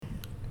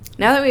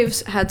now that we've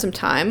had some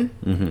time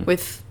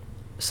with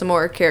some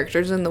more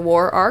characters in the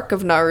war arc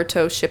of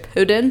Naruto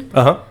Shippuden.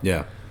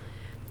 Yeah.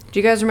 Do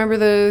you guys remember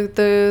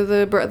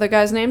the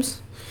guys'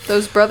 names?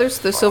 Those brothers,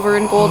 the silver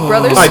and gold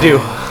brothers. I do.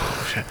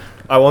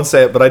 I won't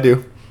say it, but I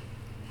do.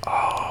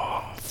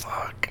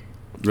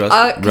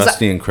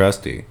 Rusty and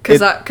Krusty.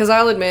 Because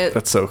I'll admit,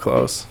 That's so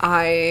close.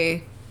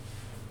 I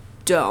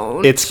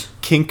don't. It's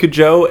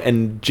Kinkajo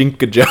and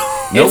Jinkajo.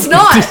 It's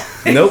not.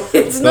 Nope.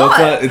 It's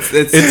not.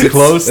 It's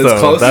close, though.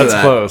 close to That's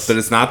that, close. But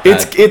it's not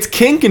that. It's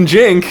Kink and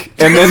Jink,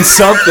 and then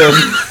something.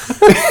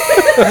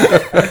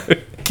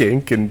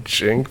 Kink and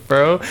Jink,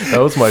 bro. That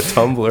was my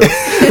Tumblr.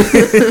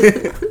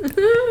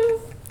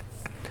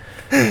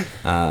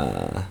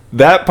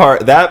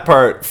 That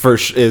part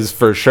is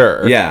for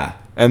sure. Yeah.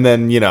 And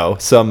then,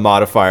 some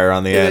modifier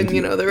on the And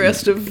end. then, the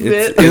rest of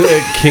it.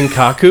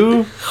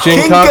 Kinkaku?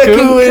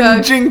 Kinkaku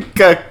and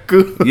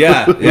Jinkaku.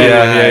 Yeah. Maybe.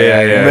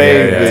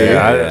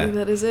 Yeah.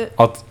 That is it.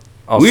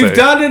 We've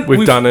done it.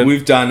 We've done it.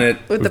 We've done it.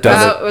 With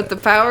the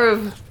power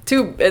of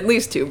at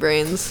least two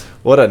brains.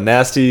 What a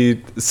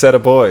nasty set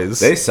of boys.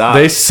 They suck.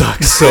 They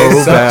suck so They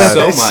suck bad.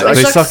 so much.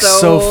 They suck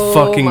so so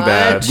fucking much.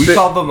 bad. We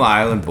call them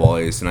Island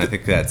Boys, and I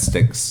think that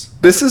stinks.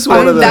 This is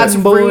one of the... That's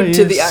rude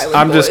to the island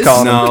I'm boys. just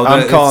calling No, them. I'm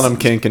that- calling it's- them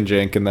Kink and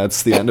Jink, and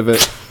that's the end of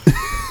it.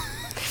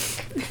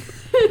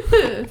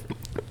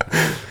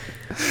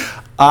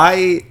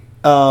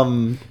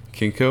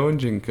 Kinko and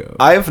Jinko.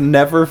 I've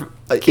never.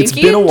 It's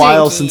Kinky been a and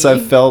while Jinky. since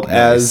I've felt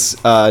as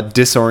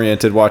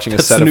disoriented watching a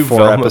That's set the of new 4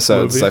 Velma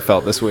episodes as movie. I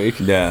felt this week.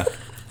 Yeah.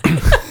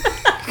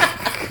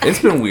 It's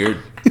been weird.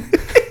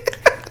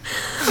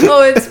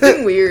 Oh, it's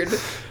been weird.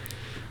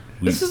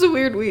 This is a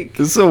weird week.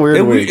 This is a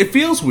weird week. It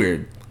feels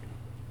weird.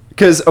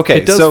 Because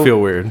It does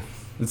feel weird.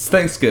 It's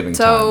Thanksgiving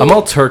So- time. I'm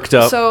all turked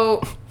up.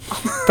 So,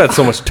 That's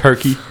so much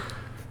turkey.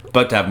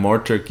 But to have more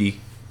turkey.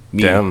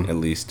 Meat, Damn. at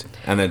least.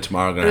 And then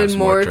tomorrow we're going to have and some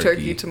more more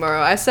turkey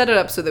tomorrow. I set it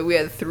up so that we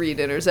had 3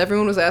 dinners.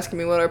 Everyone was asking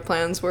me what our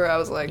plans were. I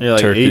was like, You're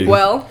like Turkey. eating,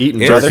 Well-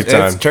 eating It's, brother.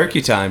 it's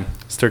turkey time.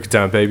 It's turkey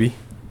time, baby.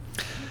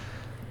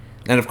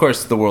 And of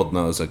course, the world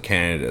knows that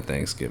Canada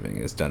Thanksgiving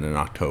is done in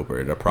October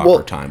at a proper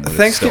Well, time when it's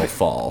Thanksgiving- still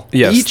fall.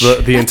 Yes, Each-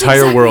 the entire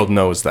exactly- world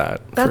knows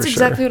that. that's for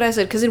exactly sure. what I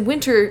said. Because in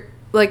winter,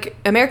 like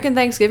American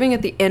Thanksgiving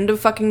at the end of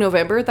fucking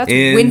November, that's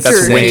Insane. winter.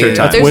 That's winter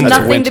time. There's Winter.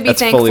 nothing to be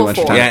That's fully thankful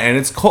winter for. time. Yeah, and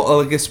it's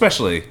cold, like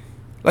especially,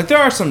 like there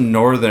are some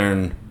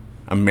northern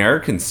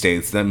American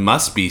states that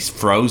must be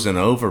frozen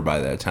over by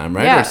that time,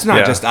 right? Yeah. Or it's not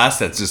Yeah. just us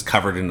that's just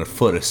covered in a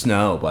foot of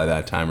snow by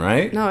that time,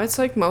 right? No, it's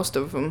like most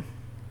of them.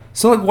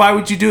 So like, why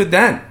would you do it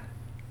then?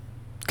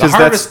 The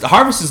 'Cause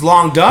harvest is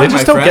long done. They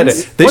just my don't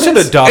friends. get it. They What should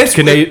is- adopt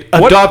it's-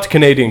 adopt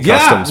Canadian Yeah,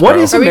 customs. what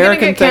bro. is- Are we American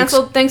gonna get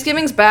canceled?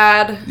 Thanksgiving's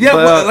bad. Yeah,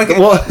 Well, like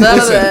well,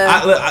 listen.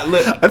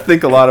 blah. I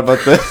think a lot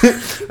about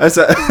this. I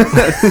said,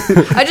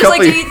 I just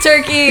like to eat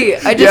turkey.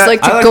 I just Yeah,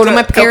 like to I like go to- to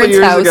my a couple parents'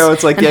 years house ago,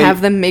 it's like, and yeah,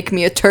 have them make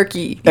me a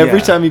turkey. every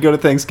Yeah. time you go to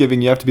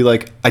Thanksgiving, you have to be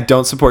like, I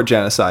don't support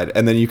genocide,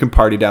 and then you can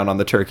party down on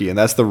the turkey, and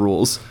that's the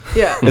rules.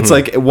 Yeah. It's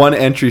like one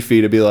entry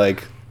fee to be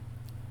like,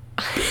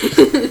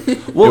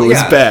 well, it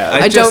was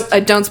bad. I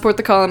don't support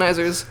the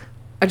colonizers.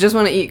 I just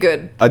want to eat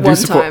good. I do one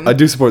support. time. I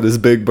do support this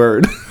big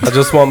bird. I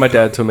just want my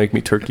dad to make me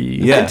turkey.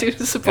 Yeah. I do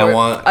support- I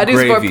want I do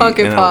support gravy,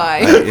 pumpkin and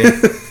pie.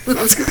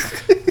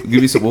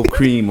 Give me some whipped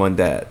cream on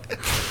that.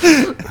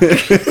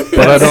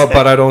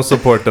 But I don't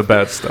support the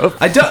bad stuff.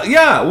 I don't.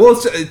 Yeah. Well,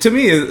 to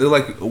me,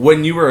 like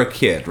when you were a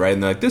kid, right?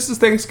 And they're like, "This is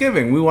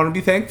Thanksgiving. We want to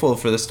be thankful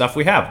for the stuff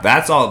we have."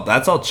 That's all.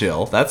 That's all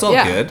chill. That's all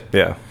Yeah. good.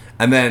 Yeah.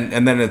 And then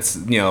it's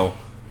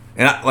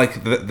and I, like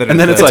And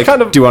then it's like,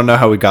 kind of- do you want to know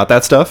how we got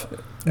that stuff?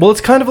 Well,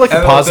 it's kind of like a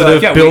And they'll be like,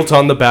 positive yeah, built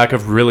on the back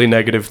of really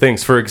negative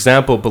things. For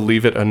example,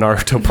 Believe It, a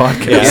Naruto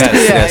podcast.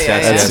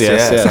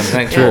 yes. I'm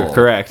thankful. True,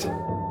 correct.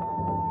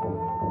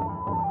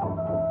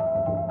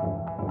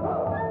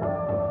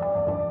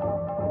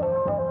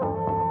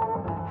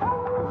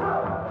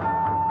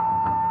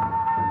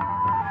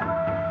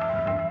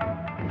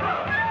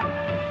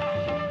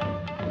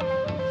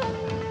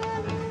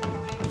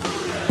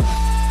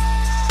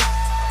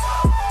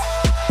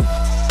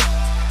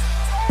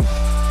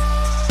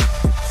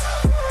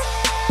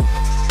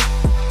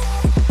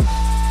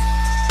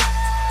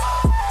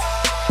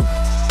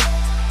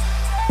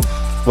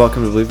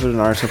 Welcome to Believe It, an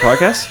Naruto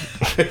podcast.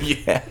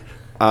 Yeah.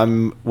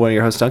 I'm one of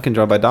your hosts, Duncan,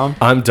 joined by Dom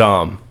I'm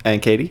Dom.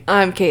 and Katie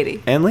I'm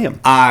Katie. and Liam.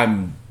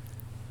 I'm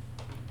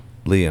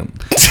Liam.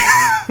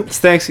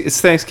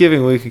 It's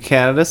Thanksgiving week in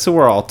Canada, so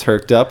we're all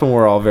turked up and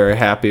we're all very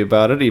happy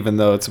about it, even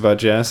though it's about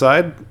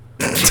genocide.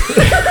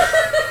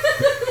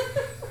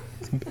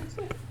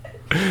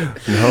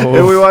 No.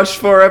 And we watched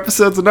 4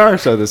 episodes of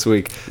Naruto this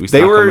week. We They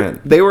snuck were 'em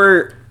in. they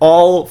were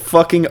all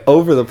fucking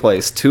over the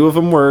place. 2 of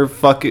them were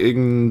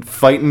fucking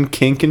fighting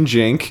Kink and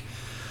Jink,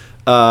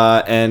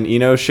 and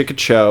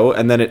Shikacho,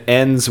 and then it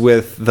ends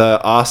with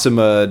the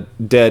Asuma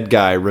dead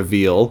guy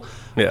reveal.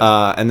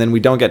 Yeah. And then we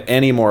don't get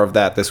any more of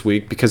that this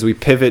week because we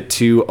pivot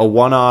to a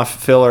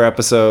one-off filler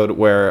episode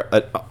where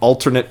an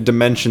alternate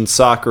dimension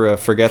Sakura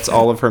forgets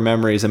all of her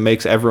memories and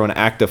makes everyone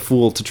act a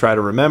fool to try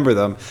to remember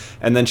them.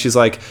 And then she's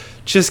like,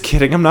 "Just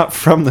kidding. I'm not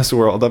from this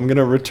world. I'm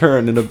gonna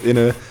return in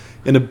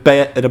a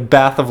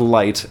bath of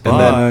light." And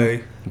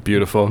then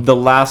Beautiful. the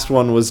last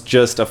one was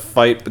just a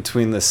fight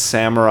between the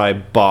samurai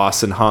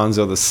boss and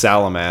Hanzo the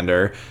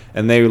salamander,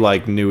 and they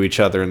like knew each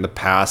other in the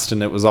past,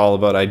 and it was all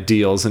about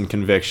ideals and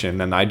conviction.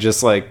 And I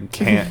just like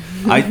can't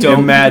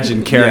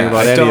imagine caring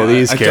about any of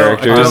these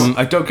characters.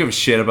 I don't give a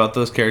shit about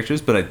those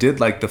characters, but I did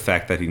like the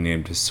fact that he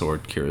named his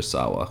sword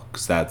Kurosawa,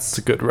 because that's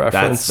a good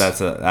reference.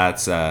 That's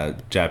a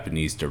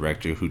Japanese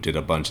director who did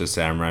a bunch of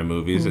samurai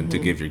movies, and to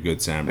give your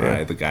good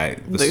samurai the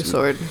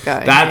sword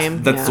guy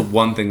name. That's the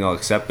one thing I'll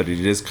accept, but it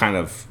is kind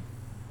of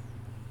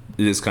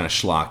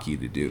schlocky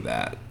to do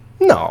that.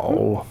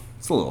 No.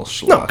 It's a little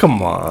schlocky. No, come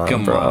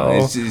on, bro.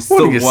 It's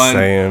what are you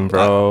saying,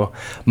 bro?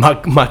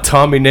 My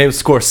Tommy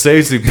name's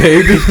Scorsese,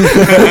 baby.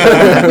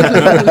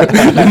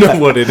 You know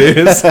what it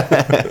is.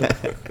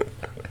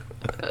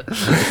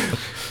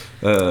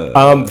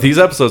 These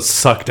episodes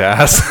sucked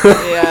ass.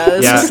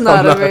 This is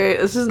not a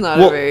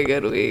very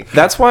good week.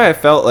 That's why I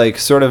felt like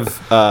sort of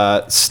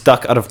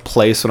stuck out of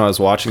place when I was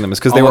watching them, is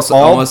because they were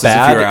all almost as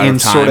if you were bad out in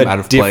of time, sort out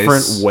of of different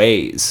place.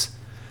 ways.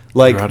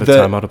 Like You're out of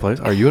time, out of place.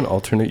 Are you an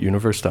alternate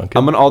universe Duncan?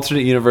 I'm an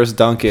alternate universe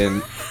Duncan.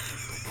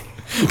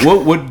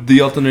 What would the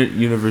alternate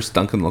universe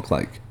Duncan look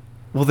like?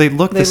 Well, they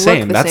look They the same.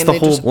 look the That's same, the they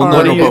whole. just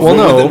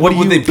are. What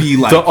would they be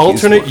like? The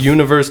alternate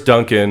universe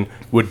Duncan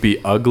would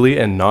be ugly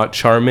and not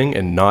charming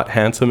and not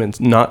handsome and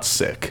not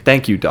sick.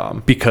 Thank you,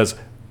 Dom. Because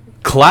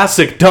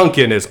classic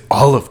Duncan is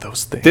all of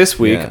those things. This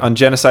week Yeah. on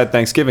Genocide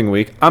Thanksgiving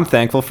Week, I'm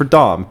thankful for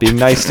Dom being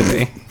nice to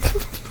me.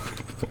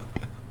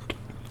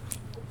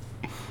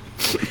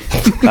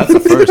 That's the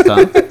first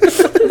time.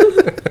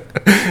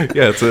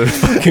 Yeah, it's a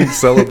fucking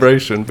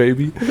celebration,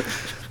 baby.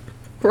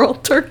 We're all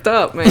turked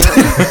up, man.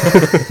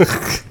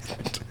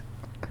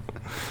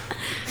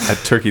 I had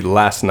turkey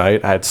last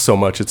night. I had so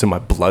much, it's in my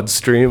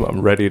bloodstream.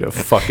 I'm ready to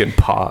fucking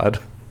pod.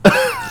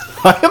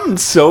 I am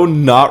so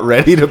not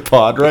ready to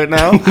pod right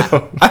now.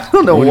 I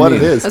don't know what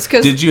it is. That's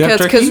because Did you have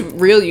turkey?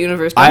 real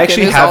universe I Duncan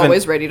actually is haven't-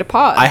 always ready to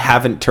pod. I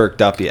haven't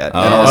turked up yet.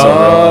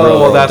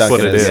 well, that's what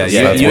it is.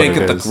 Yeah, That's you what ain't it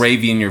got the is.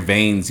 gravy in your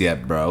veins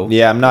yet, bro.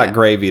 Yeah, I'm not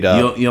gravied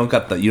up. You don't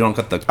got the I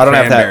don't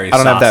have that. cranberry I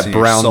don't have sauce that in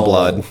your brown soul.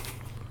 blood.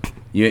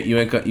 You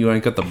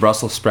ain't got the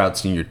Brussels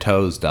sprouts in your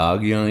toes,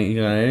 dog. You ain't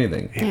got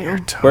anything.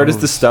 Where does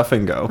the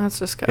stuffing go? That's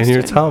disgusting. In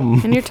your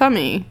tum. In your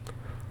tummy.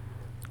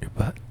 Your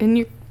butt. In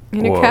your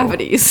Whoa.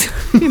 cavities.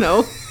 You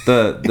know.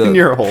 The In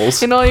your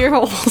holes. In all your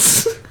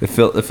holes. it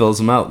fills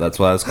them out. That's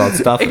why it's called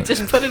stuffing.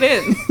 Just put it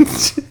in.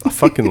 I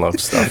fucking love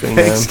stuffing,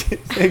 man.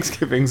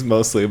 Thanksgiving's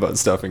mostly about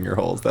stuffing your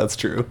holes. That's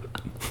true.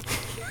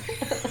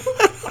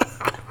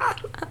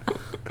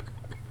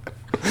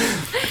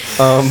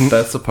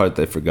 That's the part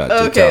they forgot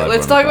to Okay, tell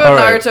let's everyone talk about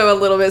All right. Naruto a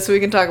little bit so we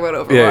can talk about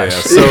Overwatch. Yeah.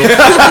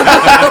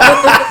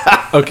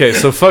 So, okay,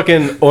 so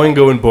fucking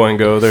Oingo and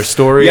Boingo, their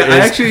story Yeah, I is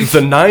actually-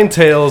 the Nine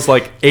Tails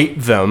like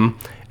ate them,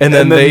 and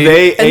then they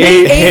they And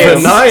ate they the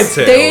ate Nine Tails.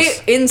 They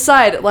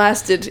inside it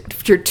lasted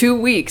for 2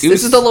 weeks. This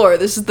was- is the lore.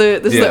 This is the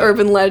Yeah.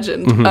 urban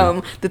legend.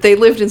 That they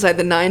lived inside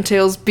the Nine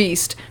Tails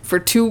beast for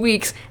 2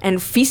 weeks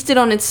and feasted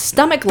on its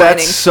stomach lining.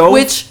 so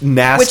which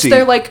nasty. Which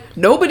they're like,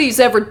 nobody's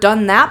ever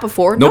done that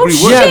before. Nobody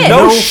no would. shit. yeah,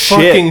 no no shit.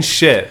 fucking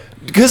shit.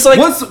 Because like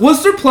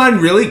Was their plan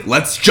really?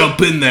 Let's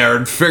jump in there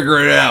and figure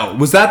it out.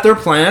 Was that their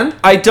plan?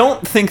 I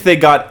don't think they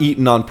got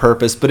eaten on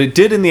purpose, but it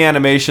did in the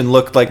animation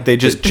look like they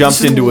just jumped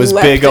just into his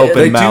leapt big in. open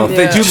They mouth. do.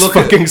 They do Yeah. look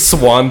at. Fucking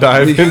swan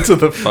dive into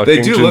the fucking.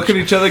 They do look at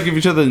each other, give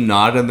each other a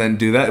nod, and then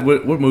do that.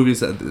 What movie is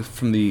that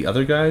from the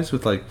other guys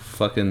with like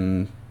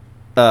fucking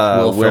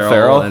Will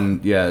Ferrell?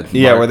 and yeah,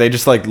 Yeah, Mark- where they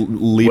just like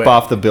leap Wait.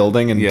 off the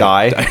building and Yeah.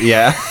 die.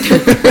 Yeah.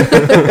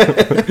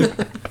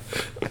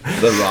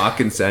 The Rock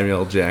and Samuel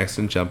L.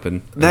 Jackson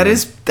jumping. That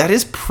is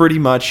pretty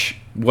much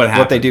What they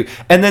happened. do.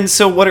 And then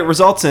so what it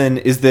results in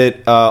is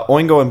that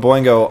Oingo and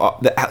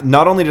Boingo,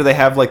 not only do they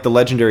have like the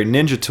legendary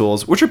ninja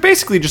tools, which are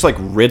basically just like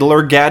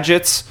Riddler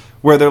gadgets,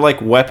 where they're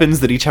like weapons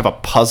that each have a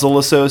puzzle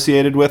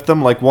associated with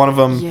them. Like one of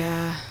them,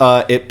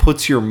 Yeah. it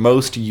puts your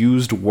most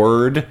used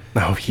word.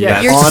 Oh Yeah,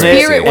 yeah. your on it,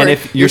 spirit word. and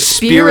if your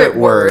spirit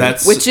word-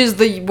 That's- which is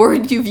the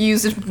word you've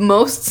used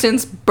most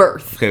since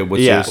birth. Okay,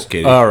 what's Yeah. yours,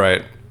 Katie? All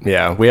right.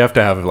 Yeah, we have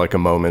to have like a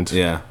moment.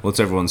 yeah, what's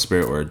everyone's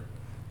spirit word?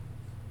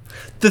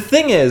 The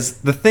thing is,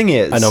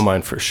 I know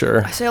mine for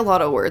sure. I say a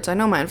lot of words. I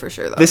know mine for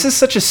sure, though. this is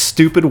such a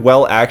stupid,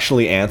 well,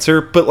 actually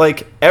answer, but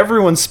like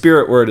everyone's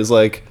spirit word is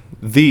like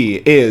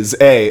the is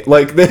a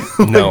like, No.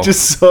 like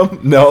just some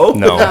no.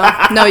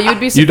 No, you'd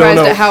be You don't surprised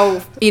know- at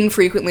how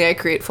infrequently I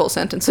create full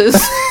sentences.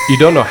 You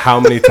don't know how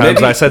many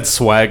times I said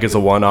swag is a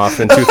one-off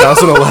in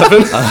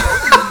 2011.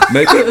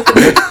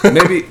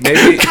 maybe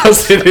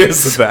Because it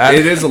is that.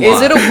 it is a lot.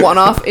 Is it a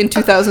one-off in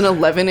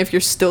 2011 if you're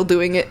still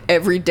doing it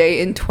every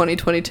day in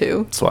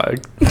 2022?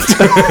 Swag.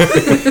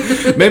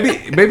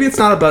 Maybe it's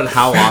not about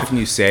how often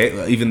you say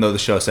it, even though the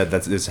show said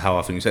that is how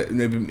often you say it.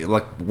 Maybe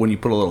like when you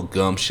put a little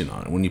gumption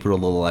on it, when you put a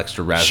little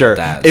extra razzle Sure.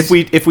 dazzle. If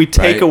we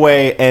take right?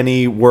 away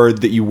any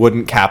word that you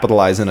wouldn't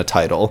capitalize in a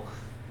title,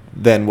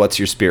 then what's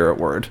your spirit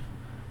word?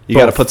 You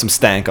got to Both. put some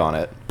stank on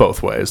it.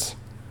 Both ways.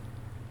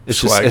 It's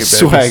Swag, just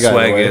baby. swag. either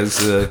swag way.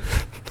 is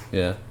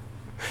yeah.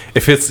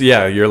 If it's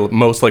your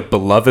most like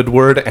beloved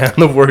word and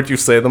the word you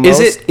say the most.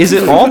 Is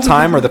it all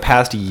time or the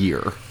past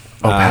year?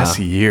 Oh, past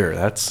a year.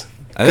 That's I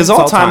think Because it's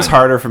all time's time.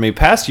 harder for me.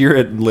 Past year,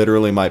 it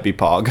literally might be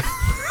Pog.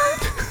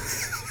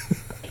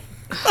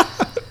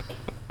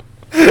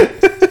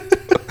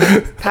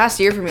 Past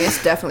year for me,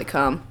 it's definitely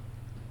come.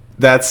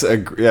 That's a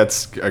great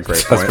point.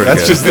 pretty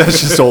That's good.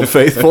 just Old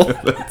Faithful.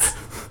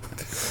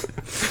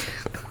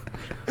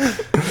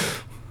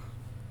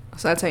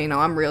 So that's how you know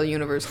I'm real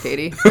universe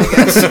Katie, I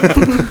guess.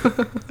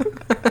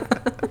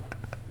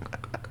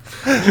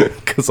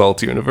 because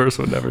Alt Universe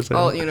would never say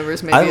Alt that.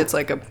 universe, maybe it's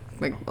like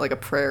a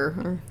prayer.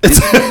 Or...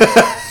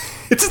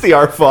 It's the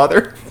Our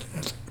Father.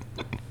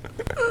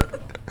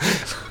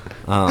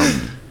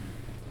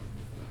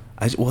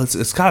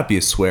 It's got to be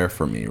a swear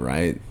for me,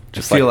 right?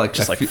 Just I feel like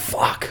I feel-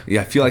 fuck.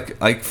 Yeah, I feel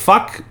like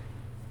fuck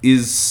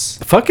is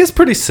Fuck is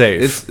pretty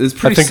safe. it's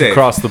pretty I think safe.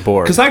 across the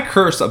board. Because I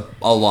curse a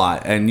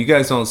lot, and you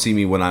guys don't see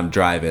me when I'm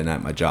driving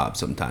at my job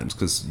sometimes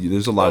because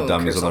there's a lot of Oh,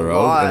 dummies curse on the a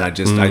road, lot.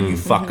 and you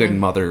fucking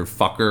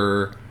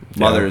motherfucker.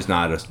 Mother is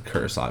not a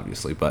curse,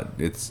 obviously, but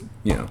it's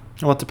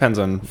Well, it depends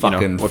on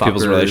fucking what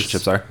people's fuckers.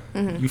 relationships are.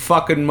 You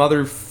fucking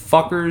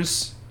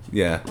motherfuckers.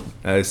 Yeah,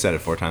 I said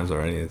it 4 times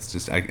already. It's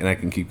just, and I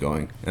can keep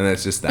going, and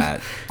it's just that.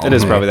 It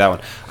is probably that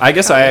one. I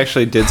guess I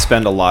actually did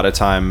spend a lot of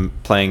time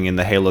playing in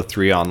the Halo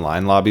 3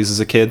 online lobbies as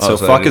a kid, so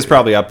so fuck that is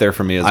probably up there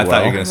for me as I well.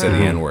 thought you were gonna say the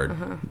N word.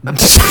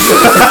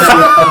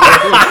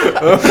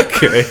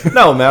 Okay.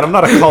 No, man, I'm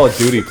not a Call of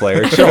Duty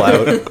player. Chill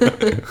out.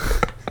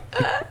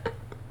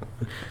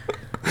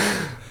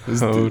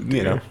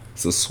 You know.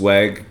 So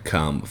swag,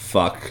 cum,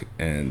 fuck,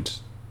 and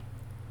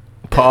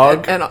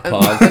Pog. and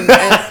Pog. and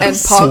Pog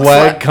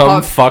Swag, Pog-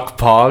 come, fuck,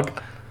 Pog.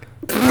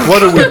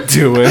 What are we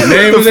doing?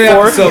 name of the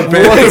episode,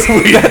 What bitch. are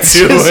we doing?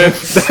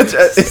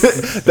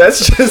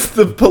 That's just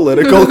the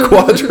political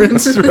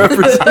quadrants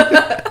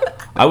represent.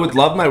 I would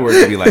love my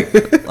word to be like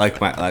I've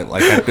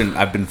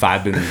been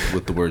vibing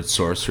with the word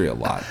sorcery a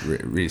lot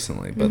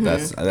recently, but I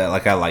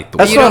like the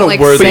That's word. You not don't, a like,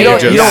 word say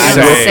that it. you just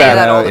You don't say. say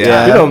that all the Yeah.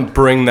 time. You don't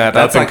bring that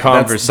up in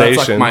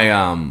conversation.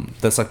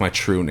 That's like my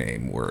true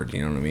name word.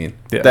 You know what I mean?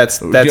 Yeah. That's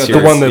The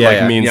yours. one that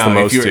Yeah. means You the know,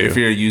 most if to you you. were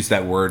to use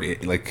that word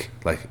like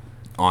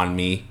on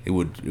me, it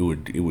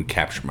would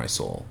capture my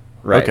soul.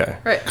 Right. Okay.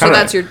 Right. So Kinda-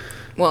 that's your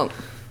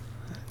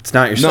It's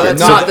not your No, son.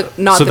 that's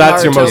no, not So the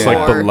that's your Naruto most like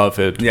lore.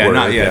 beloved Yeah,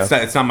 word.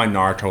 it's not my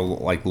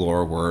Naruto like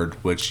lore word,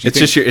 which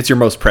It's your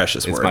most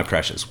precious it's word. my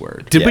precious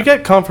word. Did we Yeah.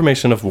 get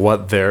confirmation of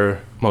what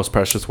their most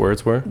precious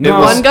words were? No.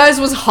 One guy's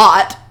was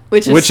hot,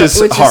 which is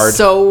hard.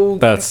 so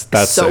That's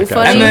so sick,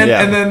 funny. And then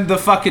Yeah. and then the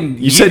fucking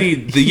said-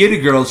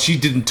 Yeti girl, she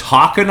didn't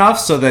talk enough,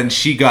 so then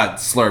she got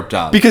slurped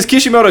up. Because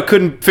Kishimoto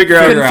couldn't figure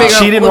Figure out. out-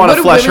 She didn't What want to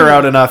do flesh her women-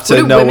 out enough to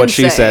do know women what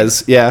she say?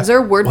 says. Yeah. Is there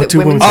a word What that do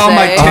women women say? Oh,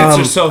 my tits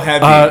are so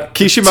heavy.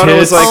 Kishimoto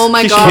was like, Oh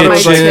my god, Kishimoto my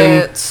was like,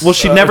 tits. well,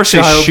 she'd never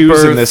say shoes in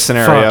childbirth, this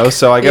scenario, fuck.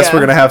 so I guess Yeah. we're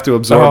gonna have to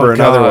absorb her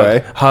another God.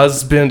 way.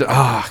 Husband.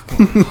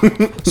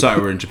 Sorry,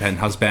 we're in Japan.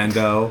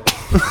 Husbando.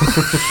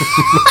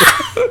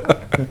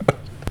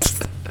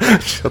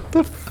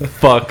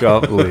 Fuck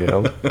up,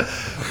 Liam.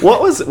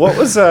 What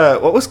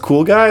was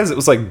Cool Guys? It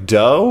was like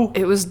dough.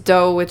 It was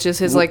Do, which is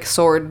his like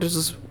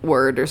sword's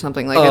word or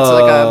something. Like it's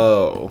like a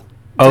Oh.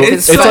 Oh,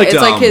 it's, so like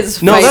dumb.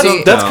 his no,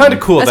 fighting. that's kind of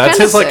cool. That's That's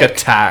kinda his like sick.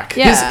 attack.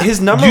 Yeah.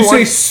 His number Do you one.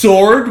 say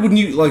sword when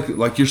you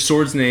like your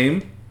sword's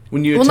name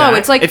when you well, attack? no,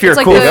 it's like If you're it's a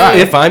like cool the, guy.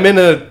 If I'm in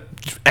a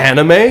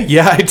anime,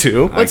 yeah, I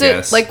do. What's I it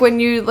guess. like when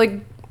you like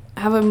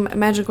have a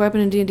magic weapon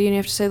in D&D and you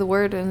have to say the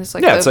word and it's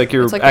like Yeah, it's like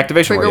your the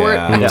activation trigger word.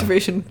 word. Yeah.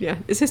 Activation, yeah.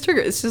 It's his trigger.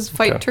 It's his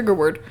fight Okay. trigger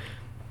word.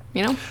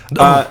 You know?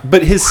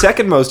 But his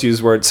second most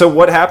used word. So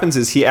what happens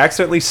is he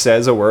accidentally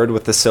says a word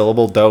with the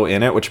syllable "dough"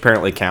 in it, which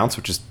apparently counts,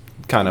 which is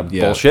kind of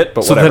Yeah. bullshit.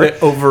 But So whatever. then it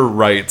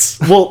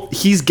overwrites. Well,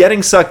 he's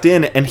getting sucked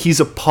in, and he's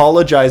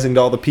apologizing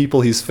to all the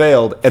people he's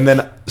failed, and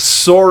then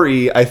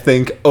sorry, I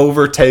think,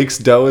 overtakes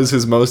 "dough" as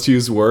his most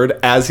used word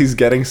as he's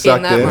getting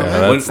sucked that in. moment. Yeah,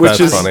 that's, Which that's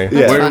is- funny.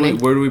 yeah.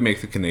 where do we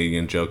make the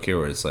Canadian joke here?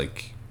 Where it's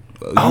like,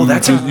 Oh,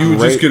 that's a you would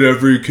just great- get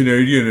every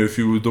Canadian if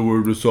you would the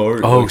word was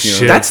sorry. Oh, Like, you know.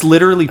 shit. That's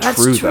literally That's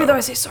true, true, though. though.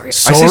 I say sorry.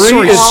 say Sorry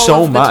sorry is all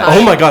so of the much. time.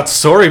 Oh my god,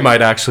 sorry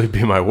might actually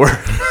be my word.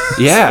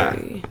 Yeah.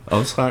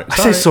 Oh, sorry. I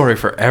say sorry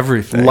for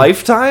everything.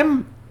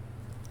 Lifetime?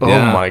 Oh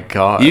Yeah. my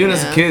god. Even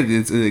as a Yeah.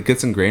 kid, it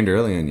gets ingrained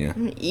early in you.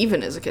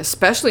 Even as a kid,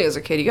 especially as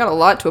a kid, you got a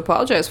lot to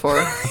apologize for.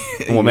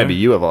 Well, maybe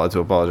you have a lot to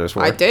apologize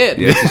for. I did.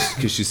 Yeah,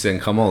 because she's saying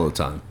 "come" all the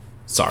time.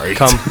 Sorry.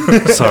 Come.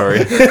 Sorry.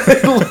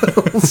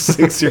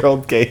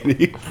 6-year-old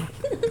Katie.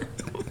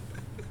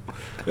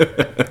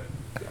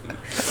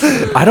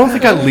 I don't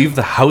think I leave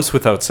the house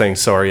without saying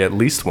sorry at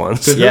least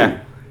once. Yeah.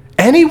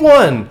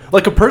 Anyone,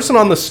 like a person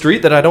on the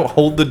street that I don't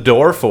hold the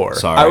door for.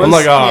 Sorry. I'm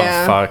like, oh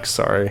Yeah. fuck,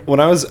 sorry. When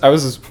I was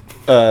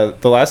the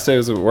last day I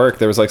was at work,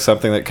 there was like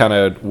something that kind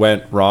of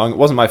went wrong. It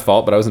wasn't my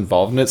fault, but I was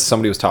involved in it. So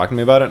somebody was talking to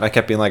me about it, and I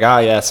kept being like,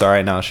 yeah,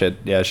 sorry, no, shit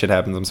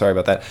happens. I'm sorry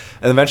about that.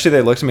 And eventually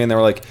they looked at me and they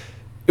were like,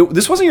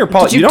 this wasn't your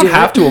apology. You don't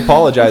have to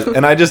apologize.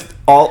 And I just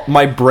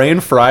my brain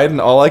fried, and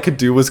all I could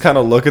do was kind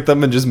of look at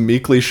them and just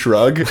meekly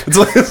shrug.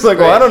 It's like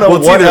well, I don't know Well,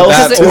 it's what either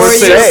else that to or Or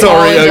say you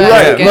sorry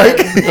apologize again. Right,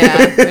 again.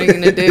 Yeah, what are you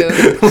gonna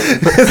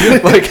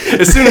do? Like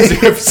as soon as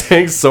you're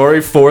saying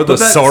sorry for the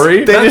that's-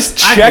 sorry, They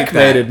just I hate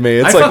checkmated that. me.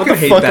 It's I like, fucking what the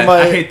hate fuck that. am I?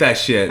 I hate that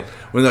shit.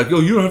 When they're like,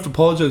 you don't have to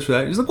apologize for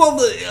that. He's like,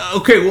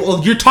 okay,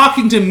 well, you're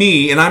talking to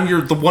me, and I'm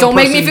the one. Don't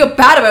make me feel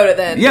bad about it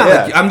then. Yeah,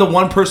 Yeah. like I'm the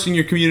one person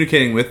you're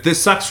communicating with.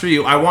 This sucks for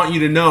you. I want you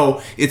to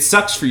know it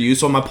sucks for you,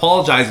 so I'm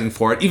apologizing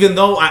for it, even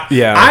though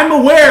I'm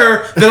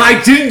aware that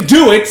I didn't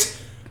do it.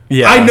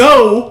 yeah, I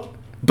know,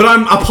 but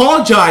I'm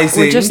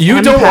apologizing. We're just- You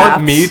don't want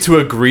Empaths. me to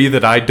agree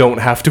that I don't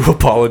have to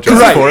apologize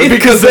Right, for it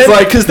because it's then-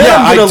 like, because then yeah,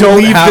 I'm I gonna don't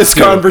leave have this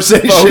to.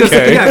 conversation.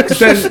 Okay. Yeah, because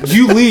then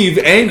you leave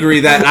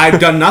angry that I've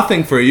done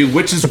nothing for you,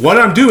 which is what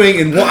I'm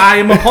doing, and what I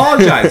am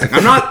apologizing.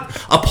 I'm not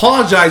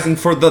apologizing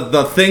for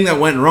the thing that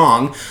went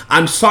wrong.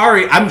 I'm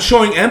sorry. I'm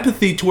showing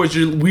empathy towards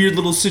your weird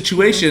little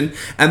situation,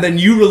 and then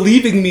you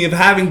relieving me of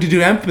having to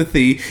do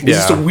empathy is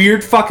just a Yeah.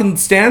 weird fucking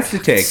stance to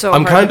take. So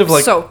I'm hard. kind of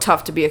like- so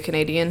tough to be a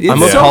Canadian. Yeah. I'm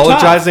So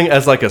apologizing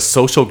as like a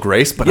social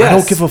grace, but I Yes.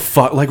 don't give a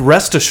fuck. Like,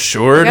 rest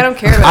assured, Like, I don't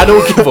care about I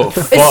don't you. give a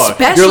fuck.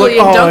 Especially You're like, in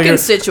oh, Duncan's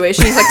you're-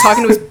 situation, he's like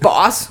talking to his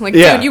boss. Like,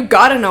 Yeah. dude, you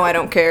gotta know I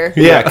don't care.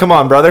 Yeah, come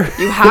on, brother.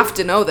 You have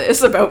to know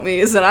this about me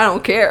is that I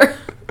don't care.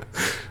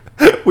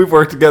 We've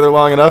worked together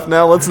long enough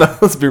now.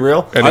 Let's be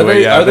real.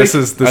 Anyway, this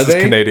is are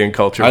they- Canadian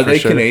culture. Are for they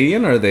sure.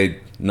 Canadian or are they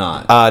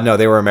not? No,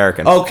 they were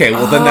American. Okay,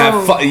 well then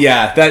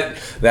that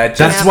That's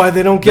just, why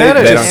they don't they, get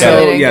they it. don't Yeah, so,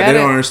 they didn't yeah, get they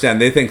don't it.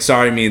 understand. They think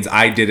sorry means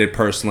I did it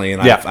personally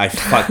and Yeah. I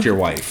fucked your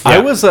wife. I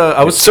was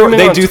So streaming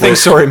they on do think Twitch.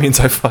 sorry means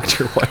I fucked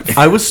your wife.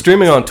 I was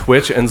streaming on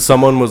Twitch and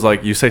someone was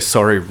like, "You say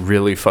sorry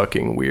really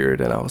fucking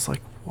weird," and I was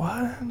like,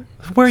 "What?"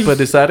 Where you? But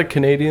is that a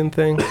Canadian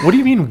thing? What do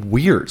you mean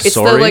weird? It's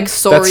Sorry? the like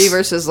sorry That's-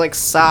 versus like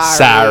sorry.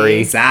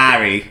 Sorry.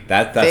 Sorry.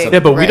 That's They- Yeah,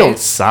 but we Right. don't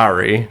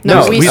sorry.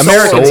 No, we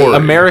Americans. sorry.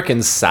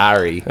 Americans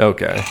sorry.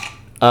 Okay.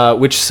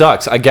 Which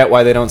sucks. I get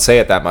why they don't say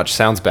it that much.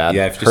 Sounds bad.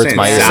 Yeah, if you're hurts saying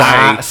my ears.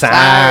 sorry.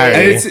 Sorry.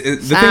 And it's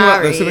the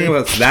Sorry. thing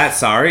about that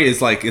sorry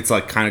is like it's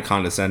like kind of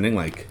condescending.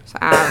 Like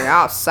Sorry,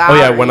 oh, sorry. Oh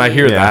yeah, when I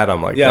hear Yeah. that,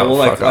 I'm like, yeah, no,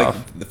 well fuck like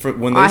off. for,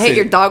 when they I say hate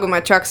your dog with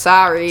my truck.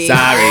 Sorry.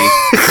 sorry.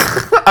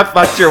 I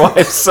fucked your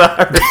wife.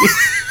 Sorry.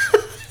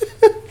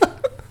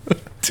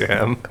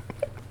 Damn.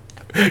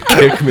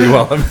 Kick me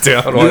while I'm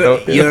down. Why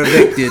don't you? You're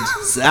evicted.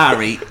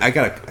 Sorry. I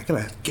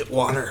gotta get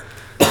water.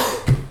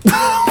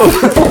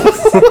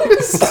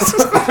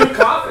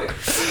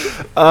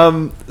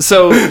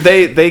 So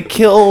they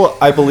kill.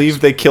 I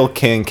believe they kill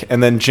Kink,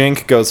 and then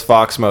Jink goes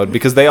Fox mode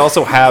because they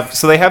also have.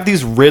 So they have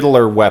these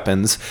Riddler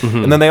weapons,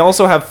 and then they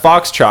also have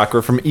Fox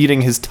Chakra from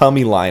eating his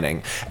tummy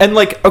lining. And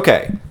like,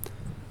 okay,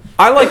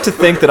 I like to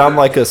think that I'm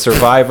like a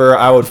survivor.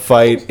 I would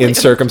fight in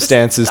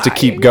circumstances to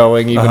keep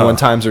going, even when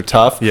times are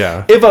tough.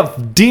 Yeah. If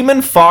a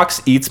demon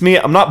fox eats me,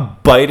 I'm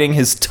not biting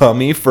his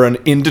tummy for an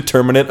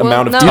indeterminate Well,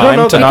 amount of no,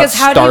 time to not because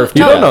how do starve you, to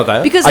no, death. don't know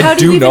that. Because I how do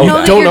do you even know know that.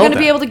 that Don't you're know going to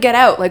that. be able to get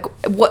out? Like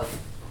what?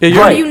 Yeah, you're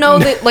How right. do you know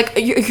that? Like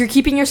you're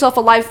keeping yourself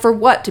alive for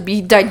what? To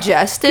be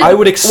digested? I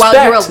would while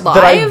you're expect alive?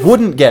 that I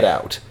wouldn't get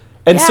out.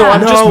 And so Yeah.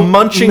 I'm just No,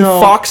 munching no.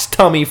 fox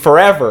tummy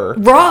forever.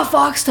 Raw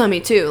fox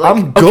tummy too. Like,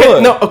 I'm Okay,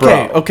 good. no,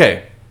 okay, bro.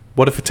 okay.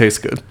 What if it tastes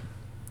good?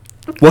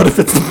 What if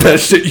it's the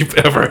best shit you've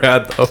ever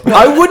had, though?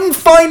 I wouldn't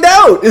find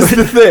out, is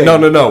the thing.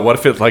 No. What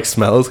if it like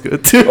smells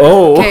good too?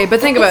 Oh. Okay, but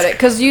think about it,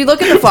 because you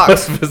look at the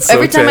fox. It's so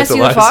Every time I see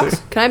the fox,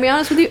 tantalizing. can I be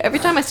honest with you? Every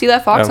time I see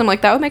that fox, Yeah. I'm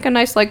like, that would make a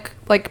nice like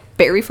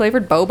berry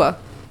flavored boba.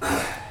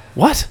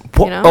 What?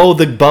 You know? Oh,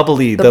 the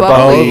bubbly. The bubbly.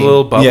 bubbly. Oh, the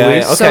little bubbly. Yeah,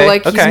 okay, So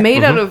like okay. he's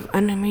made out of,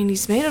 and I mean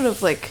he's made out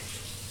of like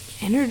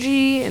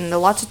energy and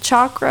lots of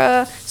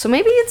chakra. So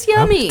maybe it's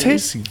yummy. It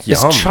tastes Is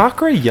yum.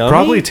 chakra yummy?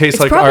 Probably tastes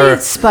It's like probably our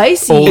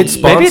spicy. old maybe it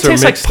sponsor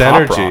tastes like Mixed Pop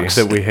Energy Rocks.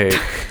 that we hate.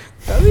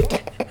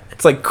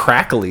 It's like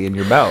crackly in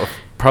your mouth.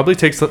 Probably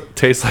tastes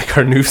like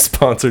our new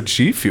sponsor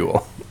G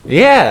Fuel.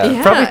 Yeah,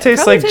 Yeah, probably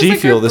tastes like G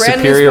Fuel, our the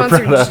brand new superior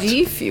sponsor, product.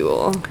 G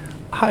Fuel.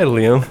 Hi,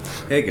 Liam.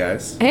 Hey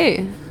guys,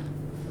 Hey,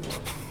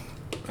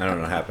 I don't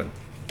know what happened.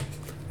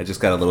 I just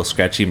got a little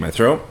scratchy in my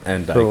throat,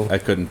 and Cool. I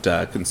couldn't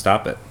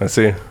stop it. I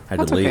see. I had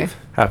That's to leave. okay.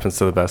 Happens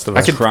to the best of I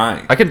us. was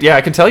crying. I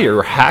can tell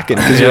you're hacking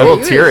because you're a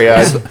little teary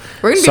eyed.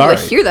 we're gonna be able to Sorry.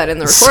 hear that in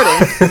the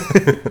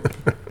recording.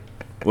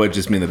 What,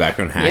 just me in the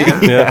background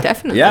hacking? Yeah, Yeah.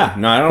 definitely. Yeah,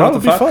 no, I don't know That'll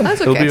what be the fuck. fun. That's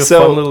It'll okay. be a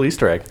So- fun little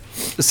Easter egg.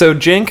 So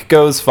Jink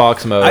goes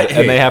Fox mode, Hey,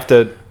 and they have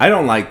to. I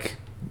don't like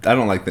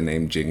the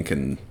name Jink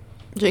and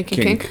Jink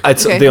and Kink. Kink.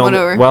 It's okay, the only-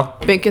 whatever. well-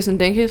 Binkus and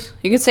Dinkus.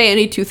 You can say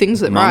any two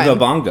things that Mongo rhyme.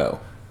 Bongo.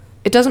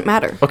 It doesn't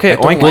matter. Okay, I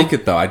don't Oink- like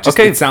it though.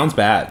 It sounds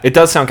bad. It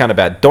does sound kind of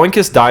bad.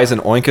 Doinkus dies and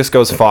Oinkus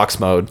goes fox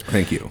mode.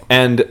 Thank you.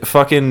 And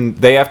fucking,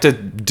 they have to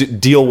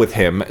deal with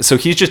him. So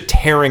he's just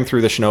tearing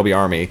through the shinobi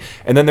army.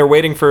 And then they're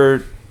waiting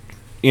for,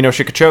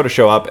 Shikacho to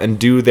show up and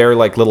do their,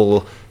 like,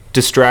 little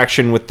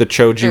distraction with the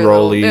Choji Their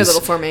Rollies.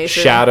 little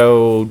formation.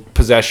 Shadow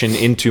possession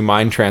into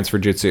mind transfer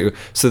jutsu.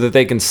 So that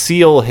they can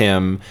seal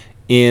him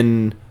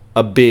in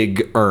a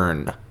big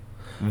urn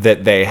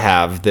that they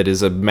have that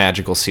is a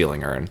magical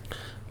sealing urn.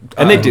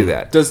 And they do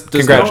that.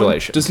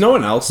 Congratulations. Does no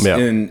one else Yeah.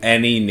 in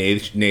any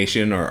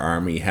nation or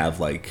army have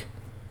like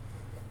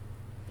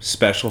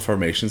special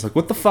formations? Like,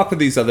 what the fuck are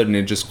these other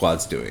ninja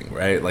squads doing?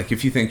 Right? Like,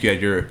 if you think you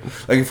had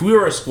if we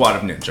were a squad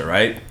of ninja,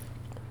 right?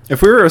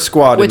 If we were a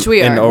squad Which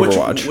we in are.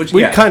 Overwatch,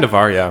 We kind of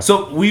are, yeah.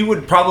 So we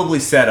would probably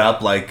set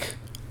up like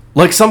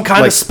Like some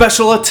kind Like- of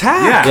special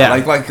attack. Yeah.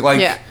 like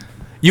Yeah.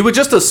 You would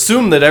just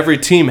assume that every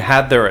team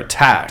had their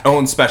attack,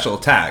 own special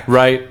attack,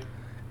 right?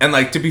 And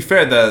like, to be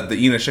fair, the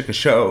Inashika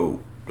show,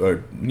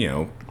 or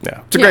Yeah.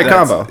 it's a great Yeah.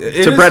 combo.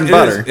 It's a bread and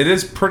butter. It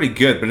is pretty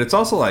good, but it's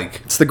also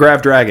like, It's the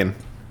Grav Dragon.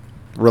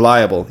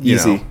 Reliable, you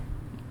easy. know,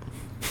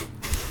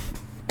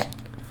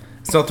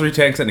 still 3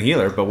 tanks and a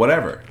healer, but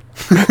whatever.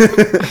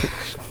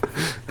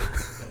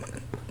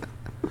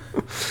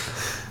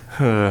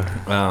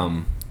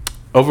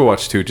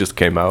 Overwatch 2 just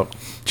came out.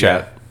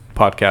 Chat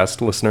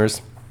podcast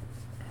listeners.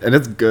 And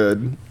it's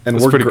good. And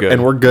It's we're pretty good.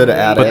 And we're good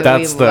at But it.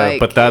 that's like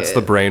the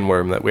it.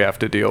 brainworm that we have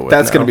to deal with.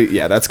 That's now. gonna be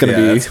That's gonna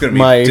be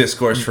my my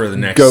discourse for the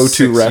next go-to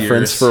 6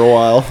 reference years. for a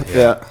while.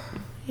 Yeah.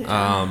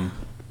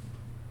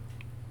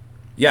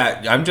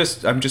 Yeah, I'm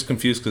just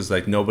confused because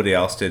like nobody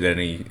else did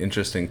any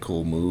interesting,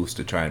 cool moves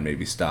to try and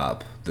maybe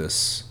stop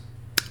this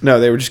No,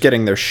 they were just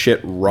getting their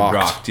shit rocked.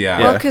 rocked. Yeah,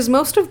 Well, because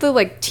most of the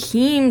like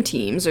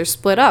teams are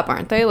split up,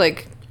 aren't they?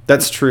 Like,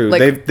 That's true.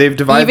 Like, they've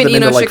divided even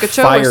them into like Ino Shikacho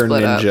was fire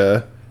split up.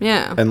 ninja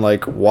yeah. and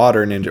like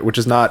water ninja, which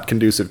is not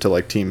conducive to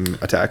like team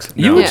attacks.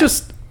 You No. would Yeah.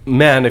 just,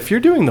 man, if you're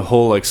doing the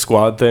whole like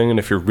squad thing, and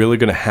if you're really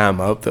gonna ham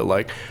up that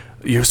like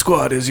your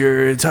squad is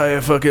your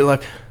entire fucking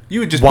life, you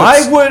would just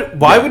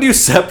why would you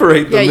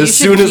separate them Yeah, you as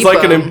should soon as keep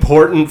like an them.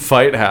 important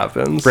fight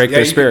happens? Break Yeah,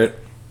 their you- spirit.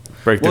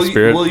 Break Well, their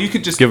spirit. well, you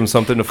could just give them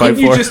something to fight Couldn't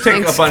you for. just take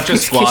Thanks. a bunch of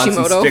Thanks, squads and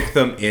Kishimoto. stick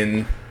them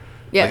in?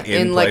 Yeah, like,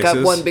 in in like a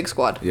places? one big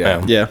squad.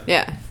 Yeah. Yeah.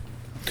 Yeah.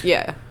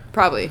 Yeah.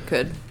 Probably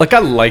could. Like I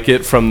like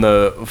it from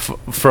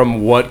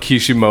from what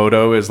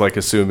Kishimoto is like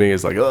assuming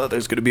is like, oh,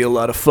 there's gonna be a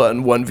lot of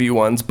fun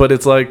 1v1s, but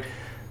it's like,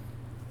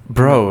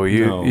 bro,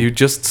 No. you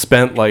just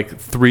spent like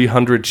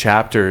 300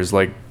 chapters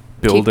like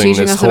building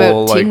teaching this us about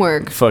whole like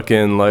teamwork.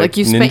 fucking like, Like,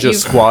 you ninja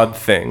squad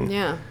thing.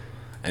 Yeah.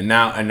 And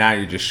now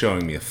you're just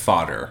showing me a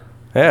fodder.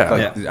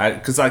 Yeah.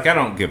 Because I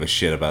don't give a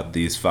shit about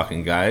these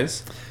fucking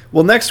guys.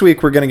 Well, next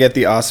week we're gonna get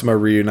the Asuma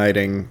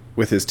reuniting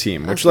with his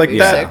team, which That's like gonna be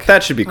that sick.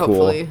 that should be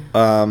Hopefully.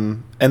 cool.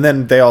 And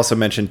then they also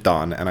mentioned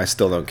Dawn, and I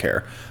still don't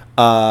care.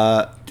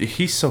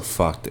 He's so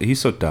fucked.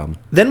 He's so dumb.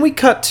 Then we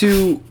cut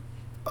to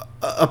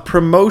a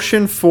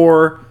promotion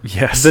for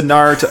Yes. the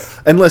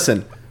Naruto. And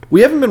listen,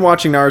 we haven't been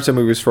watching Naruto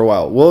movies for a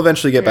while. We'll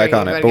eventually get back Right,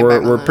 on you it, gotta but get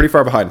back we're on that. pretty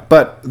far behind.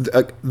 But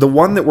the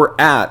one that we're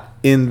at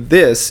in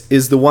this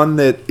is the one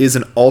that is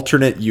an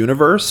alternate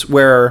universe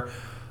where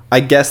I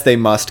guess they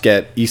must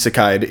get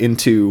isekai'd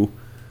into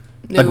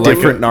a New-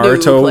 different new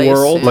Naruto place,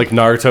 world. yeah. Like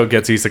Naruto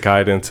gets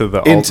isekai'd into the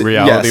alt Into-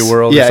 reality yes.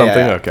 world Yeah, or something.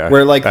 yeah. Okay,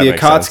 Where like that the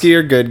makes sense. Akatsuki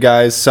are good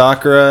guys,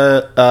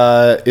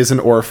 Sakura is an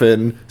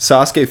orphan,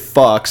 Sasuke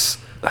fucks.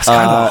 That's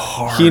kinda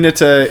hard.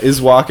 Hinata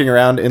is walking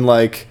around in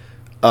like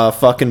a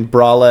fucking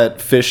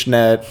bralette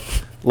fishnet.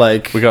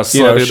 Like We got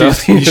you know, slutted up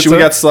she's, Hinata? we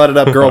got slutted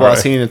up girl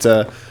boss Alright.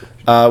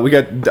 Hinata. We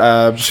got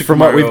from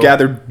what we've Shikamaru.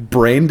 gathered,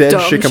 brain dead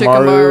Dumb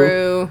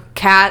Shikamaru.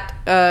 Cat,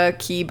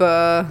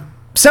 Kiba.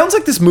 Sounds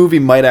like this movie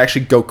might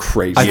actually go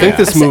crazy. I think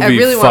this I movie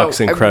really fucks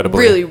wanna, incredibly.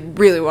 I really,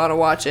 really want to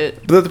watch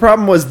it. But the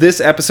problem was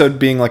this episode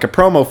being like a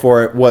promo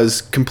for it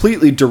was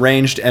completely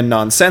deranged and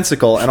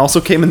nonsensical, and also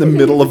came in the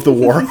middle of the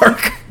war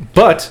arc.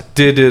 But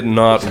did it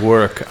not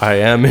work? I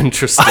am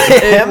interested.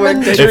 It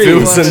worked If really it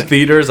was well. in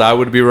theaters, I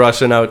would be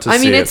rushing out to I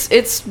see mean, it.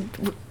 it's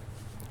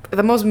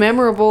the most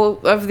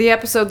memorable of the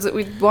episodes that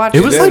we watched.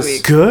 It was, this like,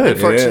 week, good.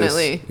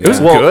 Unfortunately, It It was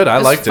Yeah. good. I It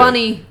was liked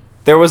funny.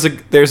 There's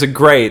a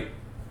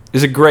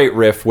great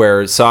riff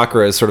where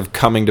Sakura is sort of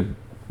coming to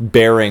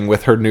bearing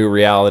with her new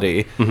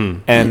reality,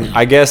 and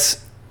I guess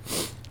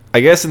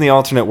in the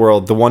alternate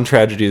world, the one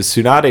tragedy is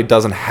Tsunade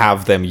doesn't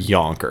have them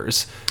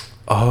yonkers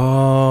it.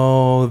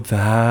 Oh,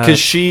 that. because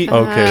she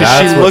Okay, she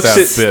that's what looks that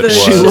at bit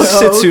was. she looks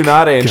at Joke.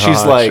 Tsunade and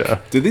she's Gotcha.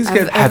 like, Did these Have-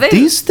 get? have "Have they-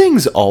 these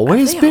things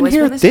always they been always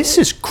here? been this This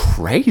way?" is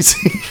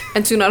crazy."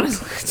 And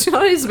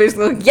Tsunade is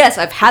basically like, yes,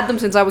 I've had them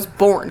since I was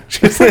born.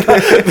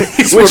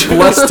 These were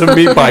blessed to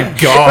me by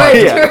God.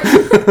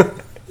 Right.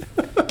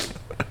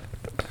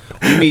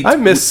 We meet, I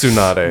miss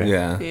Tsunade.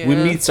 Yeah. Yeah. We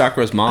meet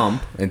Sakura's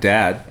mom and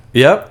dad.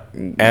 Yep.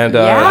 And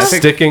Yeah?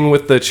 sticking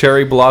with the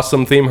cherry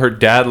blossom theme, her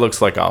dad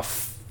looks like a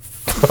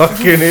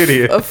fucking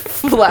idiot. A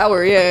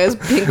flower, yeah, his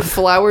pink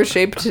flower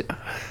shaped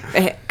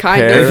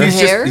kind Hair. of He's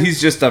hair.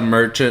 just a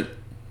merchant.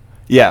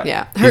 Yeah.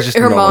 Yeah, He's just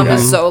her no mom guy.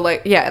 is so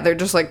like, yeah, they're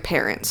just like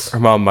parents. Her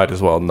mom might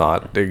as well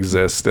not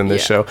exist in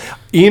this Yeah. show.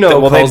 Eno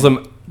Well, calls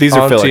them these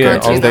are filler auntie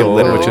and characters. They uncle,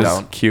 literally which is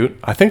don't. cute.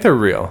 I think they're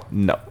real.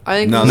 No. I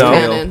think No, this is no.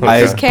 canon. I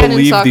It's canon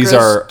believe these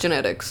Sakura's are-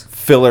 genetics.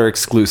 Filler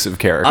exclusive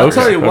characters. I'll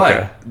tell you what.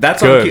 okay.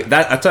 That's Good.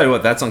 on. I'll tell you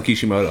what. That's on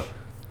Kishimoto.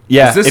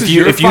 Yeah, This if is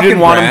you your if you didn't fucking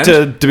want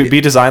them brand. to be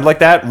designed like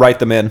that, write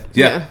them in.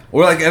 Yeah. Yeah.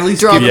 Or like at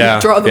least Draw give them,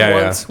 Yeah. draw them Yeah,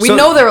 yeah. once. We So-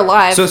 know they're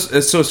alive. So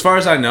as far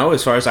as I know,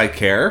 as far as I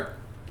care,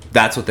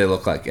 that's what they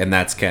look like, and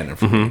that's canon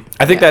for me.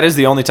 I think that is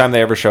the only time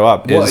they ever show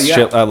up. Well, Is yeah.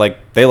 shit, like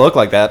they look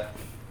like that.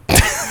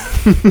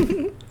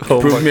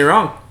 Prove me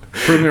wrong.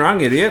 Prove me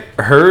wrong, idiot.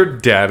 Her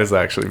dad is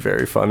actually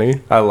very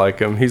funny. I like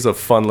him. He's a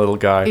fun little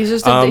guy. he's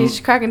just he's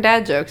cracking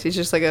dad jokes. He's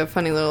just like a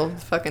funny little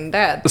fucking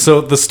dad.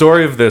 So the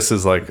story of this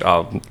is like,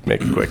 I'll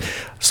make it quick.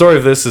 Story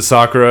of this is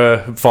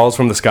Sakura falls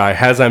from the sky,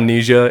 has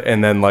amnesia,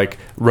 and then like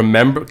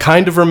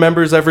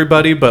remembers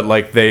everybody, but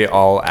like they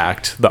all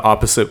act the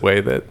opposite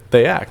way that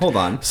they act. Hold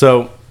on.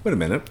 So Wait a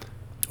minute.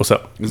 what's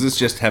up? Is this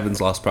just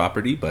Heaven's Lost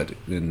Property, but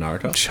in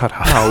Naruto? Shut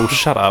up. Oh,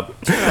 shut up.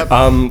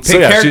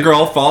 Pink-haired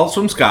girl falls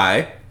from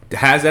sky,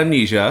 has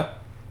amnesia.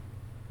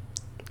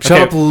 Shut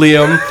Okay. up,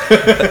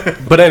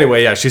 Liam. But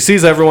anyway, yeah, she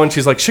sees everyone.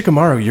 She's like,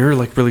 Shikamaru, you're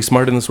like really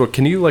smart in this world.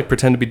 Can you like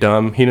pretend to be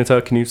dumb?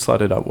 Hinata, can you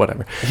slut it up?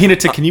 Whatever.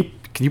 Hinata, can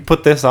you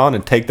put this on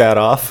and take that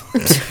off?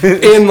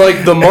 In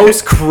like the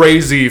most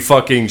crazy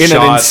fucking In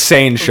shot. an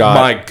insane shot.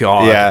 My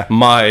God. Yeah.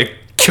 My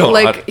God.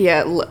 Like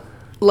yeah,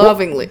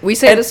 lovingly. We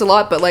say this a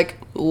lot, but like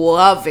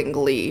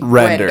lovingly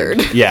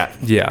rendered. Yeah.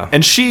 Yeah.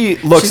 And she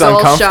looks She's all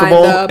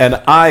uncomfortable, shined up. and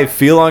I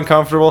feel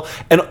uncomfortable.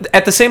 And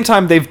at the same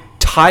time, they've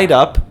tied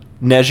up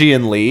Neji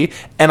and Lee,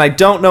 and I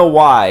don't know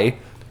why,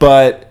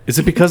 but Is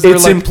it because they're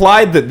it's like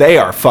implied that they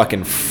are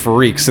fucking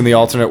freaks in the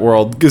alternate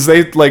world? Because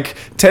they like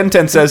Ten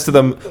says to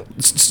them,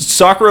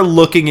 "Sakura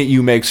looking at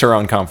you makes her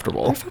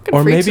uncomfortable." Fucking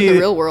Or freaks in maybe- the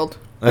real world.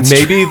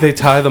 maybe they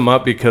tie them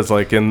up because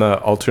like in the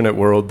alternate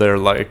world they're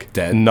like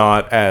Dead.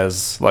 not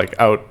as like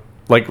out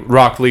like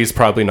Rock Lee's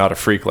probably not a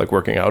freak like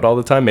working out all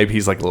the time. Maybe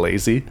he's like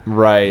lazy.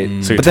 Right.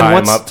 So you But tie then him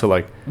what's up to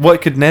like,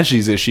 what could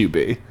Neji's issue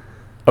be?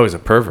 oh, he's a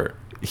pervert.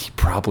 He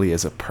probably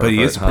is a pervert. But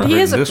he is a huh? pervert He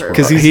is in a this pervert.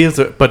 world.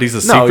 Because But he's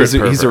a No,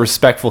 secret he's a pervert.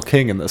 respectful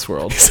king in this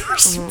world. He's a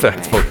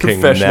respectful king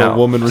Professional now.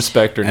 woman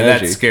respecter. And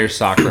that Neji. scares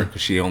Sakura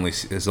because she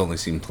has only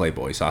seen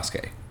Playboy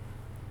Sasuke.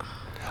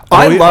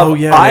 I yeah, love. oh,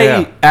 yeah, I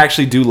yeah.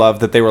 actually do love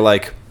that they were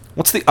like,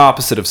 "What's the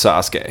opposite of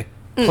Sasuke? A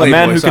Playboy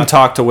man who can Sasuke.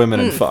 talk to women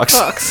and fucks."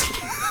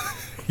 Fucks.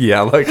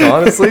 Yeah, like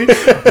honestly,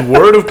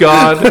 word of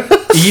God,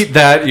 eat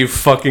that, you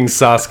fucking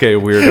Sasuke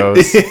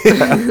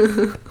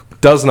weirdos.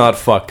 Does not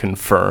fuck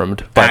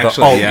confirmed by Actually,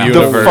 the alt yeah. The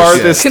universe.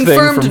 farthest thing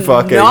Confirmed from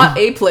fucking. not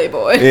a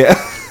playboy. Yeah.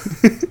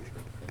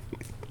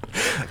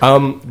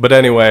 But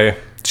anyway,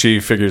 she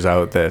figures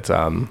out that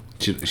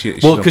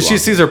well, because she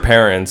sees her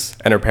parents,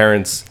 and her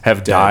parents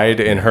have died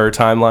in her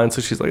timeline,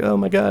 so she's like, "Oh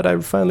my God, I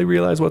finally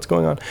realized what's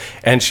going on."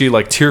 And she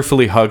like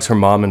tearfully hugs her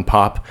mom and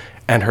pop,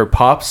 and her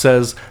pop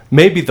says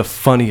maybe the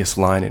funniest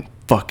line in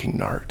fucking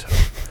Naruto.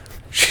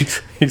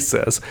 He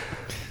says,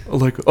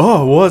 like,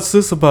 "Oh, what's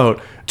this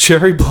about?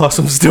 Cherry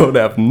blossoms don't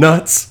have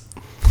nuts,"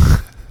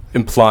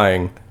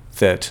 implying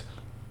that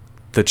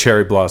the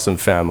cherry blossom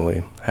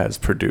family has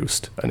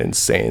produced an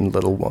insane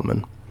little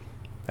woman.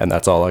 And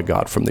that's all I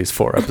got from these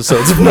 4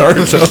 episodes of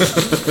Naruto.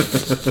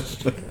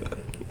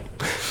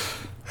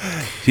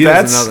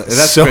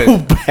 That's so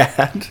great.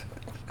 bad.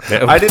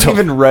 I didn't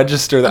even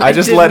register that. I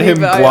just didn't let him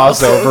even- I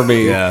gloss also- over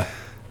me. Yeah.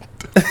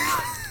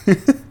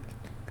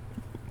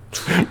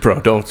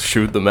 Bro, don't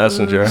shoot the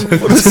messenger.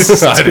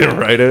 I didn't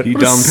write it. You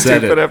dumb said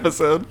Stupid it.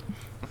 episode.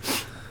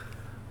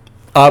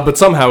 But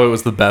somehow it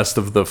was the best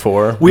of the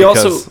 4. We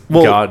because also-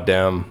 well-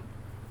 goddamn.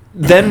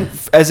 Then,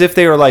 as if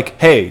they were like,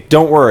 "Hey,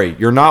 don't worry,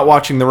 you're not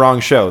watching the wrong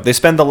show." They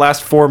spend the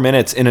last 4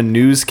 minutes in a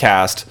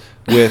newscast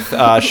with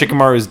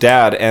Shikamaru's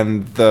dad,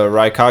 and the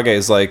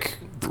Raikage's like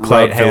Cloud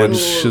right hand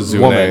Village Shizune.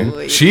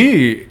 woman.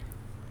 She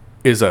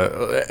is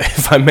a,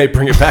 if I may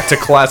bring it back to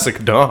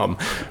classic Dom,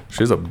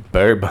 she's a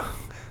babe.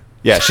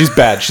 Yeah, she's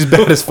bad. She's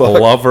bad as fuck.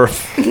 Love her.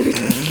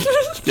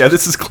 Yeah,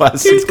 this is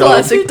classic.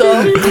 Classic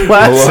dog.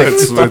 Classic.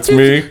 It's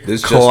me.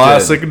 This just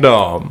Classic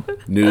Dom.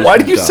 News Why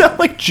do you dumb. sound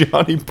like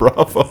Johnny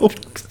Bravo?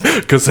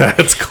 Because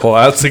that's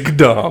classic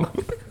Dom.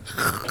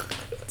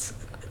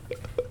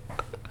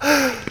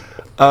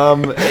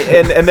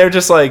 And they're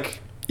just like,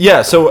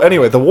 yeah. So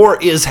anyway, the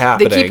war is They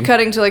happening. keep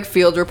cutting to like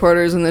field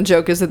reporters, and the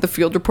joke is that the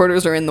field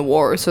reporters are in the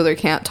war, so they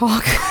can't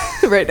talk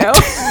right now.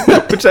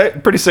 Which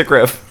pretty sick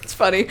riff. It's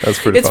funny. That's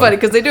pretty It's funny. funny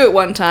because they do it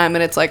one time,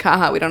 and it's like,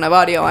 haha, we don't have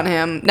audio on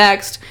him.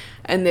 Next,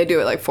 and they do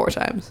it like 4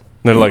 times.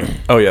 They're like,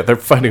 oh yeah, they're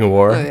fighting a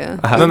war. Oh yeah.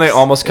 And then they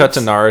almost cut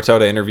to Naruto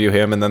to interview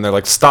him, and then they're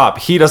like, "Stop!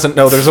 He doesn't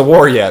know there's a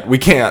war yet. We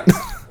can't."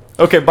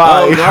 Okay,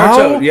 bye. Oh,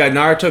 Naruto. Yeah,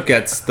 Naruto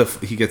gets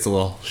he gets a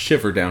little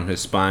shiver down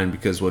his spine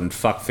because when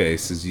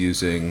Fuckface is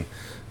using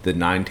the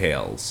Nine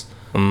Tails,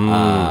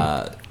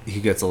 he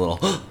gets a little.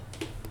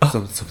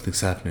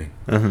 Something's happening.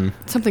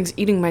 Something's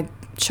eating my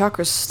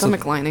chakra's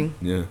stomach lining.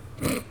 Yeah.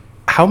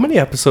 How many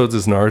episodes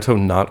is Naruto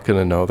not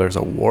gonna know there's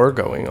a war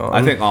going on?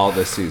 I think all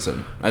this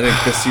season. I think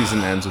this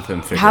season ends with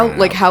him figuring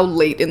it out. How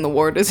late in the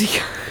war does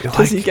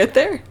he get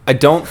there? I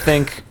don't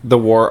think the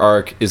war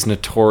arc is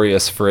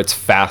notorious for its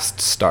fast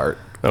start.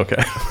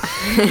 Okay.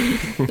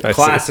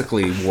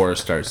 Classically, war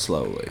starts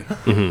slowly.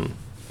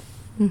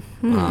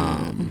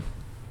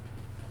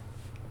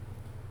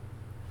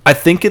 I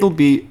think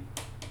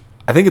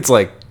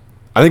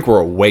we're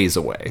a ways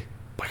away.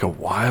 Like a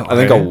while. I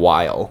think a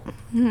while.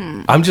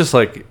 I'm just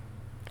like,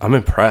 I'm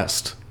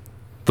impressed.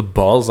 The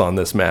balls on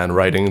this man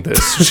writing this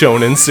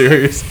shonen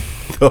series.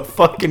 The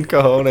fucking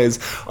cojones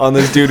on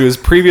this dude who is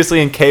previously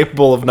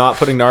incapable of not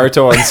putting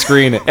Naruto on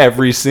screen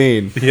every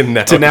scene.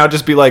 To now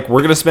just be like,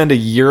 we're going to spend a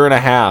year and a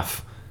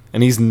half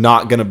and he's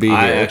not going to be here.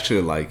 I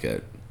actually like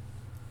it.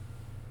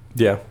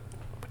 Yeah.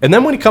 And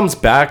then when he comes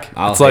back,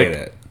 I'll it's hate like,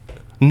 it.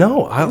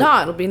 No,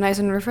 it'll be nice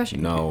and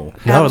refreshing. No,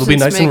 it'll be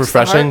nice and makes the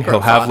refreshing. heart He'll grow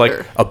have like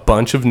fonder. a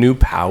bunch of new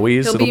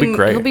Powies. It'll be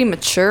great. He'll be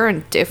mature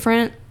and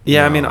different.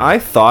 Yeah, I mean, I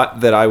thought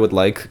that I would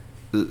like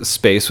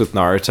space with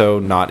Naruto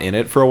not in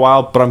it for a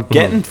while, but I'm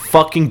getting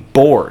fucking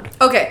bored.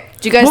 Okay.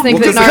 Do you guys think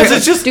that Because Naruto?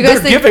 it's just, do you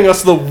guys they're think? giving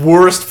us the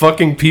worst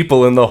fucking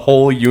people in the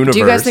whole universe. Do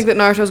you guys think that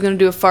Naruto's going to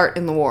do a fart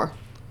in the war?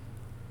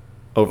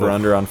 Over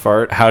under on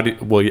fart. How do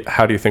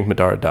you think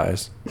Madara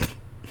dies?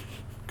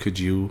 could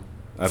you?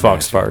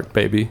 Fox fart,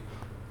 baby.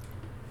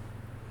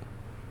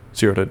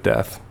 0 to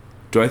death.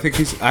 Do I think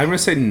he's? I'm gonna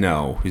say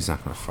no. He's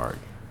not gonna fart.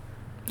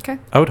 Okay.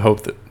 I would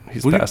hope that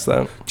he's past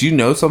that. Do you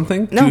know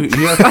something? No, Do you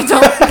know-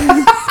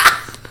 I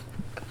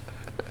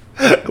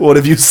don't. What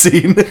have you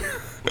seen? It's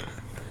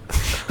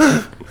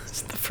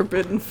the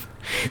forbidden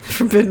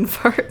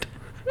fart.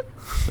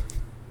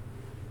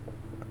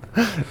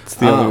 It's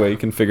the only way you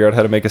can figure out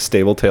how to make a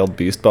stable-tailed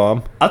beast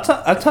bomb. I'll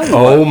tell you.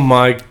 Oh what.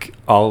 my!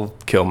 I'll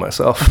kill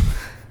myself.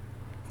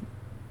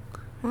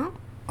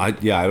 I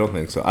don't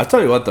think so. I'll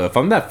tell you what though. If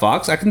I'm that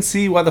fox, I can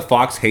see why the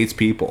fox hates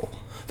people.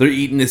 They're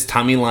eating his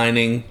tummy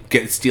lining,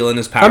 stealing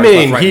his power. I mean,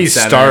 left, right, he and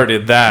center.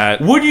 started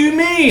that. What do you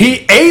mean?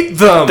 He ate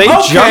them. They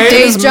jumped in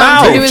They his jumped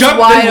mouth. into his jumped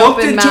wide and looked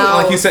open into it,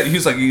 like he mouth. said. He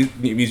was like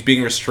he's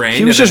being restrained.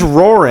 He was and just then,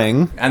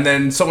 roaring. and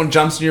then someone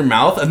jumps in your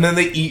mouth, and then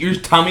they eat your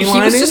tummy He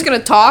lining. was just going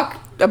to talk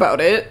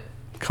about it.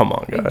 Come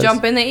on, guys.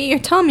 Jump in, they eat your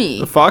tummy.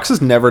 The fox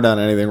has never done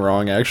anything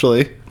wrong,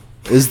 actually.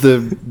 Is the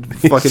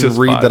fucking just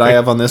read that I vibing.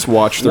 have on this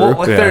watch through. Well,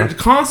 like Yeah. they're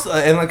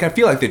constantly, and like I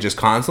feel like they just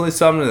constantly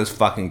summon this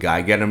fucking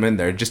guy, get him in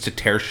there just to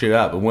tear shit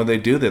up. And when they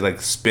do, they like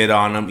spit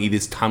on him, eat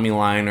his tummy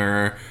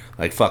liner,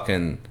 like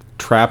fucking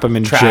Trap him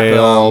in trap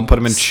jail, him, put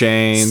him in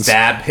chains,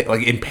 stab,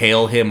 like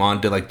impale him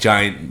onto like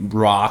giant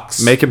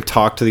rocks. make him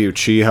talk to the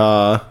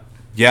Uchiha.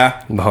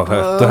 Yeah, No,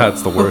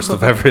 that's the worst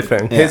of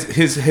everything.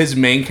 his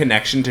main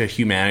connection to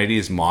humanity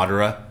is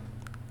Madara.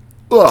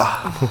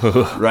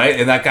 Right,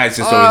 and that guy's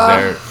just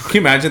always there. Can you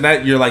imagine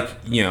that? You're like,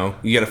 you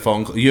get a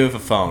phone. You have a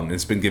phone.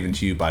 It's been given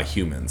to you by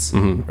humans,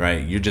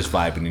 right? You're just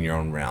vibing in your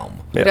own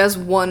realm. It has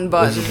one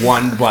button. There's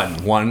one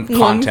button, one One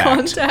contact.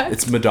 contact.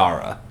 It's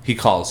Madara. He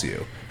calls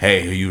you.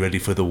 Hey, are you ready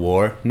for the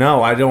war?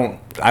 No, I don't.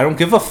 I don't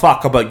give a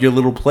fuck about your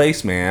little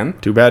place, man.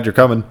 Too bad you're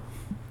coming.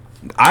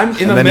 I'm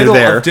in the then middle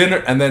you're there. of dinner,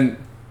 and then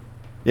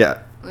Yeah.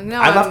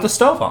 No, I left the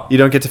stove on. You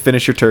don't get to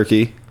finish your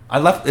turkey. I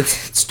left. It's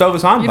stove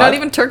is on. You're bud. not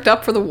even turked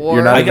up for the war.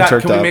 You're not I even got.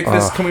 turked Can we up. make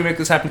this? Can we make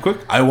this happen quick?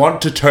 I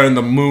want to turn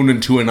the moon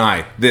into an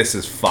eye. This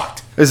is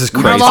fucked. This is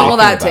How crazy. long will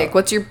that About? take?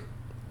 What's your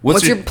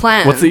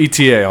plan? What's the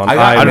ETA on?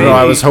 I don't know.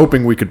 I was Maybe-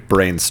 hoping we could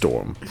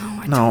brainstorm.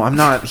 No, I'm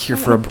not here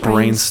for a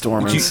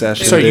brainstorming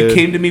session. So you dude.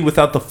 came to me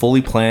without the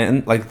fully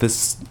plan, like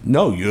this.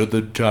 No, you're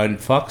the giant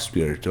fox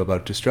spirit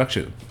about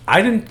destruction.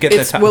 I didn't get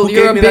that title. Well,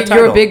 you're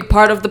a big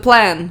part of the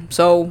plan.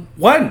 So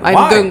When?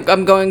 Why?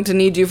 I'm going to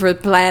need you for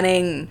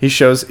planning. He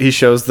shows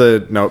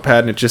the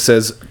notepad and it just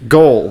says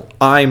goal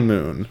eye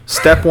moon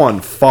step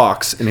 1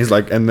 fox and he's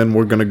like and then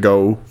we're gonna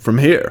go from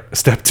here.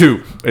 Step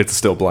 2. It's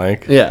still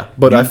blank. Yeah,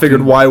 but I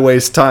figured why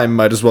waste time?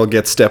 Might as well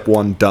get step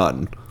 1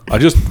 done. I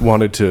just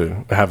wanted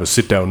to have a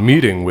sit-down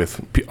meeting with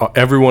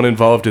everyone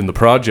involved in the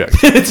project.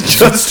 It's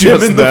just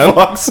him and the them.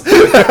 fox.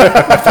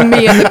 For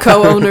me and the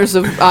co-owners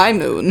of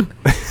iMoon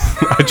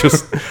I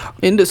just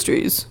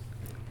Industries.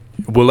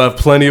 we'll have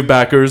plenty of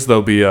backers.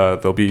 They'll be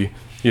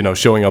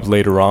showing up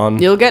later on.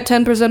 You'll get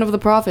 10% of the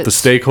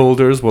profits. The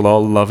stakeholders will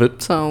all love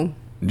it. So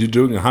You're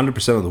doing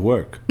 100% of the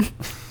work.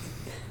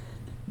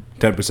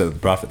 10% of the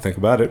profit. Think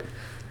about it.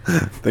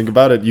 Think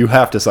about it. You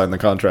have to sign the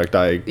contract.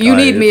 you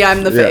need me.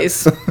 I'm the yeah.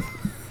 face.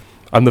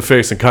 I'm the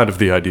face and kind of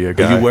the idea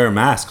guy. You wear a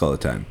mask all the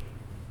time.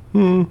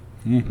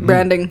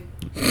 Branding.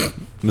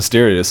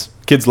 Mysterious.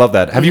 Kids love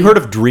that. Have you heard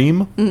of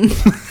Dream?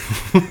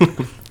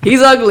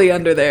 He's ugly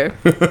under there.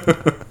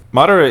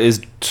 Madara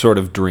is sort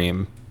of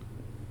Dream.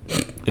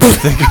 If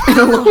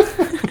you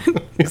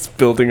think He's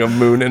building a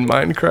moon in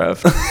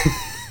Minecraft.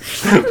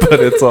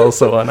 But it's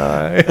also an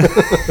eye.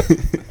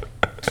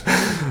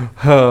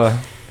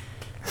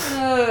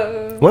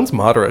 When's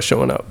Madara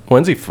showing up?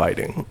 When's he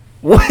fighting?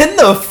 when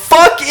the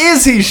fuck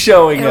is he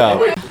showing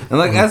up? And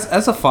like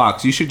as a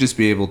fox, you should just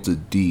be able to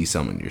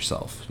de-summon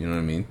yourself. You know what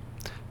I mean?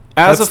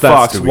 As That's a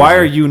fox, too why easy.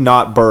 are you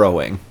not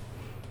burrowing?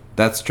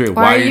 That's true.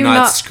 Why are you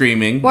not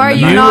screaming? Why are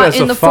you not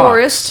in the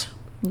forest?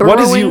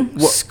 Burrowing,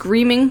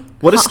 screaming.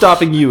 What is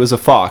stopping you as a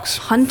fox?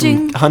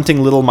 Hunting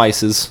little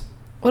mices.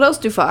 What else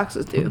do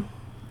foxes do?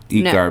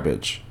 Eat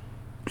garbage.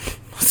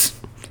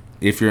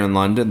 If you're in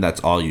London,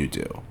 that's all you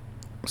do.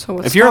 So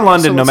if you're in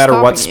London, no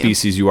matter what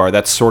species you are,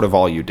 that's sort of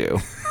all you do.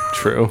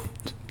 True.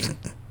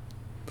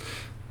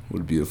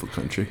 What a beautiful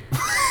country.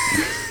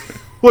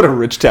 What a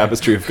rich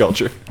tapestry of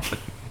culture.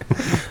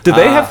 Do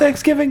they have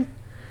Thanksgiving?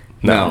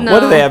 No. What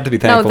do they have to be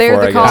thankful they're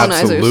for? the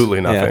colonizers. Absolutely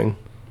nothing.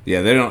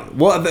 Yeah, they don't.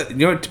 Well,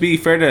 to be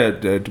fair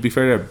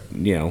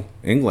to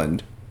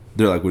England,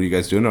 they're like, "What are you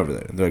guys doing over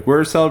there?" They're like,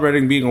 "We're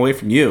celebrating being away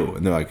from you,"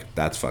 and they're like,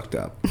 "That's fucked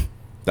up.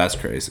 That's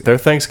crazy." Their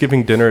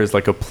Thanksgiving dinner is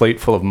like a plate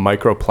full of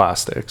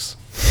microplastics.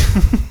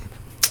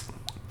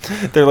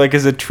 They're like,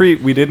 as a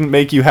treat, we didn't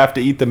make you have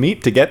to eat the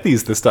meat to get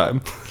these this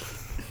time.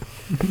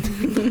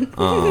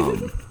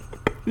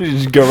 You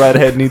just go right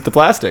ahead and eat the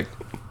plastic.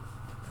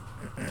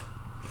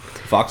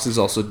 Foxes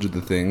also do the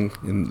thing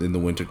in the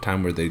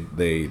wintertime where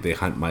they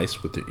hunt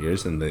mice with their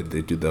ears and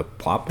they do the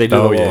plop. They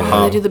do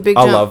they do the big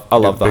jump. I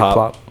love the hop.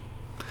 Plop.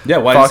 Yeah,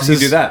 why does he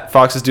do that?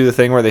 Foxes do the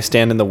thing where they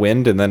stand in the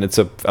wind and then it's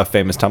a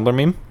famous Tumblr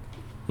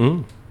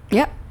meme.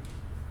 Yeah.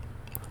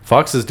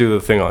 Foxes do the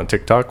thing on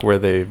TikTok where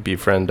they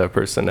befriend a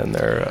person and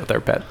their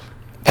pet.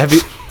 Have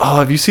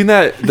you seen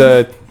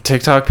the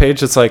TikTok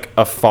page? It's like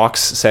a fox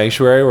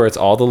sanctuary where it's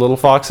all the little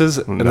foxes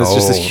and there's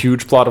just this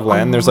huge plot of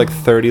land. There's like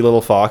 30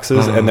 little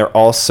foxes and they're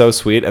all so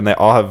sweet and they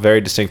all have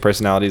very distinct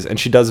personalities. And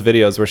she does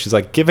videos where she's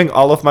like giving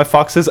all of my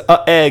foxes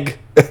a egg,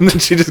 and then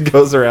she just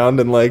goes around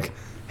and like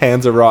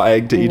hands a raw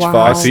egg to each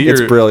fox.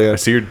 It's brilliant. I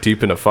see you're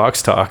deep into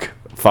fox talk.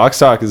 Fox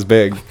talk is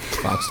big.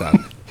 Fox talk.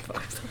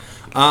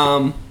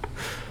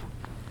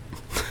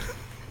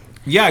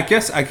 Yeah, I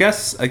guess.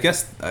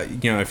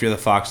 If you're the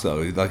fox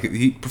though,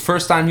 like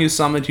first time he was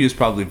summoned, he was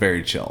probably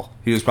very chill.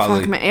 He was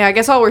probably. Yeah, I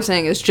guess all we're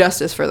saying is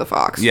justice for the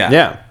fox.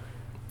 Yeah.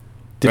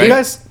 Did you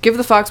guys give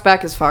the fox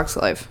back his fox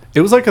life?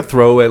 It was like a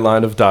throwaway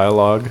line of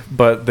dialogue,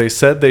 but they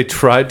said they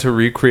tried to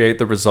recreate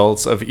the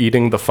results of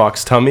eating the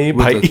fox tummy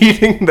by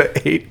eating the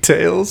 8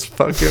 tails.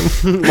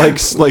 Fucking like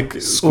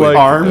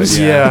arms.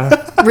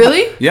 Yeah.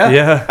 Really?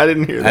 Yeah. I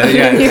didn't hear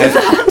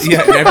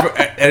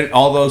that. And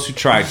all those who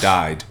tried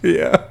died.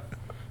 Yeah.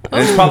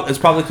 And it's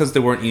probably because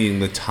they weren't eating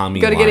the tummy.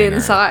 Got to get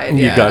inside.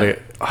 You got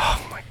it.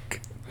 Oh my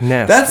god,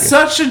 nasty. That's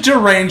such a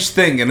deranged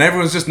thing, and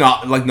everyone's just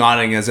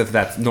nodding as if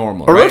that's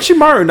normal.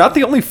 Orochimaru, not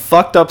the only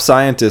fucked up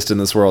scientist in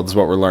this world, is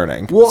what we're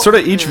learning. Well, sort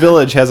of each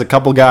village has a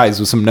couple guys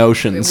with some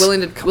notions,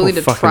 willing to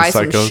try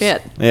some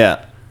shit.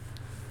 Yeah.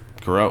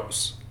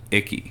 Gross,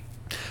 icky.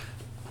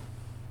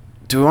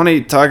 Do we want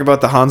to talk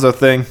about the Hanzo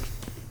thing?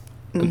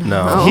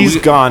 No. He's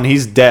gone.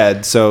 He's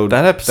dead. So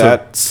that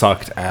episode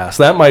sucked ass.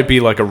 That might be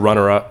like a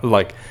runner-up,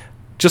 like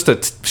just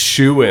a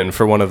shoe-in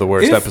for one of the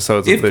worst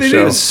episodes of this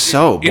show. It's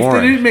so boring. If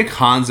they didn't make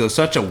Hanzo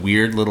such a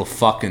weird little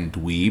fucking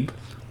dweeb.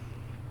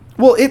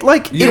 Well,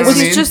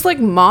 it's just like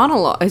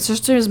monologue. It's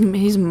just he's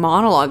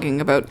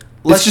monologuing about.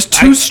 It's just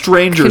two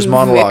strangers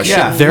monologuing.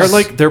 Yeah,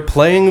 they're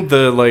playing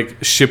the like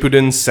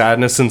Shippuden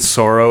sadness and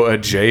sorrow a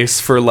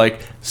Jace for like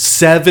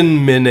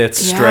 7 minutes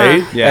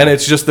straight, and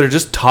it's just they're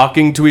just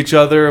talking to each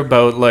other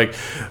about like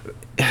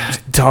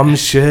dumb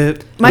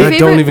shit. My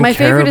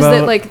favorite is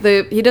that like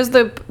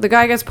the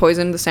guy gets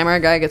poisoned, the samurai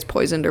guy gets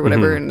poisoned or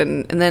whatever, and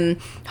then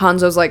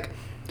Hanzo's like,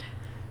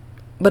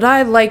 but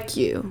I like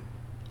you,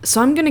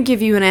 so I'm gonna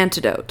give you an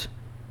antidote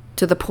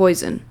to the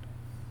poison,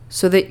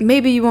 so that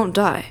maybe you won't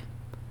die.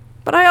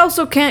 But I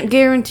also can't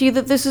guarantee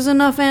that this is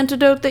enough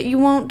antidote that you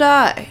won't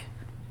die.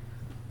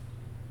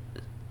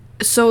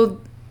 So,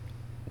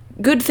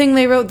 good thing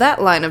they wrote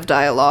that line of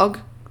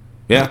dialogue.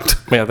 Yeah.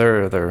 Yeah,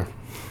 they're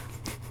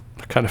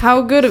kind of...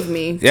 How good of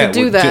me to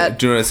do that.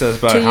 Do you know what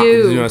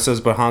it says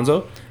about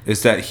Hanzo?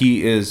 Is that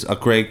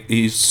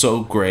he's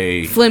so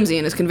gray. Flimsy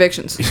in his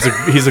convictions.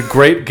 He's a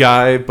great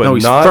guy, but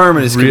he's not firm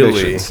in his really.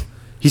 Convictions.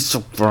 He's so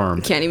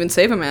firm. Can't even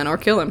save a man or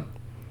kill him.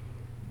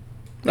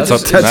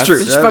 That's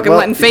true. Just fucking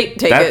letting fate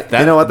take it.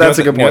 You know what? That's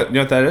a good point. You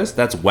know what that is?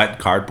 That's wet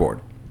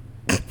cardboard.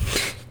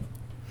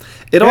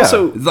 It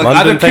also like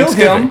either kill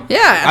him,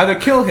 either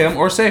kill him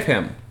or save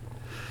him.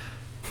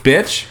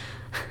 Bitch.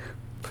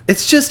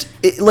 It's just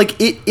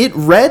it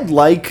read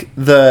like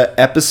the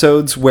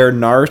episodes where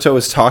Naruto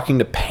is talking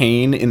to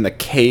Pain in the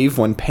cave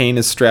when Pain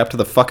is strapped to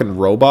the fucking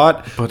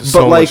robot, but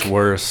so much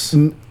worse.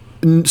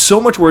 So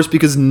much worse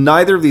because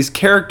neither of these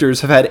characters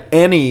have had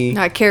any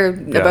I care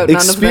about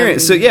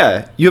experience. None of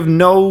them. So you have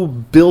no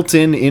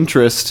built-in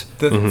interest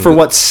for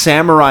what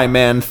Samurai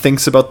Man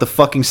thinks about the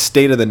fucking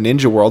state of the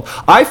ninja world.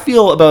 I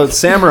feel about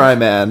Samurai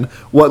Man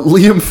what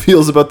Liam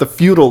feels about the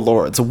feudal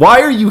lords. Why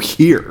are you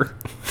here?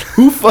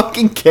 Who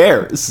fucking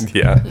cares?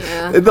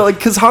 Yeah.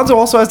 Because Hanzo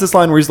also has this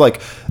line where he's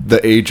like,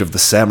 "The age of the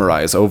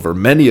samurai is over.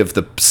 Many of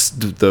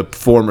the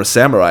former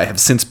samurai have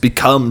since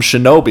become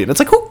shinobi." And it's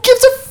like, who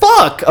gives a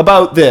fuck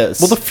about this?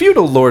 Well, the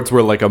feudal lords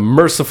were like a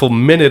merciful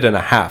minute and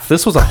a half.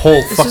 This was a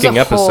whole fucking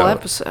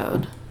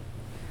episode.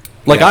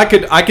 Like I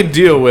could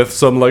deal with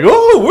some like,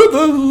 oh, we're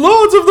the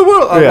lords of the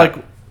world. I'm like,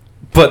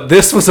 But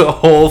this was a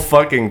whole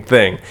fucking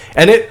thing.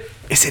 And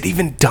is it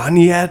even done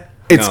yet?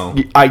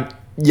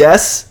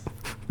 Yes.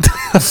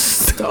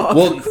 Stop.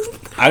 Well,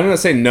 I'm gonna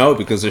say no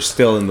because they're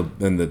still in the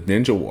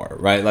Ninja War,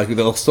 right? Like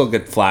they'll still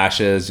get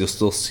flashes, you'll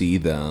still see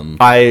them.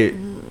 I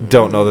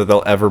don't know that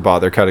they'll ever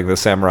bother cutting the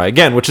samurai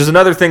again, which is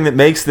another thing that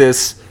makes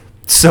this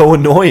so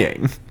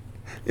annoying.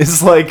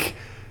 It's like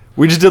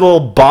we just did a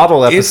little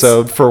bottle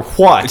episode for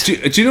what? Do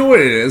you know what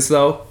it is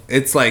though?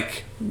 It's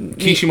like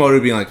Kishimoto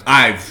being like,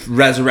 I've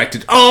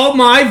resurrected all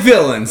my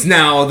villains.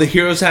 Now the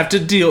heroes have to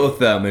deal with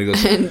them. And he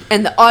goes,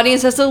 and the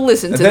audience has to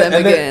listen to them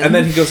again. And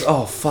then he goes,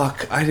 oh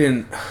fuck, I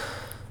didn't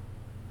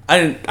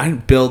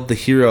build the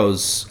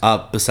heroes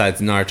up besides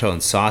Naruto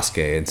and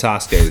Sasuke. And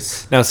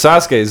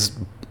Sasuke's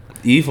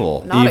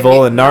evil. Not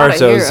evil, and not a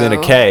Naruto's in a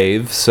hero.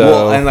 cave. So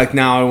Well, and like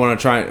now I want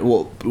to try.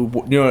 Well,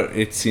 you know what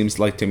it seems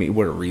like to me.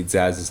 What it reads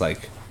as is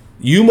like,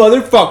 you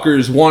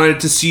motherfuckers wanted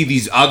to see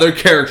these other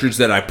characters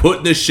that I put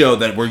in the show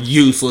that were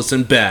useless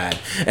and bad,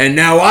 and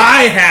now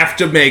I have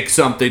to make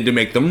something to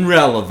make them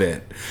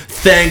relevant.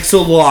 Thanks a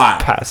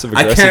lot.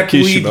 Passive-aggressive I can't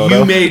believe Kishimoto.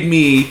 you made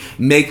me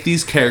make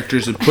these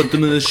characters and put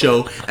them in the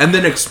show, and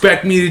then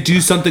expect me to do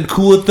something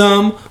cool with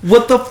them.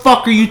 What the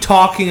fuck are you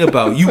talking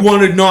about? You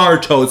wanted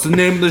Naruto. It's the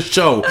name of the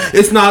show.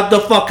 It's not the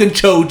fucking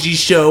Choji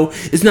show.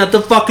 It's not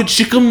the fucking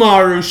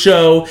Shikamaru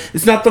show.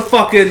 It's not the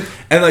fucking...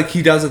 And like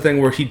he does a thing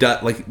where he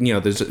does like, you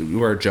know, there's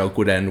where a joke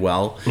would end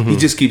well. He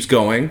just keeps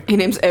going. He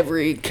names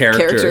every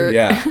Character.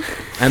 Yeah.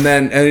 and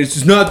it's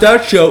just not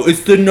that show.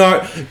 It's the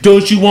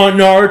Don't you want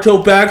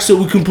Naruto back so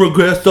we can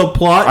progress the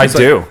plot? I It's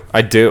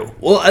do.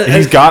 Well, and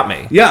he's got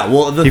me. Yeah.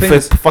 Well, the He thing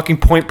is, fucking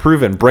point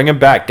proven. Bring him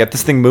back. Get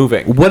this thing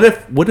moving. what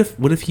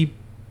if he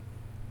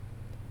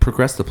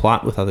progressed the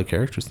plot with other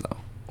characters though?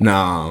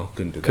 No,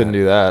 couldn't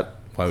do that.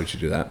 Why would you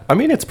do that? I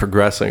mean, it's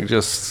progressing.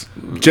 Just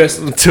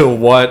to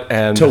what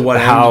and To what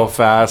how end?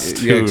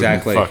 fast? Yeah, Who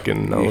exactly.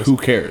 fucking knows? Who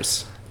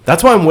cares?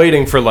 That's why I'm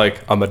waiting for like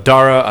a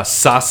Madara, a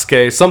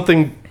Sasuke,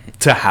 something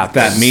to happen.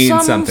 That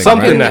means something.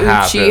 Something right? to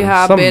happen.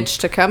 Uchiha Some- bitch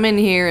to come in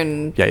here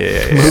and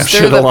Yeah. Move stir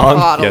shit the along.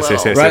 pot a Yes.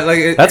 little. Right,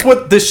 like That's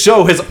what this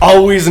show has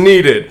always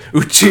needed.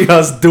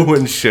 Uchiha's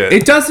doing shit.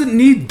 It doesn't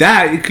need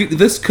that.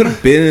 This could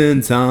have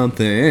been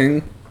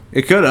something.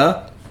 It could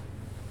have.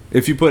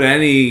 If you put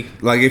any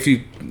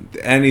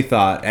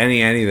thought,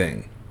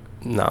 anything,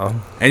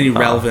 any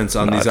relevance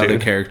on these other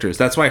dude. characters.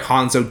 That's why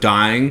Hanzo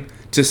dying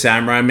to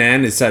Samurai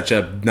Man is such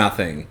a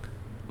nothing.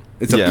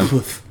 It's a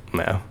poof.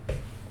 No.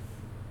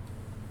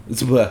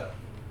 It's bleh.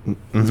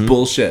 It's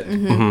bullshit.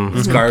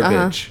 It's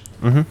garbage.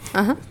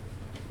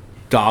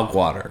 Dog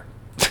water.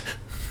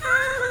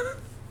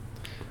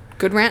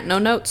 Good rant, no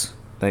notes.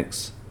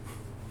 Thanks.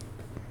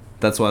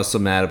 That's why I was so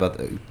mad about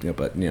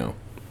but Yeah,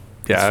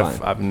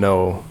 it's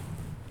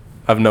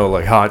I've no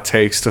like hot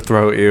takes to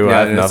throw at you. Yeah,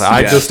 I have nothing.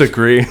 I just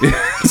agree.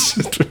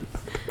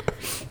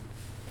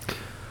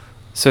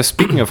 So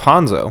speaking of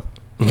Hanzo,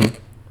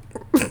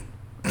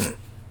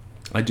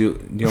 I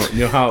do. You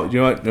know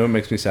what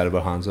makes me sad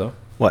about Hanzo?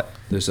 what?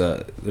 There's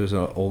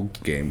an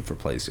old game for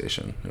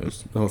PlayStation.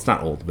 It's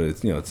not old, but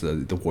it's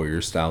the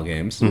Warriors style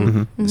games.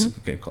 It's a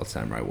game called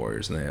Samurai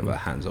Warriors, and they have a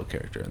Hanzo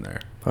character in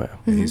there. Oh, yeah.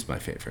 And he's my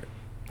favorite.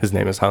 His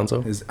name is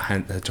Hanzo. Is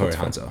Hattori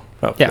Hanzo?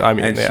 Oh, Yeah. I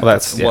mean, And- yeah, well,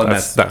 that's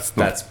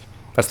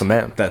the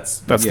man. That's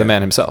the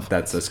man himself.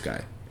 That's this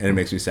guy, and it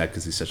makes me sad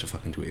because he's such a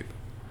fucking dweeb.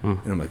 And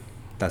I'm like,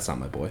 that's not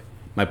my boy.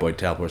 My boy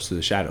teleports through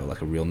the shadow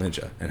like a real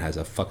ninja and has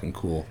a fucking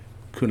cool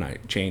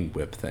kunai chain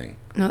whip thing.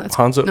 No, that's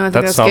Hanzo- No, I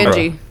think that's that's Sombra.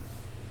 Genji.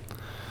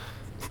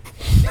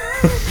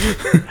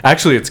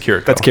 Actually, it's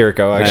Kiriko. That's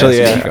Kiriko. Actually,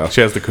 that's yeah. Kiriko.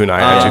 She has the kunai.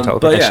 and she But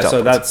teleports. yeah,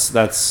 so teleports.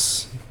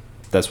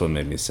 that's what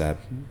made me sad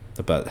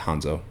about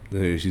Hanzo.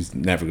 He's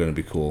never going to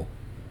be cool.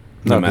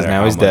 No, 'cause now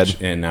how he's dead.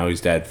 And now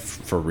he's dead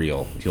for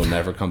real. He'll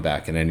never come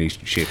back in any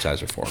shape,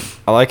 size, or form.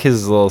 I like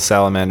his little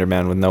salamander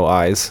man with no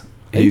eyes.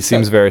 He He's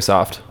seems got- very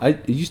soft. I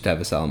used to have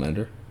a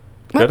salamander.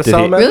 Got a Did he,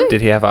 salamander? Really?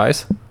 did he have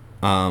eyes?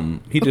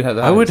 He did have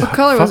that. I would What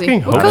color was he?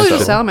 fucking What hope color is so.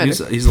 a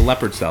salamander? He's a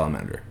leopard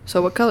salamander.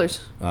 So what colors?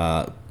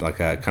 Like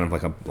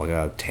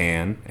a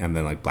tan and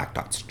then like black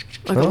dots.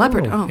 Like a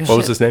leopard. Oh, What was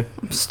shit. his name?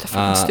 I'm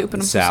fucking stupid.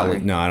 I'm Sally. so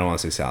sorry. No, I don't want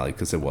to say Sally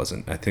because it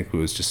wasn't. I think it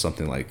was just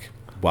something like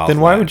wild. Then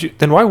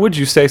why would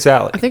you say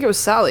Sally? I think it was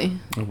Sally.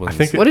 I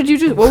think What did you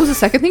just? What was the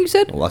second thing you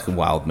said? like a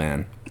wild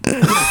man.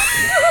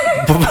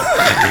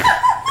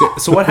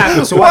 So what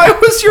happened? So Why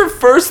what? was your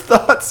first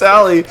thought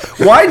Sally?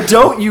 Why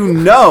don't you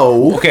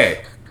know?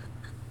 Okay.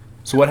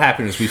 So what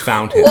happened is we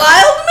found him.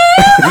 Wild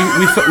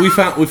man.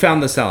 we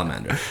found the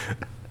salamander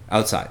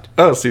outside.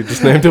 Oh, so you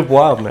just named him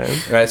Wild Man.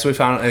 Right, so we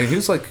found, and he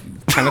was like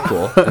kind of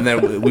cool. And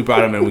then we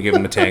brought him in, we gave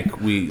him a tank.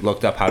 We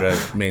looked up how to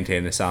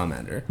maintain a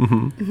salamander,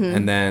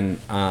 and then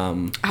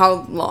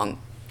How long?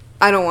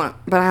 I don't want.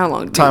 But how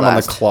long? Did Time it on the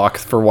last? clock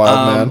for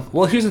Wild Man.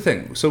 well, here's the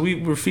thing. So we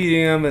were feeding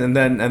him, and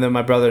then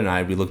my brother and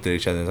I, we looked at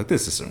each other and was like,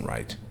 this isn't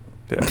right.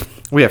 Yeah.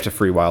 We have to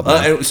free Wild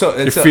Man. And so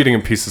You're it's feeding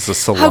him pieces of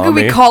salami. How could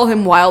we call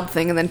him Wild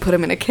Thing and then put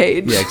him in a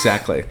cage? Yeah,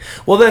 exactly.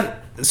 Well, then,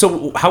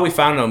 so how we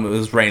found him, it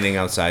was raining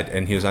outside,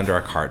 and he was under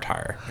our car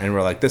tire. And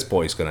we're like, this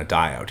boy's going to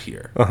die out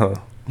here.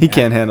 He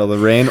can't handle the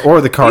rain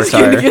or the car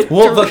tire.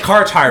 Well, the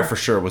car tire for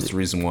sure was the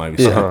reason why we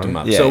scooped him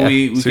up. Yeah, so yeah.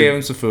 we gave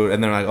him some food,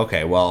 and they're like,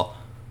 okay, well,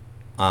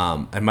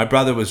 and my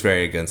brother was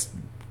very against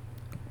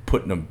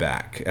putting him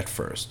back at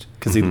first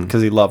Because he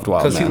loved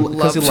Wild Man.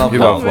 because he loved You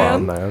love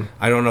Wild Man. Wild Man.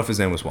 I don't know if his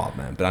name was Wild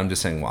Man, but I'm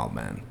just saying Wild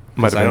Man.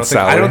 Might have been I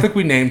Sally. don't think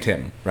we named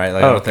him right.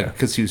 Like, I Oh, don't okay. think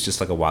because he was just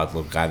like a wild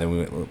little guy that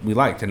we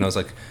liked, and I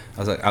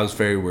was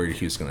very worried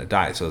he was gonna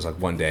die. So it was like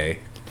one day,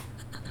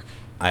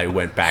 I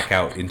went back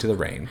out into the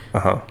rain,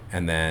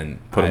 and then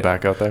Put him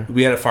back out there.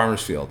 We had a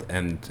farmer's field,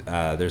 and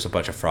there's a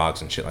bunch of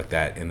frogs and shit like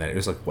that, and then it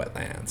was like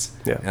wetlands.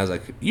 Yeah. And I was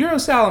like, "You're a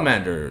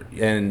salamander,"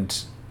 and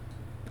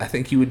I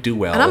think you would do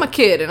well. And I'm a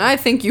kid, and I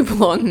think you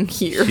belong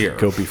here. here.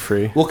 Go be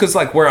free. Well, because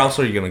like, where else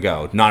are you gonna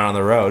go? Not on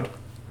the road.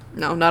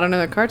 No, not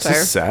another car This tire.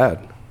 is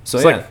sad. So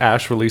It's yeah. like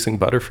Ash releasing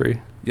Butterfree.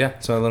 Yeah,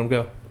 so I let him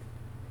go.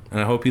 And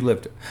I hope he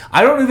lived.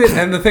 I don't even,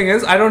 and the thing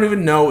is, I don't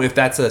even know if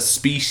that's a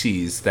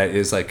species that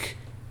is like.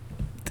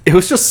 It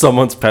was just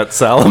someone's pet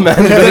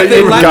salamander They that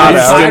you let got me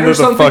out inside into or the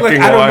something, like,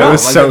 fucking I don't know. wild. I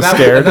was so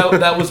scared.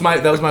 That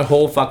was my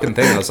whole fucking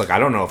thing. I was like, I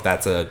don't know if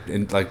that's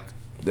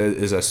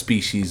is a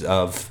species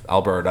of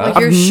Alberta. Like,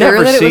 you're I've sure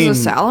never that it was seen- a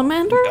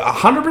salamander?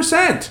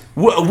 100%.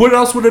 What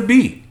else would it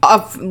be?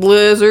 A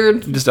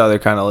lizard? Just other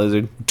kind of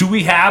lizard. Do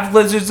we have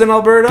lizards in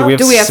Alberta?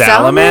 Do we have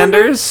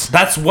salamanders?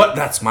 That's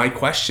my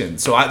question.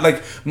 So I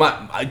like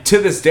to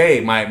this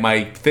day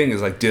my thing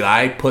is like, did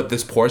I put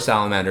this poor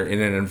salamander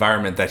in an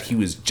environment that he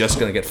was just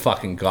gonna get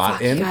fucking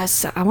got in,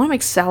 Guys, I want to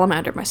make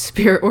salamander my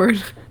spirit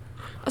word.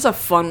 That's a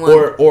fun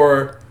one.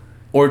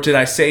 or did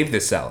I save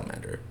this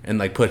salamander and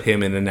like put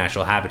him in a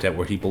natural habitat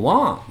where he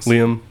belongs?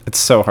 Liam, It's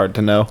so hard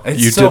to know.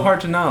 It's you so did-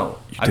 hard to know.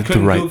 I did the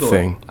couldn't right Google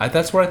thing. it.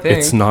 That's what I think.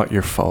 it's not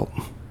your fault.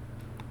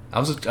 I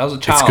was a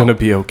child. gonna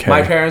be okay.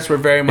 My parents were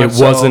very It much.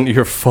 wasn't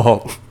your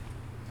fault.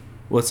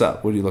 What's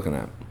up? What are you looking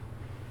at?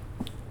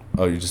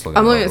 Oh, you're just looking.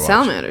 I'm looking at Overwatch.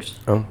 salamanders.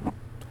 Oh. I'm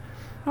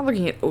not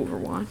looking at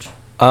Overwatch.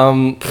 A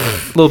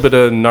little bit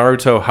of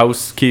Naruto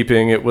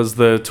housekeeping. It was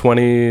the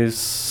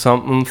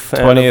 20-something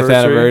 20th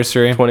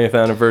anniversary. 20th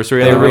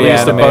anniversary. They And they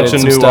released a bunch reanimated of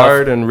some new stuff.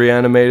 art and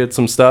reanimated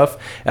some stuff.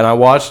 And I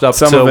watched up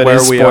Some to of it where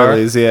is we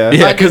spoilers, are. yeah.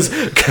 Yeah, I because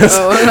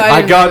Oh, I I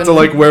didn't got to even-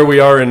 like where we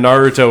are in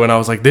Naruto, and I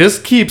was like, this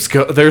keeps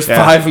there's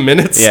Yeah. 5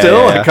 minutes Yeah,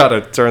 still. yeah, yeah. I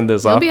gotta turn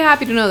this You'll up. be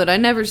happy to know that I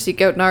never seek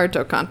out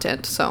Naruto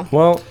content, so.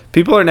 Well,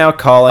 People are now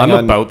calling I'm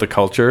on, about the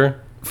culture.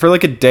 for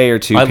like a day or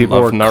two. I People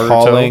love were Naruto.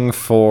 calling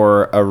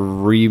for a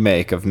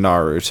remake of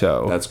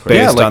Naruto. That's crazy.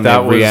 based Yeah, like on the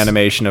that was-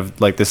 reanimation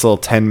of like this little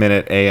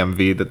 10-minute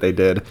AMV that they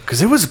did.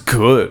 Because it was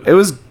good. It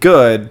was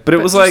good, but it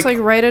was just like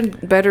write a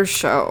better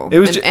show. It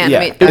was and ju- yeah.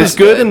 animate It that It's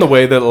good in the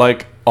way that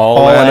like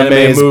all anime anime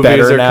is movies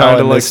better are now kind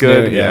of in like this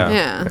good. new- Yeah.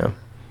 Yeah.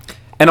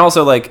 And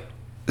also, like,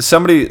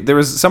 somebody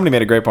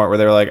made a great point where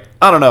they were like,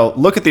 I don't know,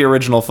 look at the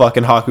original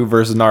fucking Haku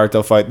versus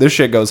Naruto fight. This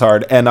shit goes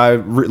hard. And I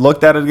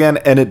looked at it again,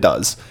 and it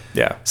does.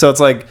 Yeah. So it's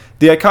like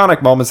the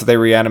iconic moments that they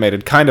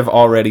reanimated kind of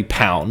already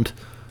pound.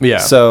 Yeah.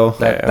 So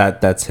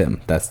That's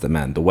him. That's the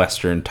man. The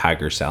Western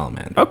tiger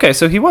salamander. okay,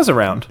 so he was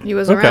around. He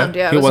was Okay. around,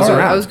 yeah. He was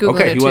around. I was Googling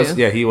okay, it he was.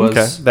 too. Yeah, he was.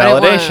 Okay. I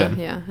didn't Validation.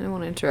 I didn't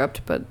want to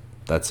interrupt, but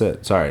That's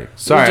it. Sorry.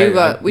 we do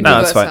got No,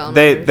 it's fine.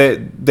 salamanders.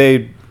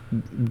 They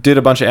did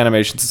a bunch of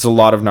animations. It's a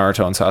lot of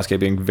Naruto and Sasuke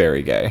being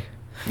very gay.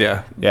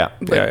 Yeah. Yeah.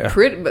 But, Yeah,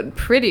 yeah. but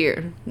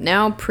prettier.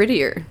 Now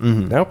prettier.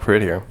 Now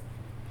prettier.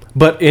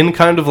 But in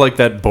kind of like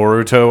that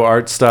Boruto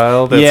art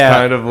style that's Yeah.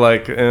 kind of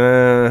like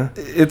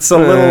It's a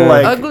little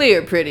like Ugly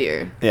or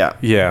prettier? yeah.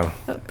 yeah.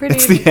 Pretty.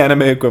 It's the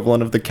anime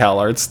equivalent of the Cal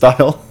Art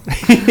style.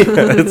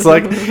 it's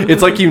like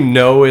it's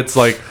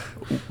like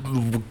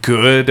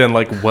good and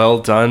like well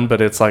done,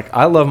 but it's like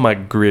I love my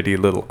gritty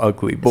little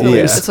ugly boys.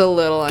 Yeah. It's a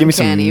little Give me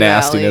some uncanny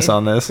nastiness valley.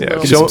 on this. Yeah,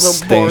 Little- show, little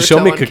Boruto show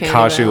me Uncanny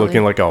Kakashi Valley.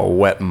 looking like a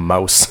wet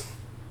mouse.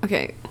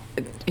 Okay,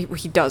 he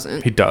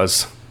doesn't. He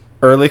does.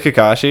 Early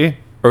Kakashi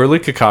Early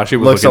Kakashi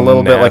was looks a looking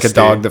little bit like a nasty.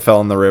 dog that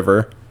fell in the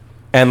river.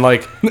 and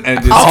like And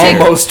just, I'll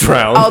take- almost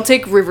drowned. I'll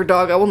take River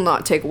Dog. I will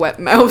not take Wet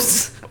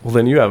Mouse. Well,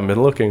 then you haven't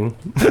been looking.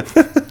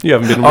 You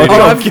haven't been Oh, reading.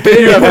 no, I'm kidding.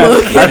 You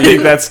haven't, I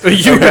think that's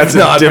you have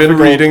not been difficult-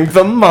 reading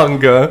the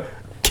manga,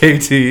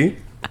 KT.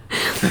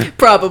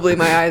 Probably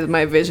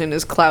my vision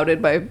is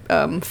clouded by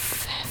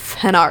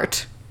fan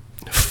art.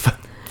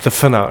 The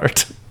fan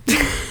art.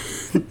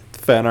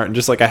 fan art and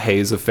just like a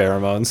haze of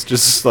pheromones,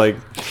 just like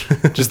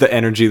just the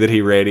energy that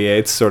he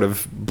radiates, sort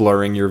of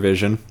blurring your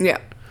vision. Yeah.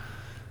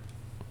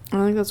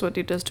 I think that's what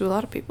he does to a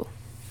lot of people.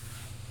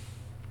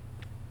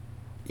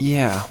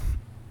 Yeah,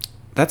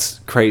 that's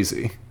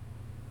crazy.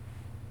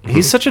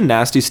 He's such a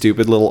nasty,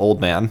 stupid little old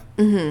man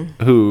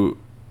who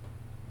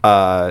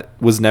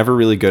was never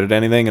really good at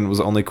anything and was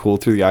only cool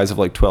through the eyes of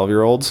like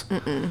 12-year-olds.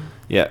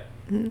 Yeah.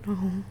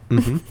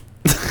 Mm-hmm.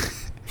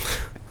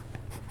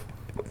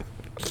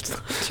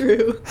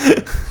 True.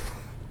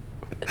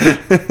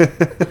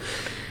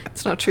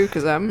 It's not true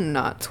because I'm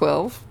not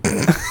 12.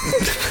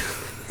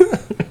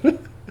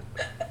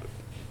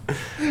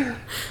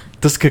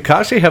 Does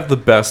Kakashi have the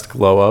best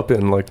glow up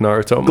in like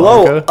Naruto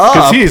Glow manga?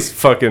 up? He's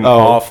fucking Oh.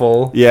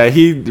 awful. Yeah,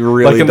 he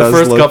really Like in the does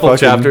first look couple fucking-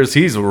 chapters,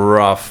 he's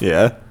rough.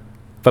 Yeah.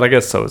 But I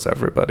guess so is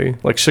everybody.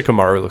 Like,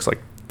 Shikamaru looks like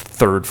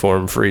third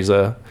form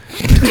Frieza.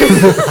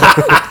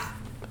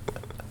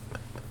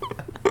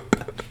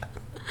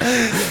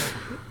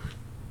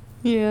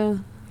 Yeah.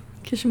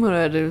 Kishimoto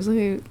had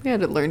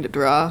to learn to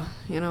draw,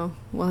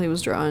 while he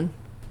was drawing.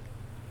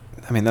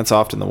 I mean, that's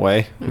often the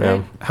way.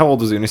 Yeah. How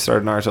old was he when he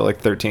started Naruto? Like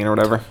 13 or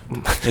whatever?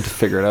 You had to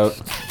figure it out.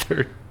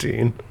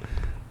 13.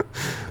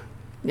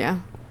 Yeah.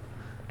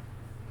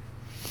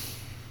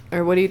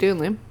 Or what are you doing,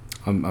 Liam?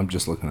 I'm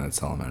just looking at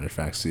salamander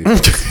facts. See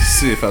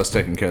if I was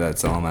taking care of that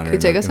salamander. Can you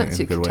take us on?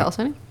 Tell us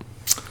any?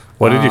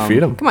 What did you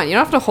feed him? Come on, you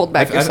don't have to hold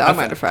back your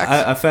salamander facts.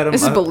 I fed him.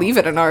 This is Believe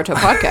It, a Naruto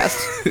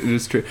podcast. It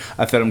is true.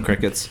 I fed him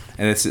crickets,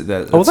 and it's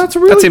that. That's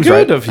really that seems good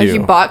right. of you.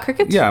 You bought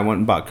crickets? Yeah, I went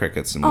and bought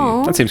crickets. And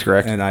Oh. That seems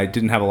correct. And I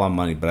didn't have a lot of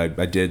money, but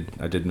I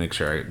did make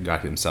sure I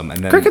got him some.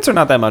 And then Crickets are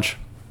not that much.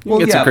 You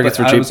can get some crickets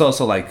for I cheap. was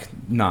also like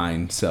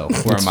 9, so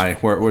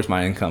where's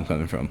my income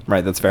coming from?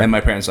 Right, that's fair. And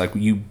my parents were like,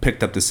 you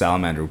picked up the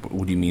salamander.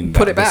 What do you mean?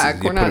 Put it back.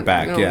 Put it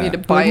back. We don't need to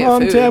buy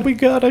Mom, food. Dad, we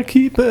gotta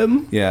keep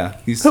him. Yeah,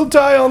 He'll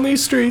die on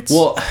these streets.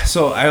 Well,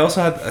 I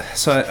also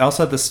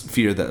had this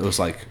fear that it was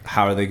like,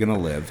 how are they gonna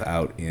live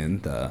out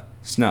in the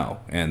snow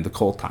and the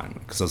cold time?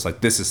 Because I was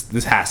like, this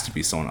has to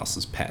be someone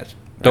else's pet.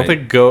 Don't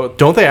right?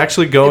 Don't they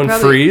actually go and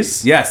probably-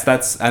 freeze? Yes,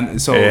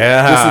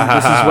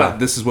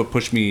 this is what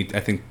pushed me, I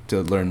think,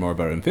 to learn more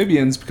about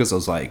amphibians, because I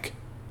was like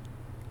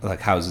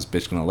how is this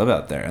bitch gonna live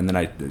out there? And then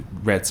I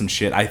read some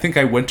shit. I think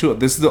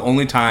this is the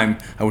only time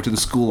I went to the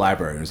school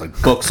library. It was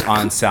like, books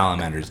on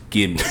salamanders,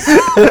 gimme.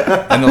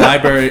 And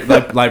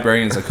the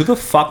librarian's like, who the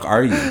fuck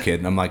are you, kid?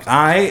 And I'm like,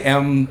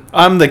 I'm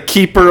the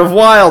keeper of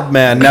wild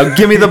man. Now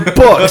give me the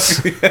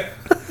books.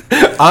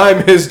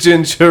 I'm his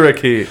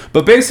Jinchuriki.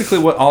 But basically,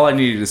 all I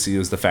needed to see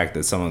was the fact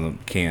that some of them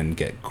can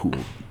get cool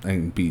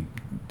and be.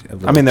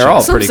 I mean, they're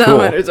all Some pretty cool.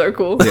 salamanders are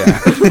cool.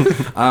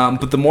 Yeah.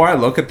 But the more I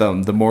look at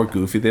them, the more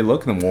goofy they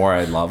look, the more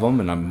I love them,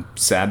 and I'm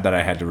sad that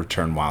I had to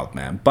return Wild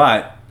Man.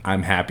 But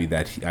I'm happy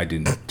that I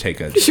didn't take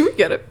a. Should we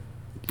get it?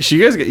 You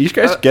guys get a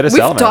We've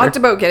salamander. talked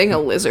about getting a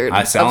lizard.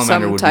 A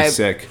salamander of would some type. be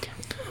sick.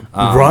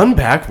 Run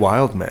back,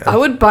 Wild Man. I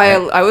would buy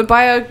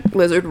a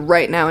lizard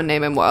right now and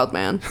name him Wild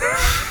Man.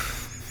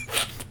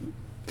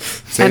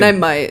 Same. And I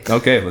might.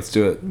 Okay, let's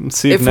do it.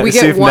 See If we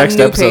see get if one next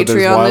new episode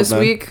there's Patreon Wild this Man.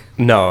 week,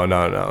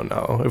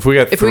 No. If we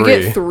get if we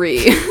get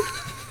 3,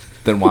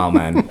 Then Wild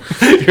Man.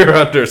 you're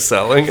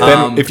underselling.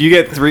 Then if we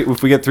get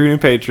 3 new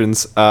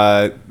patrons,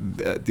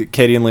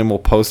 Katie and Liam will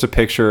post a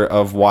picture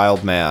of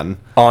Wild Man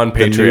on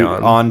the new-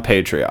 Patreon. on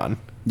Patreon.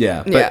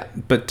 Yeah. Yeah.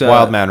 But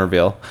Wild Man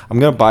reveal. I'm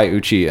gonna buy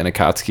Uchi an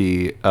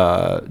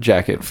Akatsuki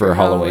jacket for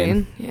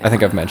Halloween. Halloween? I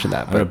think I've mentioned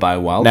that. I'm gonna but buy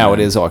Wild now Man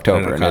it is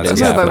October and it Akatsuki.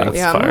 is I'm happening. gonna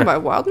that's buy fire.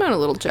 Wild Man a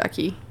little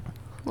Jackie.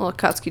 A little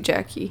Akatsuki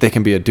Jackie. They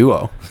can be a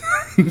duo.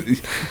 Your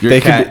They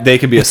cat.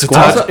 can be a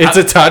squad. It's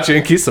Itachi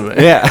and Kisame.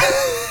 Yeah.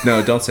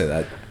 No, don't say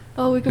that.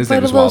 Oh, we can His put a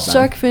name is little Wild Man.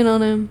 shark fin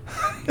on him.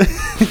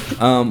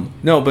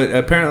 No, but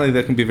apparently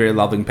they can be very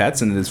loving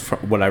pets, and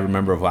what I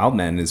remember of Wild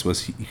Man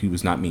was he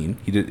was not mean.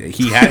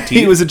 He had teeth.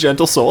 He was a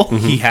gentle soul.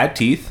 He had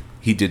teeth.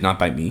 He did not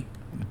bite me,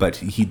 but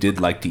he did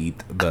like to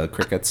eat the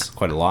crickets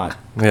quite a lot.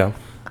 Yeah.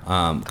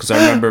 Because I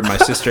remember my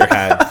sister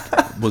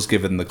was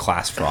given the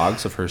class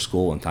frogs of her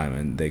school one time,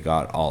 and they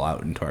got all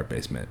out into our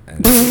basement,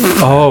 and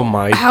Oh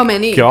my. How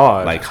many?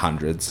 God. like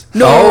hundreds.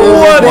 No,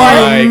 What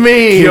my do you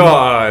mean?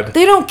 God.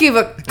 They don't give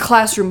a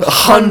classroom with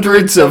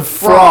Hundreds of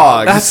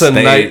frogs. That's a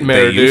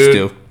nightmare, they dude.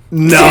 used to.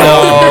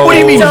 No. What do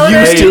you mean Don't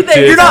used do to? that.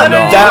 You're not No.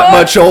 that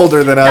much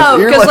older than us. No,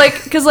 You're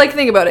because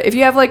think about it. If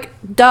you have like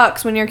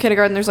ducks when you're in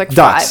kindergarten, there's like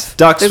Ducks. 5.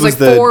 Ducks There's was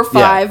like the- 4 or yeah.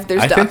 5.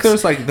 There's I ducks. think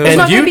there's like It's And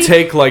not you gonna be-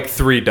 take like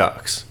 3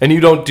 ducks, and you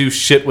don't do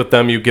shit with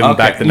them. You give them Okay.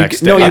 back the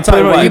next no, day. you put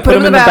them, what, you put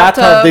them in the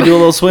bathtub. They do a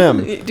little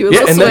swim. You do a yeah,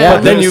 little and swim. then,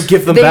 but then you There's-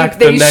 give them they, back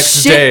they the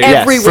next shit day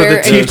everywhere for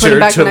the and you put them teacher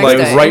back to the next like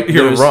day. right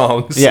your There's-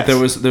 wrongs. Yes.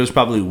 There was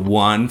probably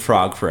 1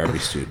 frog for every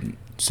student,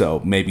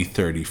 so maybe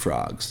 30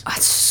 frogs.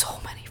 That's so many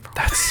frogs.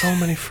 That's so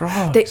many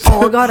frogs. They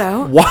all got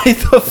out. Why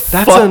the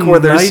That's fuck a were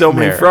there so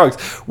many nightmare. frogs?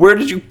 Where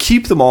did you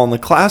keep them all in the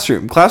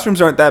classroom?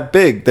 Classrooms aren't that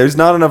big. There's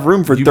not enough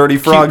room for 30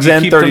 frogs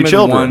and 30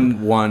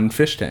 children. One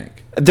fish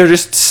tank. They're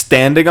just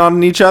standing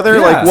on each other?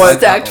 Yeah. Like what?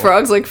 Stacked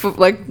frogs like in As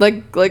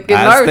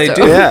Naruto. they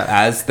do. Yeah.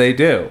 As they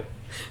do.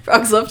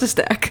 Frogs love to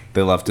stack.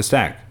 They love to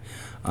stack.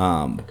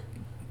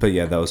 But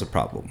yeah, that was a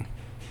problem.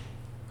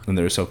 And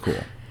they were so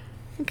cool.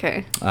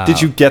 Okay.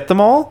 Did you get them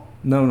all?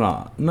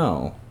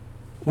 No.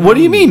 What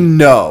do you mean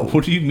no?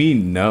 What do you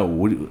mean no?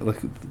 Like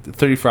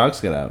 30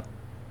 frogs get out.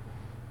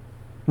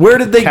 Where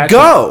did they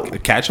go?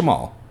 Catch them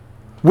all.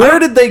 Where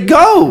did they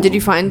go? Did you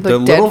find The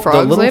like dead frogs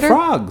the little later?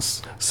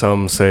 frogs.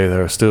 Some say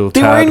there are still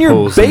They were in your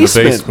tadpoles in the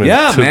basement. basement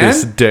Yeah, to man.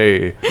 this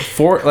day.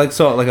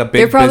 Like a big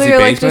They probably busy are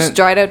like basement. just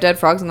dried out dead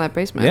frogs in that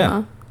basement. Yeah.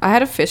 Huh? I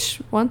had a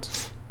fish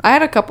once. I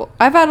had a couple.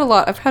 I've had a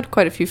lot. I've had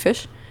quite a few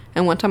fish.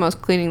 And one time I was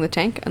cleaning the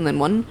tank, and then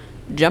one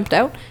jumped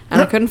out,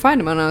 and I couldn't find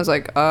him, and I was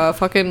like,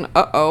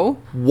 oh.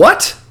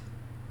 What?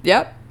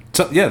 Yep.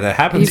 So, yeah, that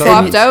He happens.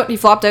 flopped out. He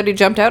flopped out. He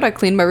jumped out. I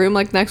cleaned my room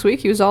like next week.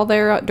 He was all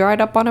there, dried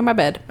up on my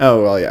bed.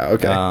 Oh well, yeah,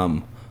 okay.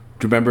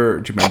 Do you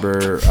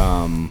remember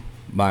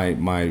I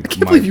can't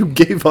believe you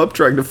gave up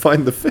trying to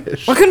find the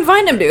fish. I couldn't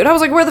find him, dude. I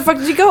was like, where the fuck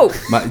did he go? Do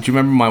you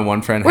remember my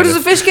one friend? Where does the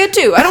fish get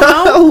to? I don't know.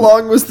 How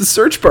long was the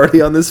search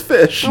party on this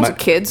fish? I was a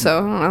kid,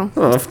 so I don't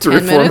know. 3 or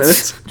 4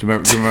 minutes. Do you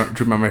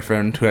remember my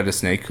friend who had a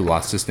snake who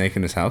lost his snake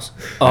in his house?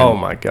 Oh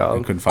my god!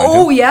 And couldn't find him.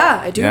 Oh yeah,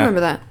 I do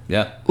remember that.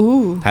 Yeah.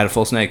 Ooh. Had a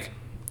full snake.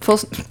 No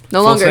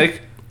Full longer.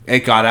 snake. It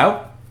got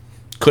out.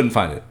 Couldn't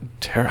find it.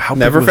 How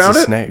Never big was found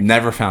the it? Snake?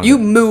 Never found You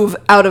it. move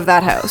out of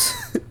that house.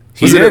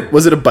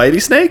 Was it a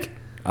bitey snake?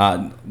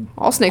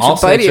 All snakes All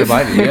would bite snakes you. are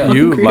bitey. Yeah.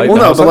 You like Well,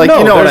 no, but like,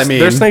 you know what I mean.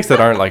 There's snakes that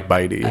aren't like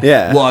bitey.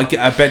 Yeah. Well, I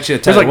bet you.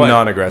 There's like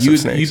non-aggressive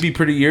snakes. You'd be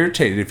pretty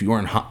irritated if you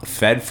weren't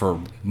fed for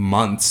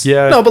months.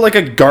 Yeah. No, but like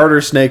a garter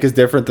snake is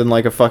different than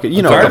like a fucking.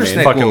 You know what I Garter mean?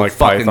 snake Fucking will like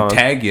fucking python.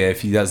 tag you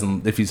if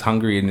he's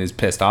hungry and is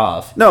pissed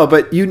off. No,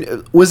 but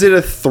was it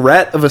a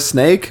threat of a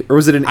snake or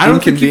was it an I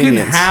don't think you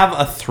inconvenience? can have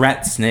a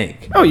threat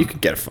snake. Oh, you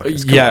could get a fucking.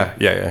 Yeah,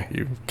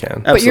 you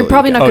can. But you're Absolutely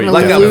probably not Oh, going to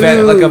like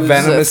lose like a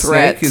venomous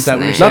threat snake? Is that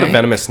what you're snake. Not a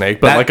venomous snake,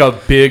 but That- like a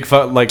big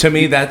like. To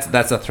me,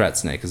 that's a threat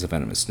snake. Is a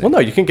venomous snake. Well, no,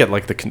 you can get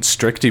like the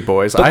constricty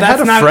boys. But I had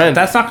that's a not, friend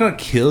That's not going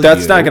to kill you.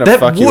 That's not gonna that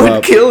fuck you would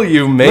up. kill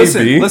you,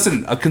 maybe.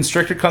 Listen. A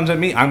constrictor comes at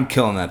me. I'm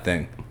killing that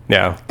thing.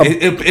 Yeah.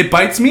 It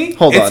bites me.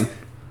 Hold it's on.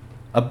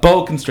 A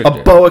boa constrictor.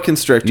 A boa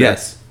constrictor.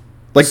 Yes.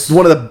 Like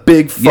one of the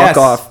big fuck Yes.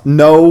 off.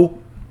 No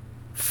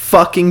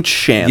fucking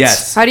chance.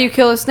 Yes. How do you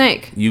kill a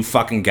snake? You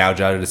fucking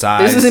gouge out its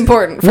eyes. This is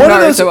important for What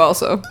are those- Naruto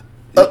also.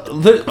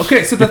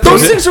 Okay, so the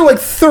Those thing things are like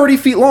 30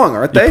 feet long,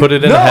 aren't they? Put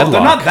it in no, a headlock.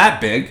 they're not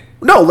that big.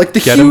 No, like the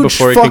Get 'em huge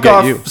before he can fuck get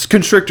off you.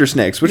 constrictor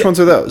snakes. Which ones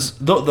are those?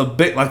 The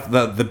big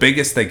the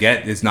biggest they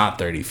get is not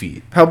 30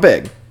 feet. How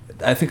big?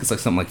 I think it's like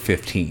something like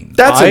 15.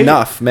 That's I-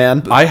 enough,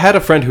 man. I had a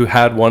friend who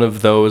had one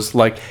of those,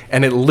 like,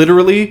 and it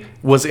literally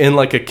was in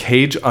like a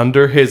cage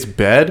under his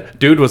bed.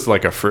 Dude was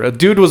like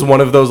dude was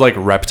one of those like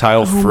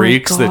reptile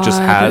freaks that just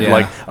God. had Yeah.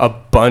 like a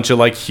bunch of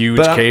like huge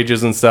But,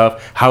 cages and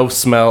stuff. House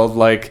smelled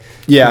like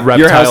Yeah, reptile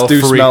your house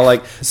do freak. smell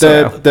like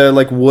So- the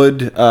like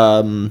wood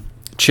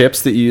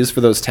chips that you use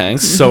for those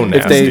tanks. So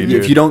nasty, dude.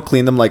 If you don't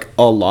clean them like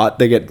a lot,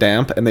 they get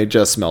damp and they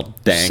just smell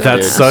dank.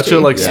 That's dude. such a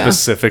like Yeah.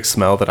 specific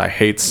smell that I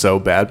hate so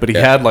bad. But he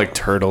had like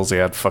turtles. He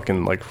had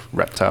fucking like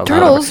reptiles.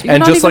 Turtles? whatever. You're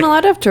not even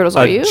allowed to have turtles,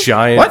 are a you?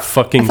 giant What?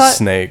 fucking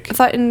snake. I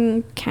thought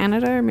in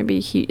Canada or maybe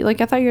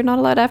I thought you're not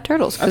allowed to have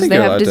turtles I because think they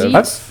you're have allowed to.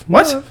 disease.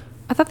 What?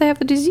 I thought they have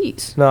the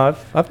disease. No,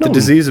 I've The known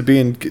disease of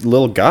being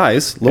little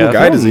guys, little I've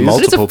guy known disease.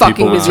 multiple It's a fucking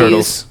people with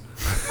disease.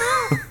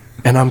 turtles.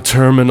 And I'm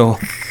terminal.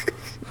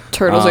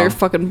 Turtles are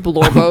fucking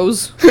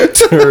blorbos.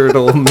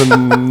 Terminal.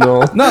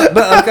 No, but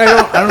like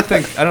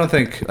I don't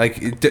think like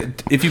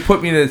if you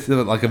put me in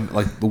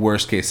like the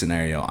worst case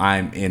scenario,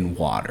 I'm in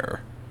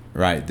water,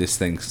 right? This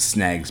thing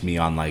snags me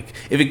on like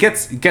if it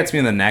gets me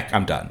in the neck,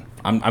 I'm done.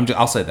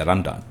 I'll say that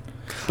I'm done.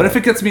 But if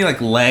it gets me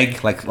like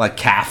leg, like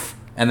calf,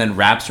 and then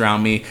wraps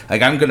around me,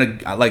 like I'm gonna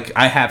like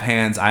I have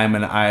hands, I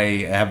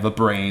have a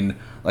brain.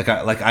 Like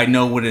I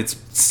know what its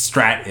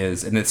strat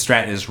is, and its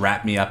strat is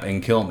wrap me up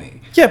and kill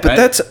me. Yeah, but right?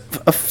 that's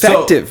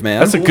effective,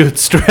 man. That's a good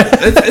strat.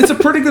 It's a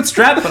pretty good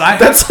strat, but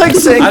That's like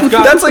saying I've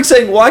got- that's like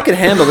saying, well, I can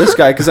handle this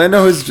guy because I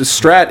know his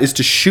strat is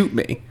to shoot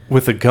me,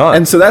 With a gun.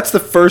 and so that's the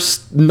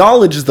first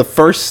knowledge is the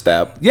first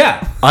step.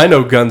 yeah. I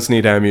know guns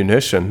need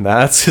ammunition.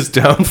 That's his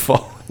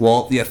downfall.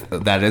 Well, yeah,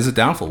 that is a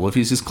downfall. What if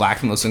he's just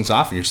clacking those things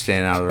off and you're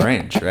staying out of the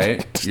range,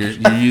 right? You're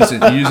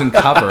using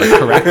cover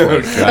correctly,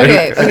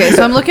 right? Okay,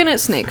 so I'm looking at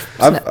snake.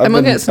 I've looking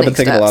been at snake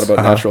thinking stats. a lot about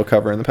natural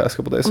cover in the past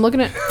couple days. I'm looking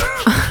at.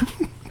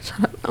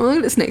 Shut up. I'm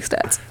looking at snake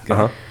stats.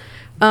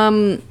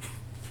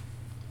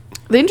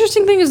 The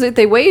interesting thing is that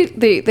they weigh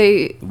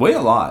they Weigh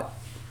a lot.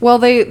 well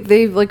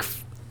they like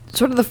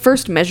sort of the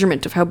first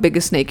measurement of how big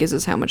a snake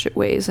is how much it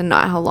weighs and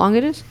not how long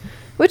it is,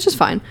 which is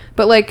fine.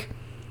 But like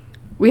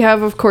we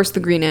have of course the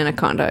green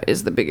anaconda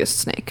is the biggest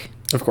snake.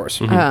 Of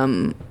course.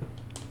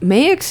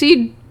 May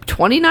exceed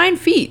 29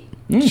 feet.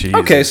 Jesus.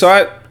 Okay,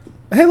 so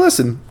hey,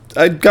 listen,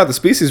 I got the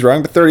species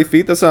wrong, but 30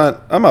 feet, that's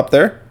not. I'm up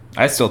there.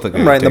 I still think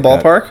I'm right in the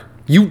ballpark.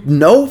 You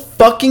no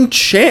fucking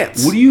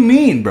chance. What do you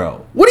mean,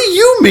 bro? What do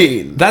you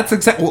mean? That's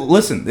exactly. Well,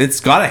 listen, it's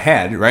got a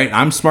head, right?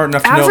 I'm smart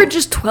enough to know. Average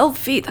is 12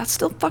 feet. That's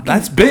still fucking.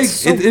 That's big.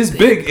 so It is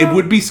big. It bro.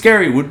 would be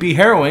scary. It would be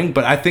harrowing,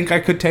 but I think I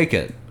could take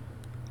it.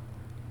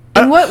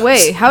 In what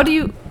way? How do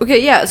you?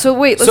 Okay, yeah. So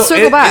wait, let's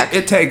circle back.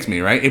 It tags me,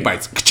 right? It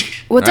bites.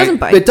 Well, it doesn't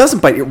bite. It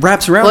doesn't bite. It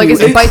wraps around Well, I you.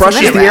 guess it It bites and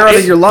crushes then it the air out of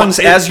wraps. your lungs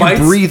as you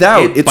breathe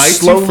out. It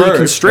bites you slowly first,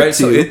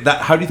 constricts right? you.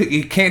 How do you think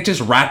it can't just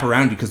wrap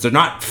around you because they're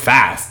not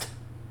fast?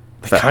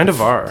 They kind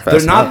of are.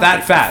 They're not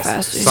that fast.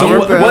 Fast is So you,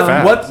 what,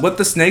 bro. what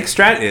the snake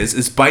strat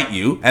is bite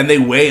you, and they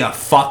weigh a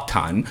fuck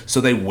ton. So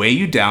they weigh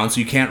you down, so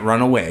you can't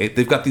run away.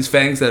 They've got these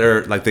fangs that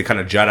are like they kind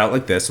of jut out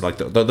like this, so like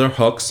they're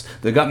hooks.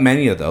 They've got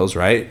many of those,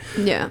 right?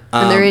 Yeah,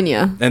 and they're in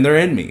you. And they're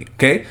in me.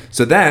 Okay,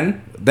 so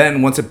then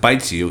once it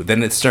bites you,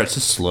 then it starts to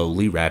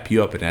slowly wrap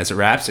you up, and as it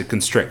wraps, it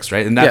constricts,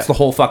 right? And that's Yeah. the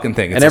whole fucking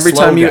thing. It's And a every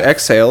slow time you death.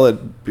 exhale, it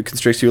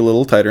constricts you a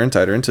little tighter and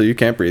tighter until you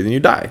can't breathe and you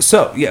die.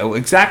 So yeah, well,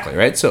 exactly,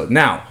 right? So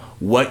now,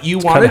 what you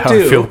want Kind to of how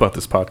I feel do? about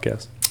this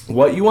podcast.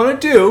 what you want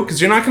to do, because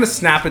you're not going to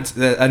snap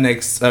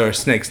a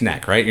snake's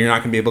neck, right? You're not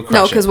going to be able to crush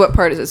it. No, because what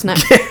part is its neck?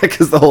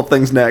 Because the whole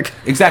thing's neck.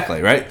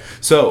 Exactly, right?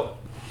 So,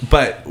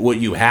 but what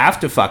you have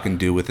to fucking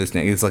do with this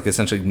snake is like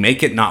essentially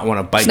make it not want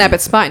to bite. Snap you.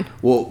 its spine.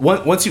 Well,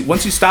 once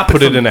you stop it,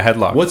 Put it in a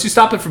headlock. Once you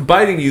stop it from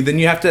biting you, then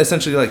you have to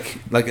essentially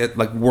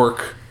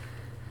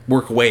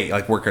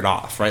work it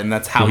off, right? And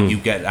that's how you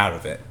get out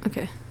of it.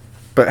 Okay.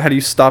 But how do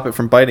you stop it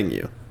from biting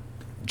you?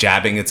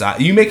 Jabbing its eye.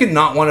 You make it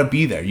not want to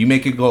be there. You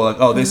make it go like,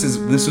 oh, this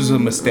is a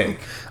mistake.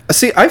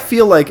 See, I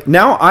feel like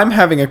now I'm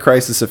having a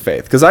crisis of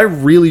faith because I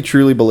really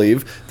truly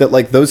believe that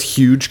like those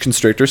huge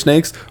constrictor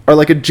snakes are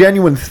like a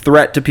genuine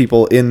threat to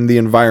people in the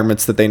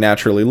environments that they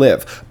naturally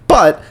live.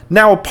 But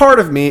now a part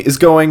of me is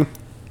going,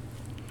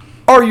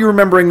 are you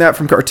remembering that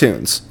from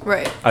cartoons?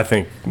 Right. I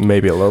think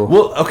maybe a little.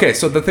 Well, okay,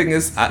 so the thing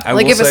is, I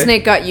Like will if a say,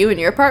 snake got you in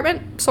your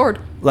apartment, sword.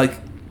 like,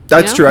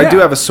 That's know? true. I do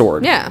Yeah. have a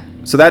sword. Yeah.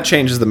 So that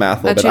changes the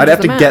math a little That bit. I'd changes have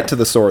the to math. get to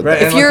the sword. Right.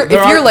 though. If And, you're like,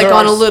 there if you're are- like there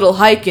on a are- little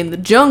hike in the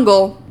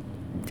jungle,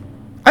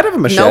 I'd have a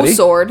machete. no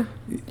sword.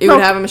 You No.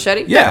 would have a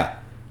machete? yeah.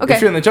 Okay.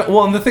 If you're in the jungle,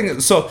 well, and the thing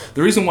is, so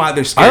the reason why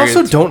they're scary I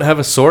also is- don't have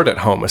a sword at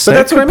home. A snake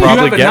that's what I could mean. You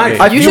probably have a get knife. me.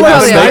 I You feel should like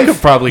probably a have- snake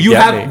could probably you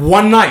get have me.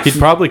 one knife. He'd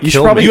probably You should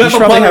kill probably, me. You you have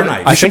should a probably butter have, knife.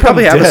 you I should think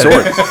probably I'm have a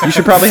dead. sword. You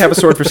should probably have a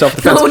sword for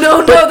self-defense. Oh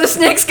no, the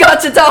snake's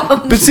got to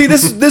Dom. But see,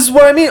 this is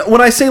what I mean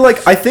when I say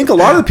like I think a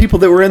lot of the people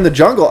that were in the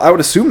jungle, I would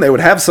assume they would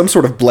have some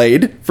sort of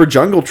blade for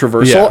jungle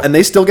traversal, Yeah. and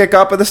they still get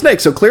got by the snake.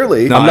 So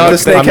clearly, No, I'm not- the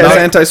snake I'm has not-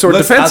 anti-sword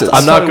Let's- defenses.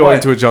 I'm not tell you going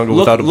what. to a jungle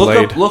without a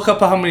blade. Look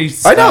up how many.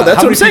 I know, that's how what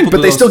I'm many saying, people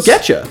but they do still those-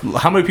 get ya.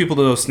 How many people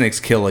do those snakes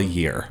kill a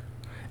year?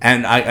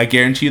 And I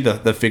guarantee you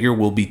the figure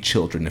will be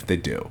children if they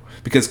do.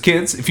 Because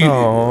kids, if you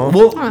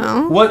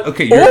what?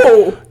 Okay,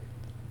 you're,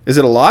 Is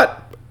it a lot?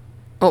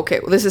 Okay,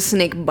 well this is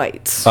snake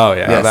bites. Oh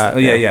yeah, yes, that,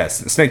 yes,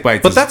 snake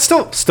bites. But is- that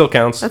still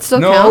counts. That still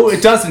no, counts.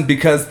 it doesn't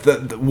because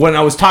when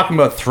I was talking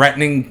about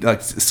threatening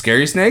like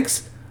scary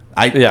snakes,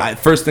 I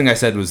first thing I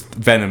said was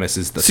venomous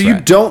is the So threat.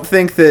 you don't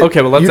think that?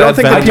 Okay, well, let's you don't add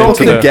think that venom people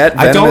to can the- get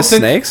I don't venomous think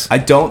snakes? I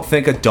don't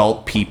think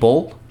adult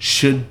people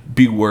should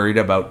be worried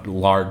about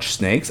large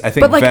snakes. I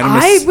think But like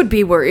venomous. I would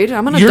be worried.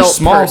 I'm an You're adult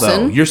small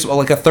person. though. You're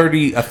like a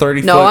 30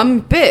 No, foot. I'm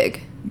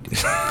big.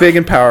 Big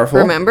and powerful.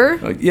 Remember?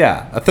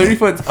 Yeah, a 30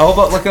 foot. Oh,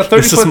 about like a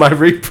 30 This foot. is my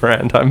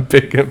rebrand. I'm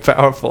big and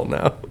powerful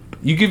now.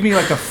 You give me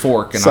like a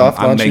fork and Soft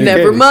I'm launching making. your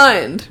Never Babies.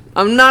 mind.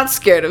 I'm not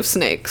scared of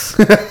snakes.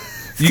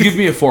 You give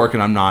me a fork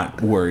and I'm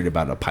not worried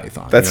about a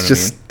python. That's you know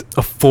just.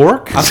 A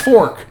fork? what I mean? A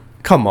fork.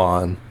 Come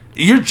on.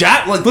 You're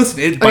like listen,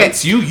 it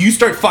bites you. You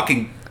start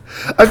fucking.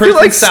 I feel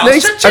like Prison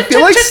snakes. cells. I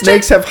feel like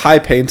snakes have high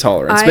pain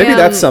tolerance. I, Maybe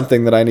that's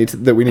something that we need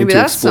Maybe to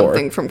that's explore.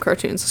 something from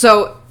cartoons.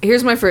 So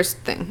here's my first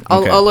thing.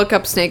 Okay. I'll look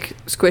up snake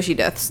squishy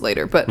deaths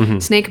later, but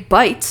snake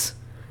bites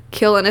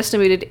kill an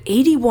estimated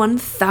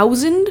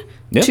 81,000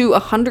 Yep. to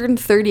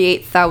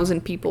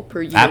 138,000 people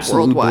per year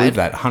Absolutely worldwide. believe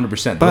that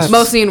 100%. But-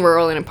 Mostly in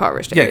rural and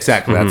impoverished Yeah, areas.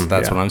 exactly. That's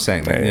yeah. what I'm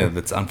saying. Yeah, yeah.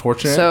 That's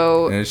unfortunate.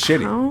 So and it's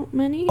shitty. how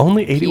many?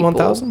 Only people-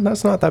 81,000?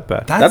 That's not that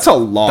bad. That's a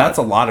lot. That's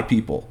a lot of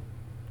people.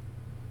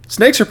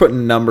 Snakes are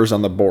putting numbers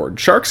on the board.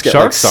 Sharks get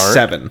Sharks like aren't.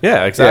 7.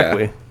 Yeah,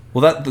 exactly. Yeah.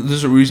 Well,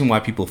 there's a reason why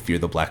people fear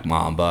the black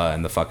mamba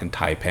and the fucking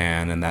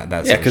taipan and that.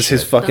 Yeah, because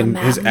his fucking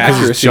his The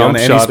accuracy on jump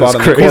any shot spot is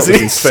on the court was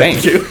crazy. insane.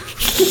 Thank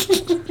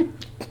you.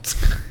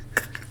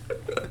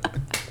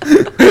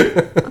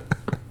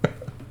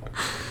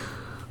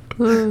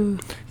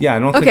 Yeah, I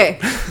don't think. Okay,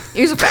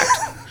 here's a fact.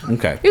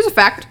 Okay. Here's a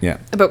fact Yeah.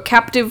 about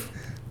captive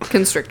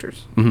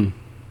constrictors. In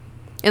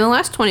the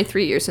last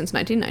 23 years since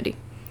 1990,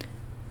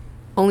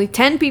 only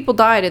 10 people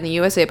died in the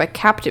USA by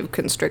captive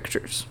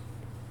constrictors.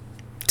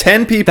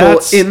 10 people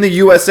That's- in the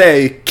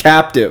USA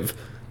captive.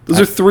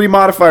 Those are 3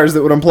 modifiers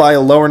that would imply a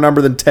lower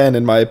number than 10,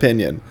 in my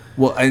opinion.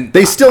 Well, and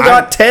They still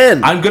got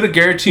 10. I'm gonna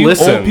guarantee you,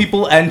 Listen. old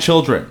people and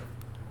children.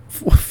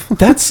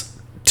 That's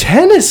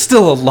 10 is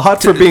still a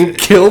lot for being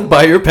killed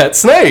by your pet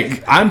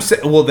snake. I'm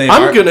saying, well, they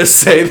I'm are. gonna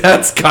say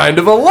that's kind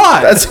of a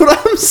lot. That's what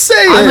I'm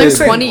saying. I'm like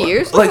saying, 20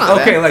 years? Like, That's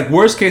not okay, bad. like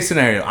worst case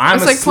scenario, I'm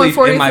That's like asleep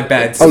 40, in my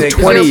bed. Oh, snake is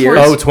 20 just- years?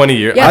 Oh, 20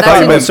 years. Yeah, I that's thought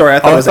you in- meant, sorry, I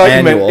thought it was you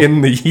annual. meant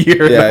in the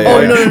year. Yeah, yeah, Oh,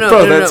 yeah. no.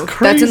 Bro, that's That's in the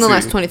crazy.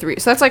 last 23.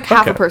 So that's like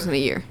half a Okay. person a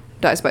year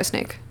dies by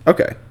snake.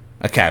 Okay.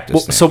 A captive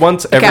Well, snake. so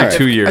once every captive-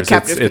 2 a years,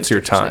 captive it's your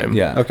constrictor time.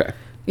 yeah. Okay.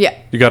 Yeah.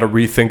 You got to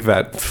rethink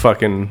that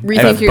fucking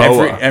Rethink that your-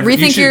 boa.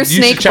 Rethink your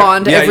snake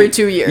bond every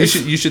 2 years.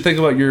 You should think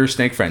about your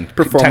snake friend.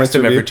 Performance Text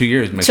him review. every 2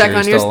 years. Make Check sure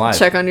on he's your still alive.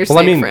 check on your Well,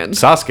 I snake mean, friend.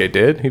 Sasuke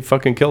did. He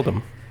fucking killed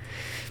him.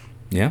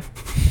 Yeah.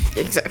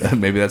 Exactly.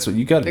 Maybe that's what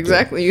you got.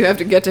 Exactly. You have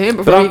to get to him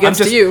But before I'm he gets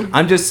just, to you,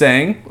 I'm just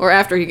saying. or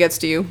after he gets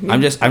to you.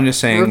 I'm just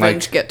saying.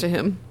 Revenge Like get to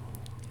him.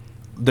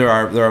 there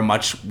are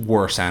much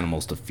worse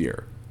animals to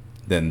fear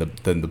than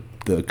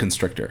the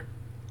constrictor.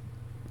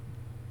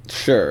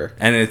 Sure.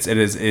 And it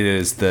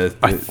is the.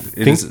 I it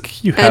think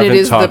is- you And it haven't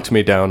is the- talked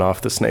me down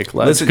off the snake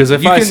ledge. Listen, Because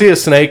if you I can- see a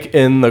snake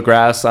in the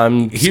grass,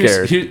 I'm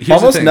scared. here's the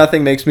Almost thing.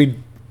 nothing makes me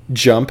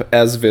jump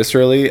as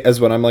viscerally as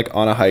when I'm like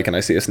on a hike and I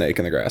see a snake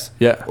in the grass.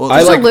 Yeah. Well, I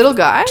Just like a little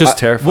guy. Just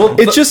terrifying. Well,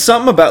 it's just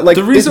something about like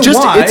the reason it's just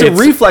why it's a it's-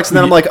 reflex, and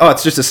then I'm like, oh,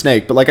 it's just a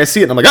snake. But like I see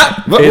it, and I'm like,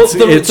 ah.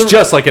 it's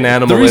just like an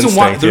animal the reason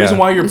instinct.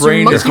 why your It's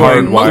brain is monkey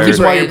going brain. the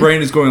reason why your Monkey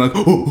brain is going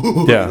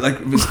like Yeah. like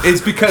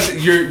it's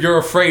because you're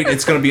afraid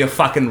it's going to be a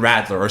fucking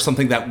rattler or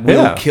something that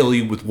will Yeah. kill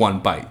you with one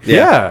bite.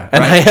 Yeah,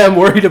 and Right. I am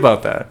worried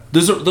about that.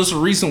 There's a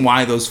reason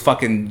why those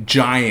fucking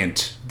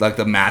giant, like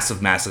the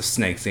massive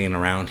snakes ain't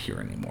around here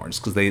anymore.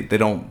 Just because they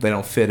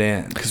don't fit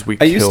in. Because we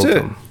I used killed to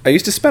them. I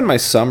used to spend my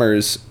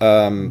summers.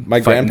 My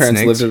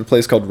grandparents snakes? lived at a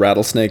place called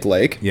Rattlesnake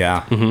Lake,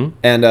 Yeah.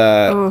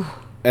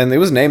 and it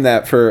was named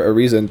that for a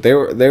reason. They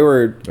were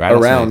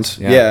around, Rattlesnakes,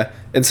 yeah.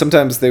 and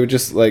sometimes they would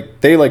just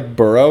like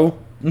burrow,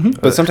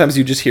 but sometimes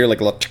you just hear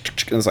like a little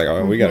and it's like,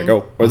 oh, we gotta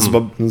go. Let's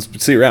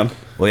see you around.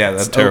 Well, yeah,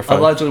 that's terrifying.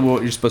 allegedly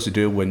what you're supposed to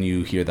do when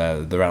you hear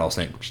the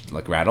rattlesnake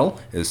like rattle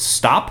is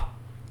stop,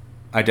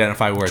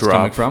 identify where it's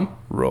coming Drop, from.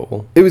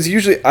 roll. It was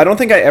usually I don't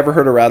think I ever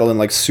heard a rattle in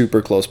like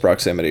super close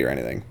proximity or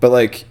anything, but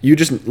like you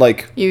just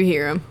like You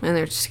hear them, and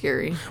they're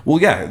scary.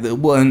 Well, yeah,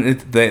 and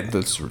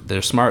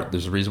they're smart.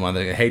 There's a reason why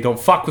they hey, don't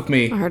fuck with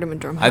me. I heard them in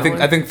drum. I think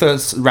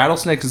the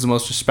rattlesnake is the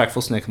most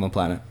respectful snake on the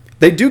planet.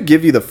 they do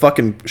give you the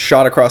fucking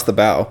shot across the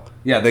bow.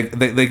 Yeah,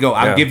 they go.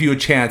 I'll Yeah. give you a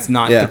chance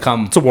not Yeah. to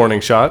come. It's a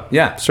warning shot.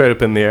 Yeah. Straight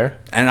up in the air.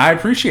 And I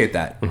appreciate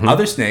that.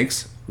 Other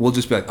snakes will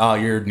just be like, "Oh,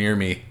 you're near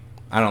me.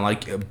 I don't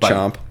like you." But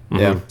Chomp.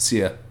 Yeah. See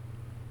ya.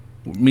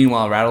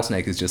 Meanwhile, a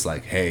rattlesnake is just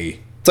like, "Hey."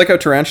 It's like how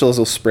tarantulas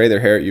will spray their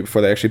hair at you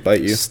before they actually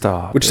bite you.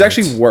 Stop Which is it.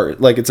 actually worse.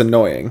 Like, it's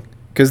annoying.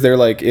 Because they're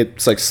like,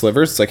 it's like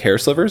slivers. It's like hair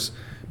slivers.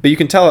 But you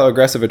can tell how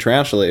aggressive a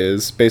tarantula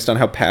is based on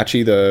how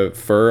patchy the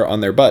fur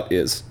on their butt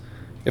is.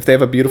 If they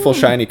have a beautiful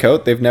shiny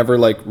coat, they've never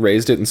like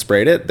raised it and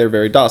sprayed it, they're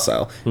very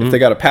docile. If they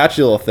got a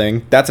patchy little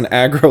thing, that's an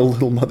aggro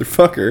little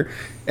motherfucker,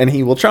 and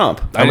he will chomp.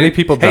 How many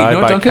people Hey, you died know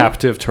what, by Duncan?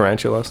 captive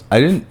tarantulas? I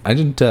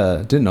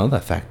didn't know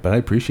that fact, but I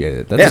appreciate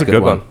it. That's Yeah. That's a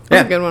good one.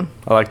 That's a good one.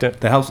 I liked it.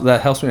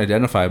 That helps me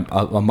identify a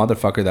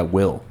motherfucker that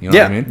will. You know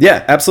Yeah, what I mean?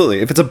 yeah, absolutely.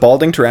 If it's a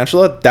balding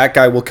tarantula, that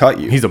guy will cut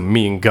you. He's a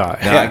mean guy.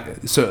 Yeah.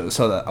 So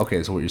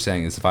what you're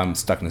saying is if I'm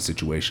stuck in a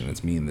situation,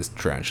 it's me and this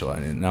tarantula,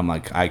 and I'm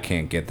like, I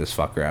can't get this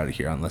fucker out of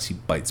here unless he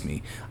bites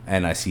me,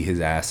 and I see his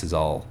ass is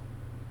all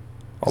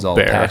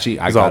bare. patchy.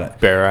 He's all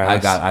bare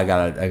ass. I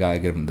gotta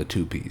give him the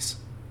 2-piece.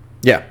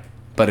 Yeah.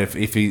 But if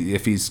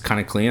he's kind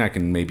of clean, I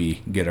can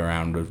maybe get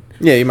around with.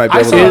 Yeah, you might be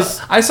I able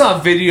to. saw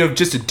a video of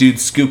just a dude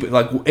scooping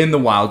like in the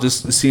wild,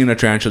 just seeing a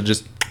tarantula.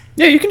 Just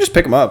Yeah, you can just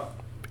pick him up.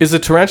 Is a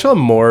tarantula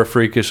more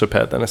freakish a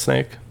pet than a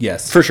snake?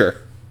 yes, For sure.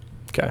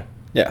 Okay.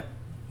 Yeah.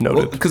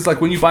 Noted. because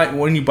like when you buy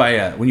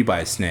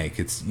a snake,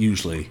 it's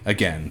usually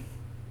again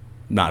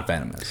not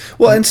venomous.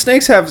 Well, and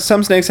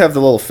some snakes have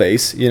the little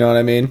face. You know what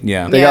I mean?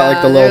 Yeah. They got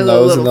like the Yeah, little their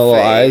nose and the little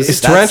little face. eyes.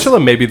 Is tarantula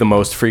maybe the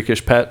most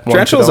freakish pet? one to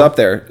Tarantula's know? up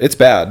there. It's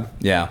bad.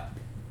 Yeah.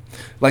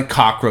 Like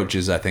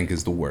cockroaches, I think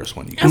is the worst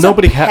one you can. As a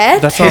Nobody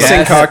pet? That's not Hissing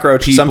Yes,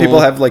 cockroach. Some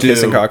people have like do.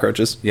 hissing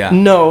cockroaches. Yeah.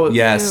 No.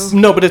 Yes.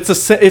 No, but it's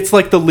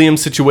like the Liam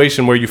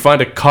situation where you find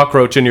a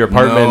cockroach in your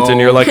apartment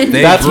and you're like,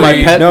 They that's my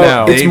breed- pet No,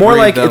 now. it's They more breed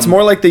like them. it's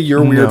more like the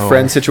your weird No.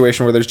 friend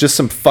situation where there's just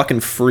some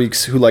fucking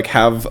freaks who like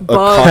have a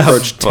Bugs.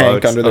 cockroach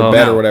tank Bugs. under their Oh.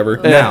 bed or whatever.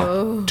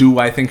 Now, do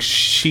I think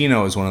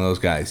Shino is one of those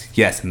guys?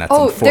 Yes, and that's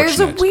Oh,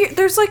 unfortunate.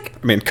 there's like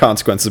I mean,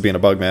 consequences of being a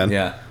bug man.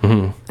 Yeah.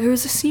 there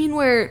was a scene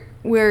where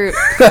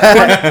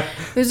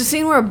there's a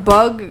scene where a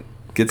bug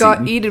Gets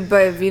got eaten? eaten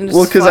by a Venus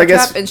Well, 'cause I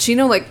guess- flytrap, and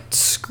Shino like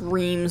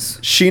screams.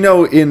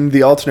 Shino in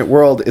the alternate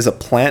world is a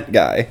plant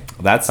guy,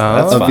 That's a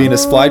fun.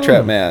 Venus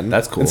flytrap man.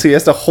 That's cool. And so he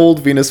has to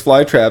hold Venus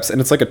flytraps,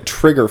 and it's like a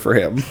trigger for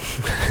him.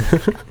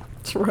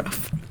 It's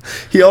rough.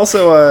 He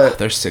also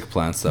They're sick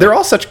plants though. they're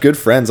all such good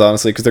friends,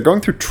 honestly, because they're going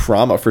through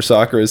trauma for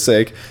Sakura's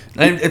sake.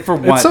 and for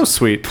what? It's so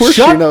sweet. Poor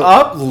Shut Shino.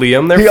 up,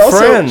 Liam. They're He also-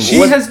 friends. She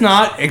has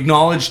not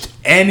acknowledged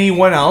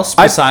anyone else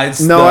besides.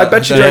 I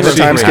bet you during the she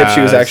time skip she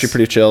was has. actually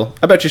pretty chill.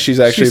 I bet you she's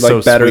actually She's like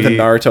so better than sweet.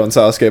 Naruto and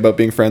Sasuke about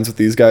being friends with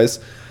these guys.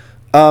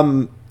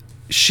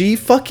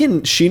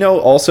 Shino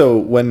also,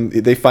 when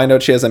they find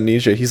out she has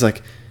amnesia, he's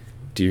like,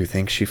 "Do you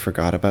think she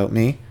forgot about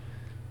me?"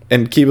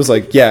 And Kiba's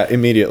like, "Yeah,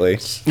 immediately."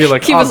 You're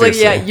like, He was like,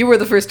 obviously. "Yeah, you were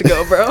the first to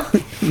go, bro."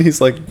 And he's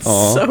like,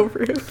 "Aw." So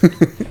rude.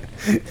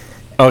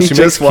 Oh, He she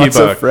just makes wants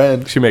Kiba a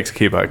friend. She makes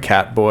Kiba a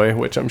cat boy,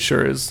 which I'm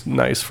sure is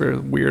nice for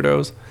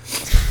weirdos.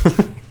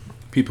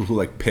 people who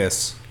like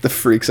piss. The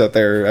freaks out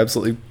there are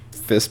absolutely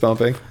fist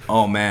bumping.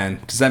 Oh man,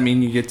 does that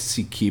mean you get to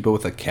see Kiba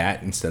with a cat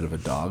instead of a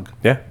dog?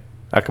 Yeah,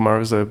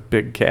 Akamaru's a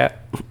big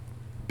cat.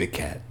 Big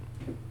cat.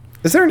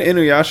 Is there an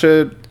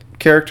Inuyasha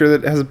character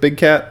that has a big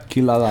cat?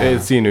 Kilala.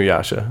 It's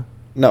Inuyasha.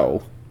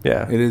 No,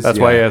 Yeah, It is, That's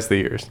why he yeah. has the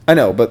ears. I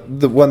know, but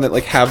the one that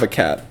like have a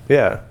cat.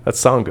 Yeah,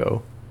 that's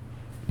Sango.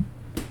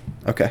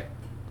 Okay,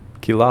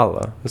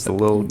 Kilala is the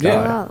little guy.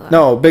 Yeah.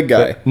 no, big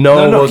guy.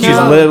 No, No, well, she's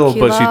no, little,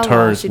 but Kilala, she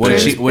turns she when big.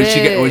 she turns when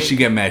big. she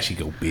get mad, she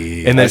go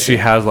big. And then she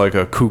has like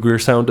a cougar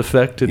sound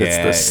effect, and it's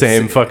Yeah, the it's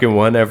same sick. fucking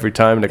one every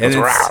time, and it goes.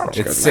 and "Rawr."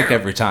 it's sick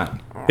every time.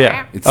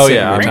 Yeah. It's Oh sick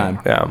yeah. every I'm,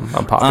 time. yeah.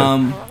 I'm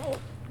popping.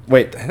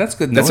 Wait, That's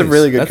good. That's a noise.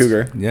 really good That's-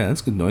 cougar. Yeah,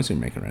 that's good noise you're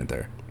making right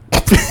there.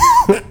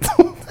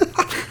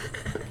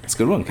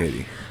 good one,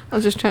 Katie. I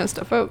was just trying to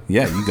stuff out.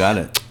 Yeah, you got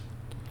it.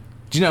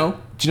 Do you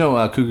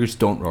know cougars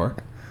don't roar?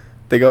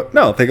 They go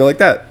like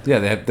that. Yeah,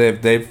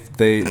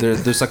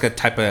 there's like a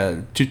type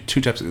of two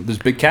types. There's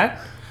big cat,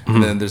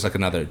 and then there's like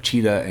another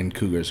cheetah, and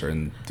cougars are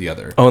in the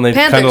other. Oh, and they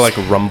kind of Panthers.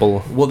 like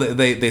rumble. Well,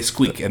 they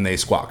squeak and they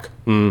squawk,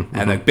 and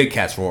like big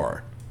cats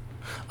roar.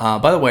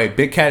 By the way,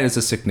 Big Cat is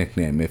a sick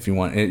nickname. If you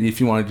want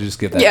to just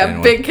give that. Yeah, to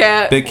anyone. Big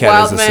Cat. Big Cat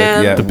Wild is a Man.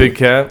 sick. Yeah, The big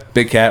cat,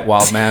 Big Cat,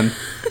 Wild Man.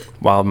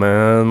 wild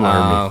man.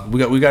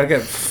 We got to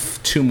get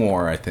 2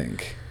 more, I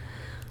think.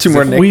 2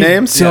 more We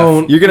nicknames.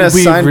 don't- You're gonna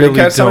we assign really Big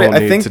Cat to somebody. don't I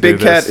need think to Big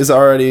do Cat this. is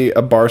already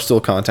a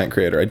Barstool content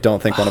creator. I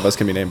don't think one of us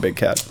can be named Big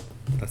Cat.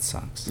 That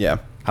sucks. Yeah.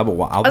 How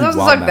about I'll It be doesn't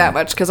Wild suck Man. that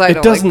much because I It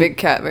don't like doesn't- Big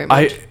Cat very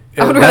much.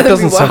 I would that rather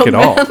doesn't be suck at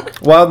Wild all. Man.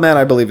 Wild Man,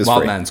 I believe, is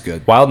Wild free. Man's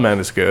good. Wild man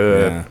is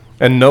good, Yeah.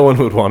 and no one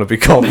would want to be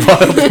called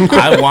wild. Man.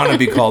 I want to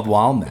be called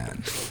Wild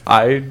Man.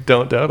 I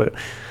don't doubt it.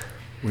 What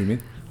do you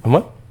mean?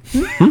 What?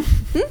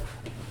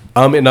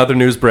 In other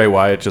news, Bray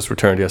Wyatt just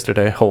returned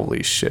yesterday.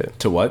 Holy shit!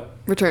 To what?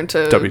 Return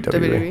to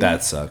WWE.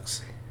 That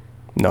sucks.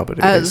 No, but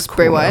it As is cool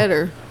Bray now. Wyatt,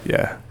 or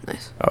Yeah.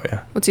 nice. Oh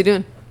yeah. What's he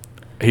doing?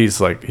 He has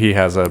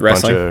a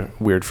Wrestling? bunch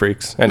of weird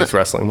freaks, and it's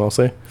wrestling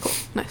mostly.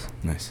 Nice.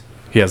 Nice.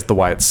 He has the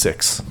Wyatt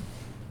 6.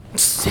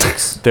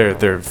 6. There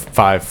are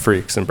 5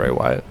 freaks in Bray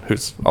Wyatt,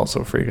 who's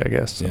also a freak, I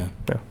guess. So, Yeah.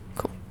 Yeah.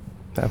 Cool.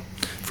 Yeah.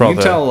 For You all can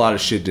the, tell a lot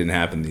of shit didn't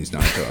happen in these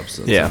Naruto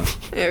episodes. Yeah.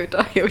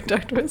 huh? Yeah, we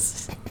talked about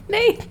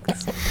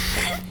snakes.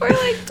 We're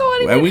like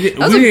 20 And minutes.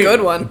 That was a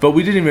good one. But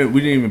we didn't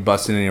even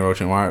bust in any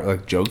Orochimaru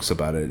like jokes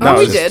about it. Oh, It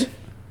we was just- did.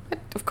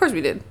 Of course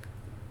we did.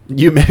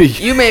 You maybe.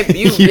 You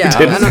yeah,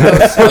 didn't. I don't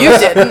know. You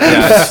didn't.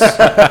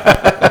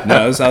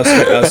 No, I was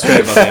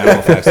straight about the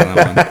animal facts on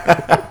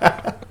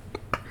that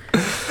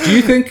one. Do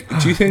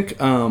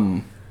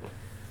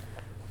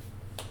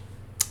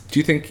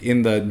you think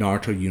in the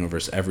Naruto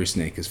universe every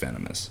snake is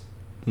venomous?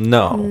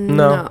 No.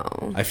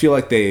 No. I feel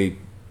like they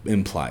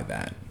imply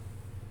that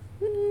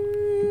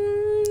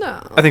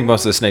No. I think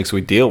most of the snakes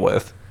we deal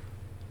with.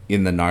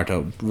 in the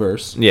Naruto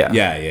verse. Yeah.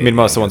 I mean,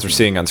 most of the ones we're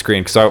seeing on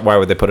screen. Because why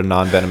would they put a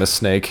non-venomous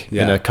snake in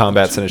Yeah. a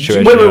combat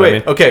situation? Wait, you know what I wait.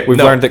 mean? Okay, We've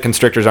no. learned that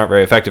constrictors aren't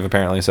very effective,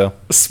 apparently. So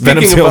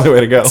Speaking venom's the only way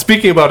to go.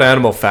 Speaking about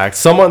animal facts,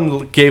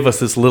 someone gave us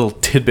this little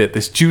tidbit,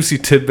 this juicy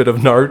tidbit of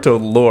Naruto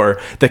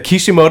lore, that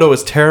Kishimoto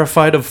is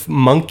terrified of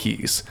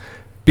monkeys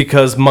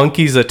because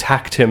monkeys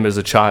attacked him as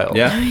a child.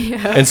 Yeah.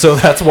 And so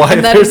that's why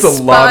And that there's a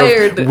lot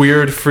inspired- of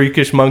weird,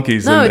 freakish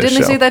monkeys No, in this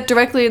didn't show. they say that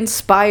directly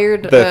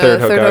inspired The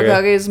third Hokage.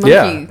 Hokage's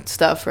monkey Yeah.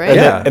 stuff, right? And,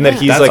 Yeah. that, and that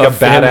he's That's like a of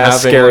him badass, having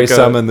scary like a-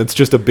 summon that's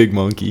just a big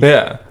monkey.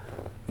 Yeah.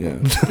 Yeah.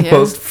 Yeah.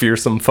 Most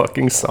fearsome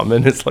fucking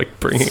summon is like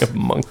bringing a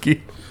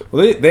monkey.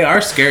 Well, they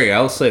are scary.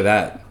 I'll say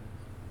that.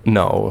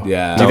 No.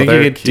 Yeah. Do you No, think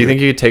they're do you think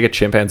you could take a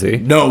chimpanzee?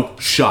 No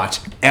shot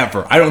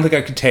ever. I don't think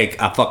I could take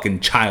a fucking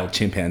child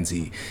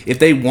chimpanzee. If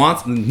they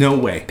want, no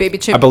way. Baby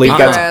chimp. I believe beat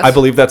that's your ass. I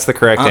believe that's the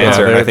correct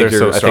answer. And I they're think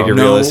so you're strong. you're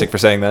No. realistic for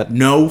saying that.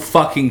 No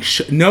fucking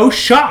no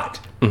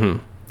shot.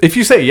 If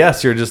you say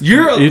yes, you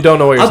don't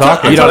know what you're I'll tell-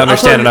 talking I'll You don't tell-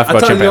 understand I'll enough tell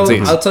about you-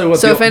 chimpanzees. I'll tell you what.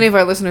 So the- if any of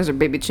our listeners are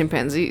baby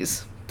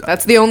chimpanzees,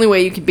 that's the only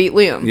way you can beat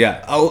Liam.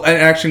 yeah. Oh, and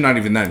actually, not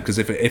even then. Because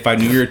if I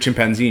knew you're a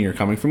chimpanzee and you're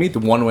coming for me, the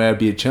one way I'd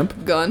be a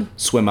chimp: Gun.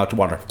 swim out to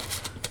water.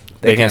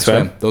 They can't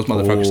swim? Those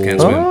motherfuckers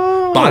can't swim.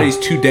 Body's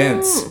too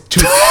dense.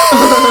 Too.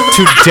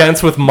 Too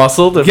dense with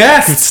muscle to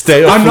Yes.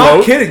 stay afloat. I'm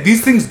not kidding.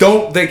 These things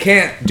don't. They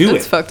can't do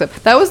That's it. fucked up.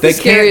 That was the They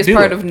can't scariest do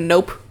part it. of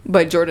Nope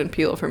by Jordan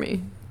Peele for me.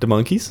 The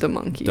monkeys? The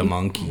monkey. The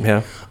monkey.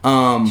 Yeah.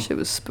 Shit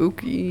was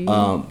spooky.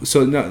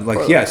 So no, like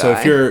Poor yeah. So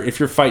guy. if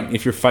you're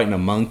fighting a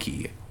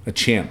monkey, a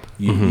chimp,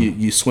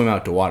 you swim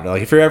out to water.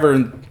 Like if you're ever,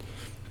 in,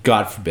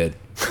 God forbid,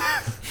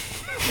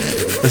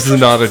 This is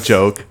not a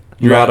joke.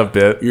 Not a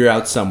bit. You're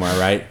out somewhere,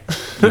 right?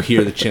 You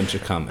hear the chimps are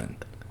coming.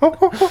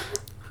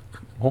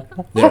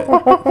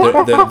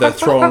 They're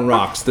throwing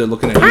rocks. They're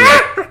looking at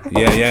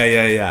you like,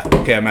 yeah.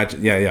 Okay,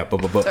 imagine, yeah.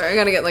 But Sorry, I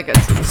gotta get like a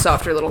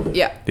softer little.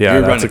 Yeah. Yeah,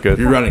 you're that's running. a good.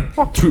 You're running.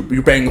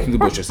 You're banging through the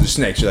bushes. There's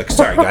snakes. You're like,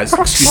 sorry guys,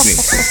 excuse me.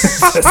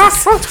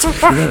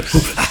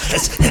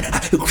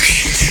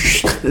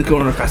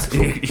 Going across.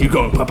 You're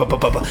going.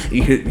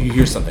 You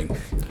hear something.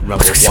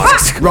 Rumble of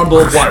water. Rumble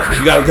of water.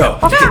 You gotta go.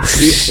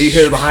 You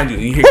hear it behind you.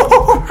 You hear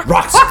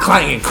rocks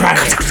clanging,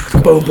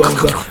 crashing. Boom, boom,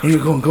 boom. And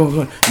you're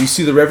going. You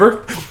see the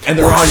river, and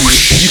they're on you.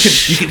 You can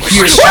hear them.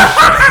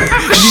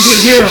 And you can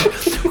hear them.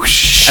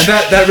 And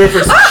that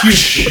river's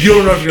huge. You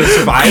don't know if you're gonna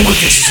survive.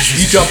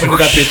 You jump into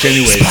that bitch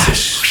anyways.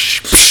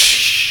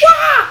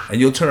 And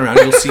you'll turn around,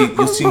 you'll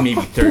see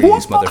maybe 30 of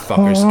these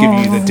motherfuckers give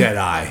you the dead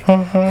eye.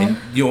 And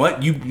you know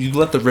what? You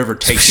let the river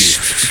take you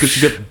because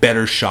you get a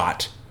better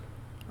shot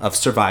of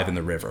surviving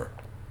the river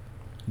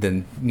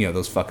than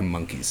those fucking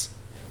monkeys,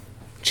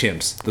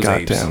 chimps, those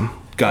apes,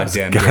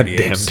 goddamn dirty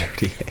apes.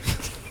 Dirty.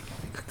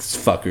 These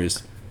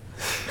fuckers.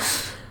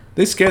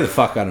 They scare the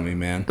fuck out of me,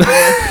 man.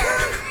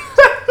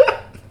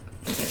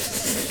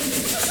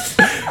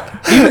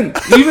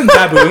 even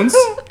baboons.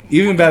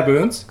 Even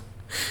baboons.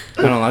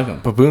 I don't like them.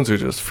 Baboons are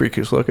just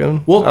freakish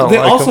looking. Well, I they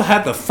don't like also 'em.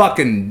 have the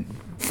fucking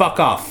fuck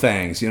off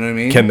fangs. You know what I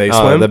mean? Can they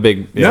Oh, swim? the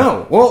big. Yeah.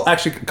 No. Well,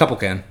 actually, a couple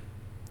can.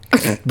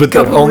 but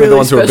only the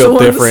ones who are built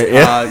different.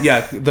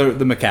 Yeah,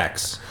 the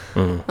macaques.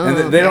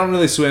 And they don't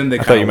really swim. I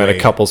thought you meant a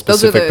couple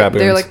specific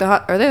baboons. They're like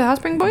are they the hot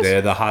spring boys?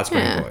 They're the hot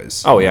spring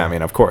boys. Oh yeah, I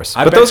mean of course.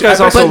 But those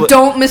guys also. But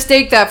don't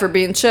mistake that for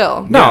being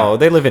chill. No,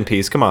 they live in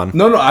peace. Come on.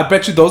 No, I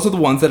bet you those are the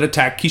ones that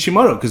attack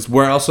Kishimoto. Because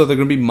where else are there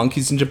going to be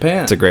monkeys in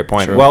Japan? That's a great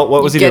point. True. Well,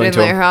 what was he doing to him?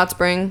 Get in there, hot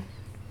spring.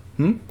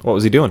 What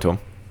was he doing to him?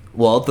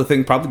 Well, the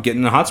thing probably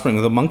getting in a hot spring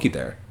with a monkey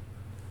there.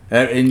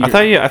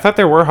 I thought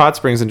there were hot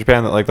springs in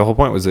Japan that like the whole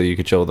point was that you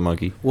could chill with a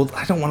monkey. Well,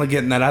 I don't want to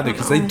get in that either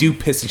because they do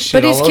piss and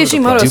shit. But he's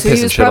Kishimoto, so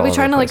he was probably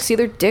trying to like see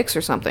their dicks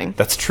or something.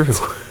 That's true.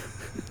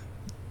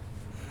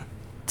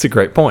 It's a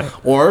great point.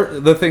 Or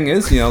the thing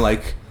is,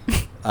 like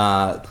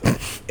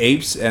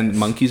apes and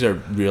monkeys are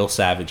real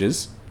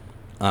savages.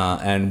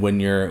 And when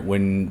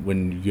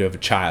you have a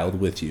child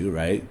with you,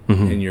 right,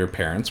 and your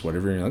parents,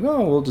 whatever, you're like,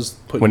 oh, we'll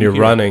just put. When you're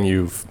running,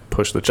 you've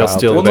pushed the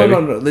child. Well,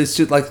 no. It's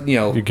just like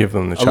you give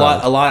them the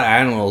child. A lot of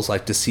animals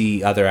like to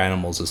see other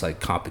animals as like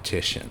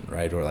competition,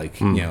 right, or like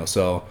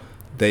so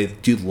they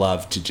do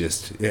love to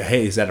just,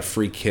 hey, is that a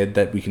free kid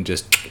that we can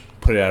just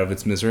put it out of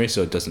its misery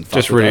so it doesn't fuck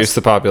just reduce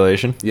the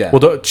population? Yeah.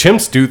 Well,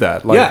 chimps do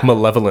that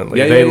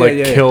malevolently.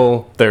 They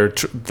kill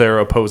their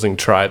opposing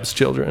tribe's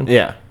children.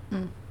 Yeah.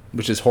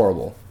 Which is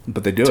horrible.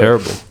 But they do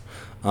terrible.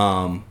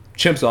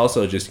 Chimps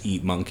also just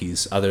eat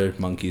other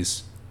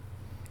monkeys.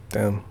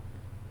 Damn.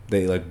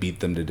 They like beat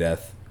them to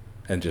death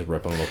and just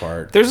rip them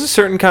apart. There's a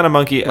certain kind of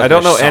monkey. I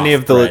don't know any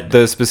of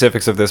the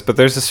specifics of this, but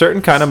there's a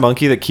certain kind of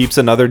monkey that keeps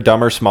another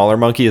dumber, smaller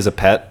monkey as a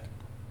pet.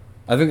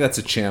 I think that's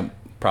a chimp,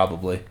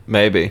 probably.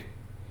 Maybe.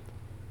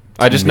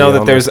 I just know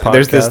that there's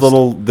this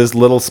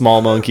little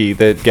small monkey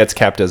that gets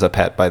kept as a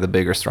pet by the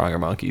bigger, stronger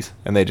monkeys,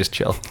 and they just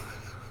chill.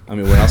 I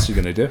mean, what else are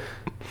you gonna do?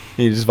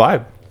 You just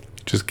vibe.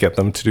 Just get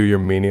them to do your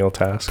menial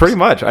tasks. Pretty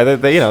much.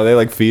 They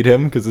like feed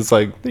him because it's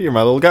like, you're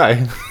my little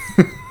guy.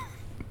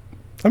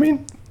 I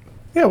mean,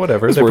 yeah,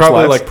 whatever. They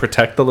probably like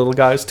protect the little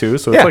guys too,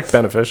 so it's like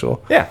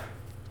beneficial. Yeah.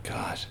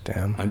 God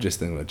damn. I'm just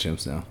thinking about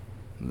chimps now.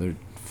 They're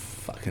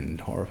fucking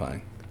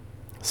horrifying.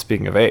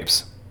 Speaking of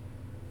apes,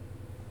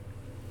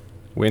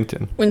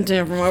 Winton from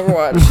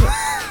Overwatch.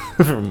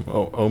 from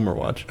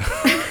Omerwatch.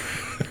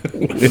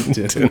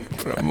 Winton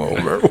from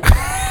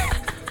Omerwatch.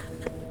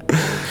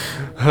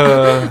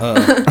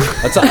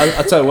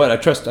 I'll tell you what. I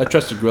trust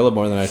a gorilla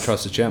more than I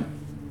trust a chimp.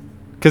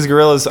 Because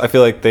gorillas, I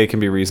feel like they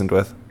can be reasoned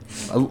with.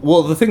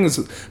 Well, the thing is,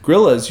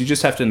 gorillas, you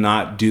just have to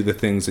not do the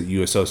things that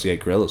you associate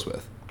gorillas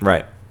with.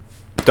 Right.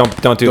 Don't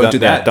do that.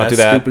 Yeah, don't do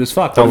that. Stupid as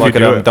fuck. Don't look at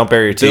them. Don't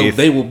bury your teeth.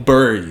 They will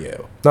bury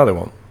you. No, they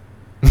won't.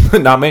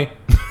 Not me.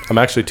 I'm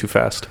actually too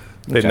fast.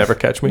 They'd never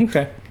catch me.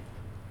 Okay.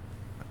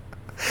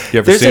 You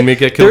ever seen me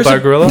get killed by a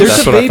gorilla?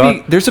 That's what I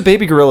thought. There's a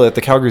baby gorilla at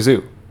the Calgary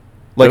Zoo.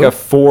 Like a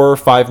 4 or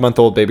 5 month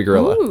old baby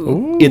gorilla.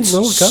 Ooh, it's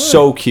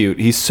so cute.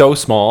 He's so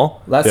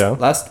small. Last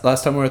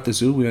time we were at the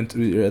zoo, we were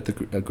at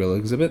the gorilla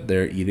exhibit.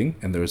 They're eating,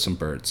 and there was some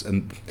birds.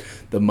 And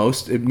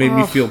it made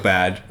me feel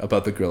bad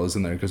about the gorillas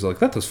in there because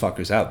like, let those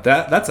fuckers out.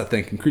 That's a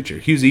thinking creature.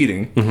 He was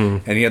eating,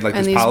 and he had like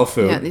this pile of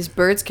food. Yeah, these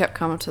birds kept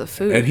coming to the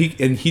food. And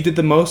he did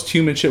the most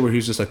human shit where he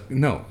was just like,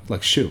 no,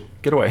 like shoo,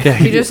 get away. Yeah,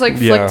 he just like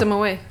flicked him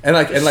away and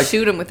like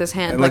shoot him with his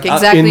hand, like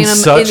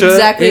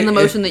exactly in the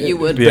motion that you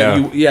would.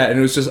 Yeah, and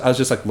it was just I was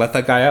just like, let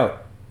that guy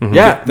out. Mm-hmm.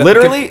 Yeah,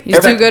 literally. He's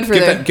too good for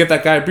that. Give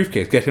that guy a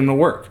briefcase. Get him to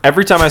work.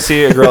 Every time I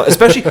see a gorilla,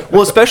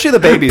 especially the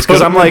babies,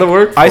 because I'm like,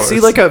 I see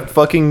like a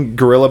fucking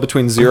gorilla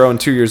between 0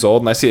 and 2 years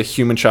old, and I see a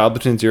human child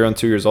between 0 and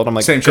 2 years old. I'm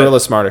like,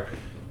 gorilla's smarter.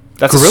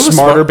 That's a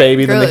smarter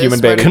baby than the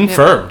human baby.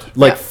 Confirmed.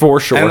 Like for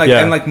sure.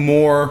 And like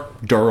more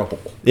durable.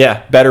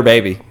 Yeah, better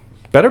baby.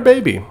 Better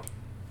baby.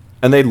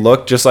 And they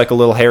look just like a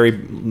little hairy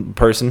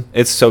person.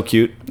 It's so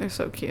cute. They're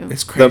so cute.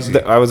 It's crazy.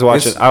 I was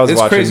watching.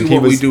 It's crazy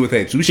what we do with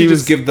apes. We should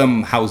just give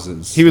them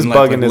houses. He was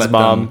bugging his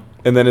mom,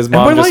 and then his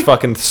mom just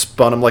fucking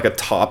spun him like a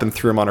top and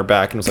threw him on her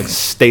back and was like,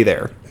 "Stay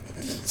there,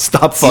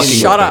 stop fucking.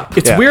 Shut up."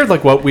 It's weird,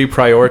 like what we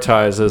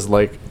prioritize as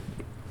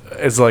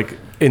like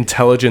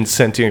intelligent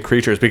sentient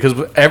creatures, because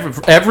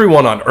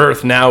everyone on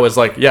Earth now is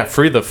like, yeah,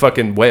 free the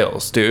fucking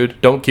whales, dude.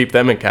 Don't keep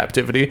them in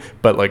captivity.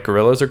 But like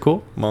gorillas are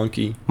cool.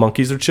 Monkeys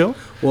are chill.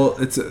 Well,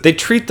 they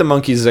treat the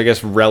monkeys, I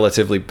guess,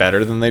 relatively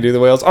better than they do the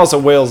whales. Also,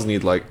 whales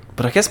need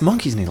but I guess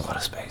monkeys need a lot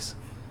of space.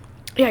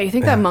 Yeah, you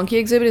think that monkey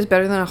exhibit is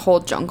better than a whole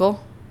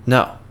jungle?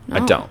 No,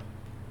 I don't.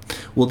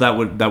 Well, that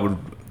would.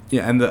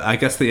 Yeah, and I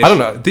guess the issue... I don't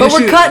know. But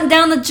we're cutting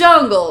down the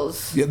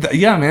jungles.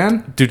 Yeah,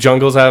 man. Do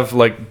jungles have,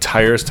 like,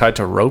 tires tied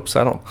to ropes?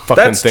 I don't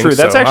fucking think so. That's true.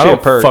 That's actually a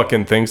perk. I don't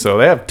fucking think so.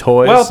 They have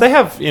toys. Well, they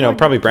have,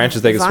 probably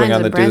branches they can swing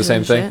on that do the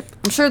same thing.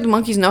 I'm sure the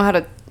monkeys know how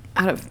to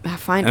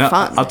find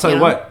fun. I'll tell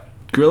you what.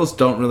 Gorillas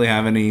don't really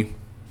have any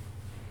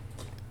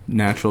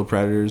natural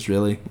predators,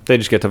 really. They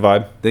just get to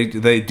vibe.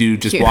 They do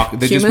just walk...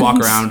 They just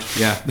walk around.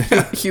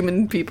 Yeah.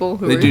 Human people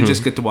who They do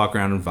just get to walk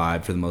around and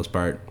vibe for the most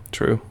part.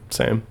 True.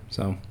 Same.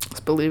 So... Let's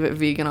believe it,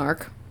 vegan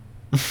arc.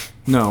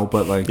 No,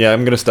 but like... Yeah,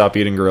 I'm going to stop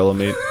eating gorilla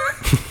meat.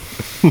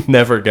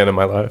 Never again in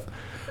my life.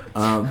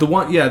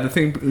 The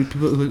thing...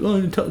 People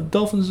are like, oh,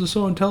 dolphins are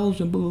so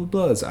intelligent, blah,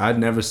 blah, blah. I've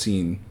never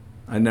seen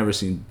I've never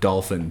seen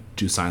dolphin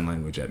do sign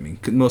language at me,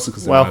 mostly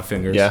because they don't have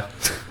fingers. Yeah.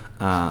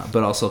 But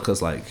also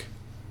because you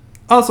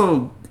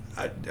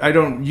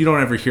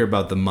don't ever hear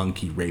about the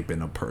monkey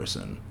raping a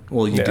person.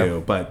 Well, you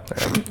do, but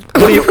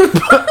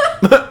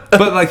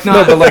but like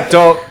not. No, but like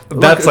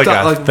that's like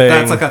a thing.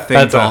 That's like a thing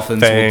that's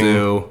dolphins will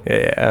do.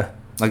 Yeah.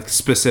 Like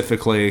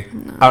specifically,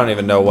 I don't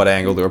even know what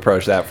angle to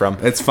approach that from.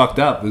 it's fucked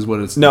up, is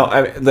what it's.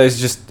 No, there's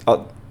just.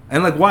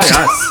 And like, why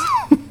us?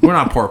 We're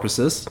not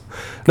porpoises.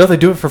 No, they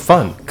do it for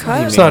fun.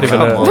 It's not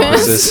even a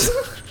porpoises.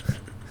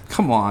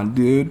 Come on,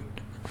 dude.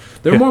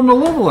 They're more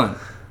malevolent.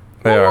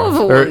 They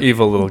are. They're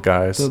evil little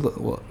guys.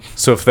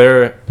 So if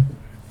they're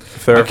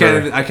I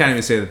can't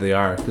even say that they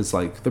are, because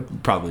like they're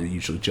probably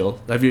usually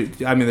chill.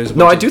 There's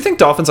No, I do think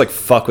dolphins like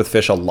fuck with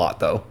fish a lot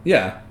though.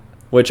 Yeah.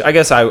 Which I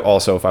guess I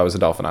also, if I was a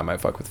dolphin, I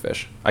might fuck with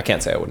fish. I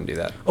can't say I wouldn't do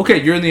that.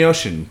 Okay, you're in the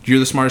ocean. You're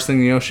the smartest thing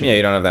in the ocean. Yeah,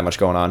 you don't have that much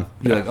going on.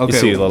 You're like, okay, you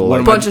see a little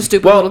bunch of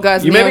stupid little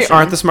guys. You in the maybe ocean.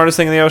 aren't the smartest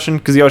thing in the ocean,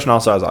 because the ocean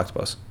also has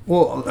octopus.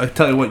 Well, I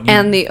tell you what.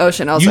 And the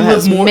ocean also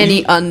has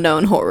many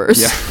unknown horrors.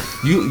 Yeah.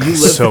 You live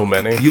so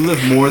many. You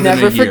live more than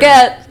Never a year.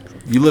 forget.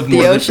 You live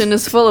more the ocean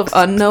is full of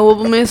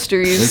unknowable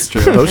mysteries. It's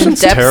true. The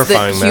ocean's depths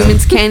terrifying, that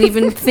humans can't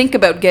even think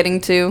about getting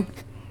to.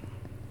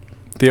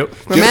 So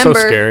Remember,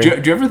 scary. Do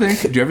you ever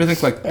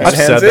think like I've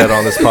said that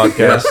on this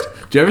podcast.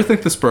 Do you ever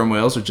think the sperm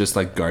whales are just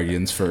like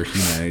guardians for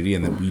humanity,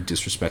 and that we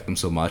disrespect them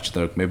so much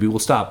that maybe we'll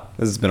stop?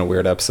 This has been a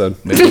weird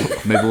episode. Maybe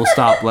we'll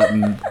stop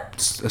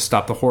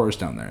the horrors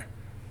down there.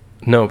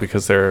 No,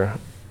 because they're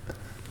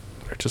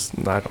just,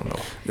 I don't know.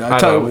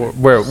 Yeah,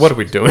 what are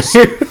we doing?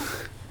 I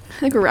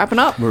think we're wrapping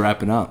up. We're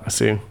wrapping up. I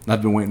see.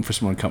 I've been waiting for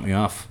someone to cut me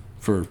off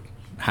for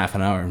half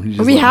an hour.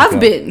 We have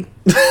been.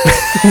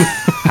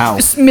 How?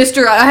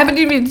 Mister, I haven't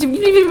even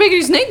made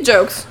any snake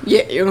jokes.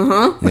 Yeah,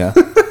 Yeah.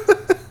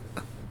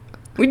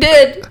 We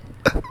did.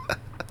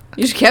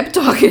 You just kept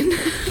talking.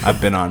 I've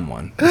been on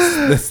one.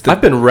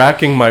 I've been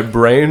racking my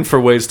brain for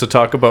ways to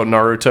talk about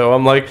Naruto.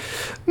 I'm like,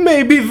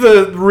 maybe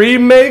the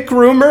remake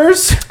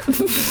rumors?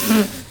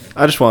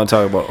 I just want to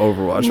talk about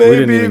Overwatch. Maybe We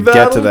didn't even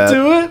get to that.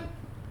 do it?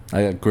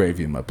 I got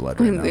gravy in my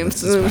blood right now.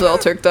 Liam's all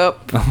turked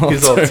up.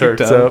 He's all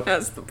turked up.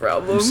 That's the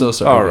problem. I'm so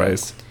sorry. All right.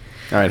 Guys.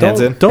 All right, hands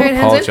in. Don't Alright,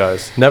 hands in.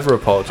 apologize. Never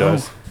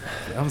apologize.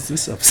 That was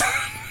this episode.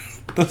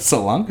 That's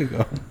so long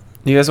ago.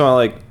 You guys want to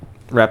like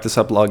wrap this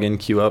up, log in,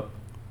 queue up?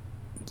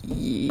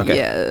 Okay.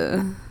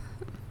 Yeah.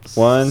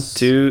 1,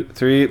 2,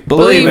 3.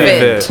 Believe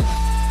it.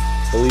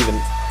 Believe in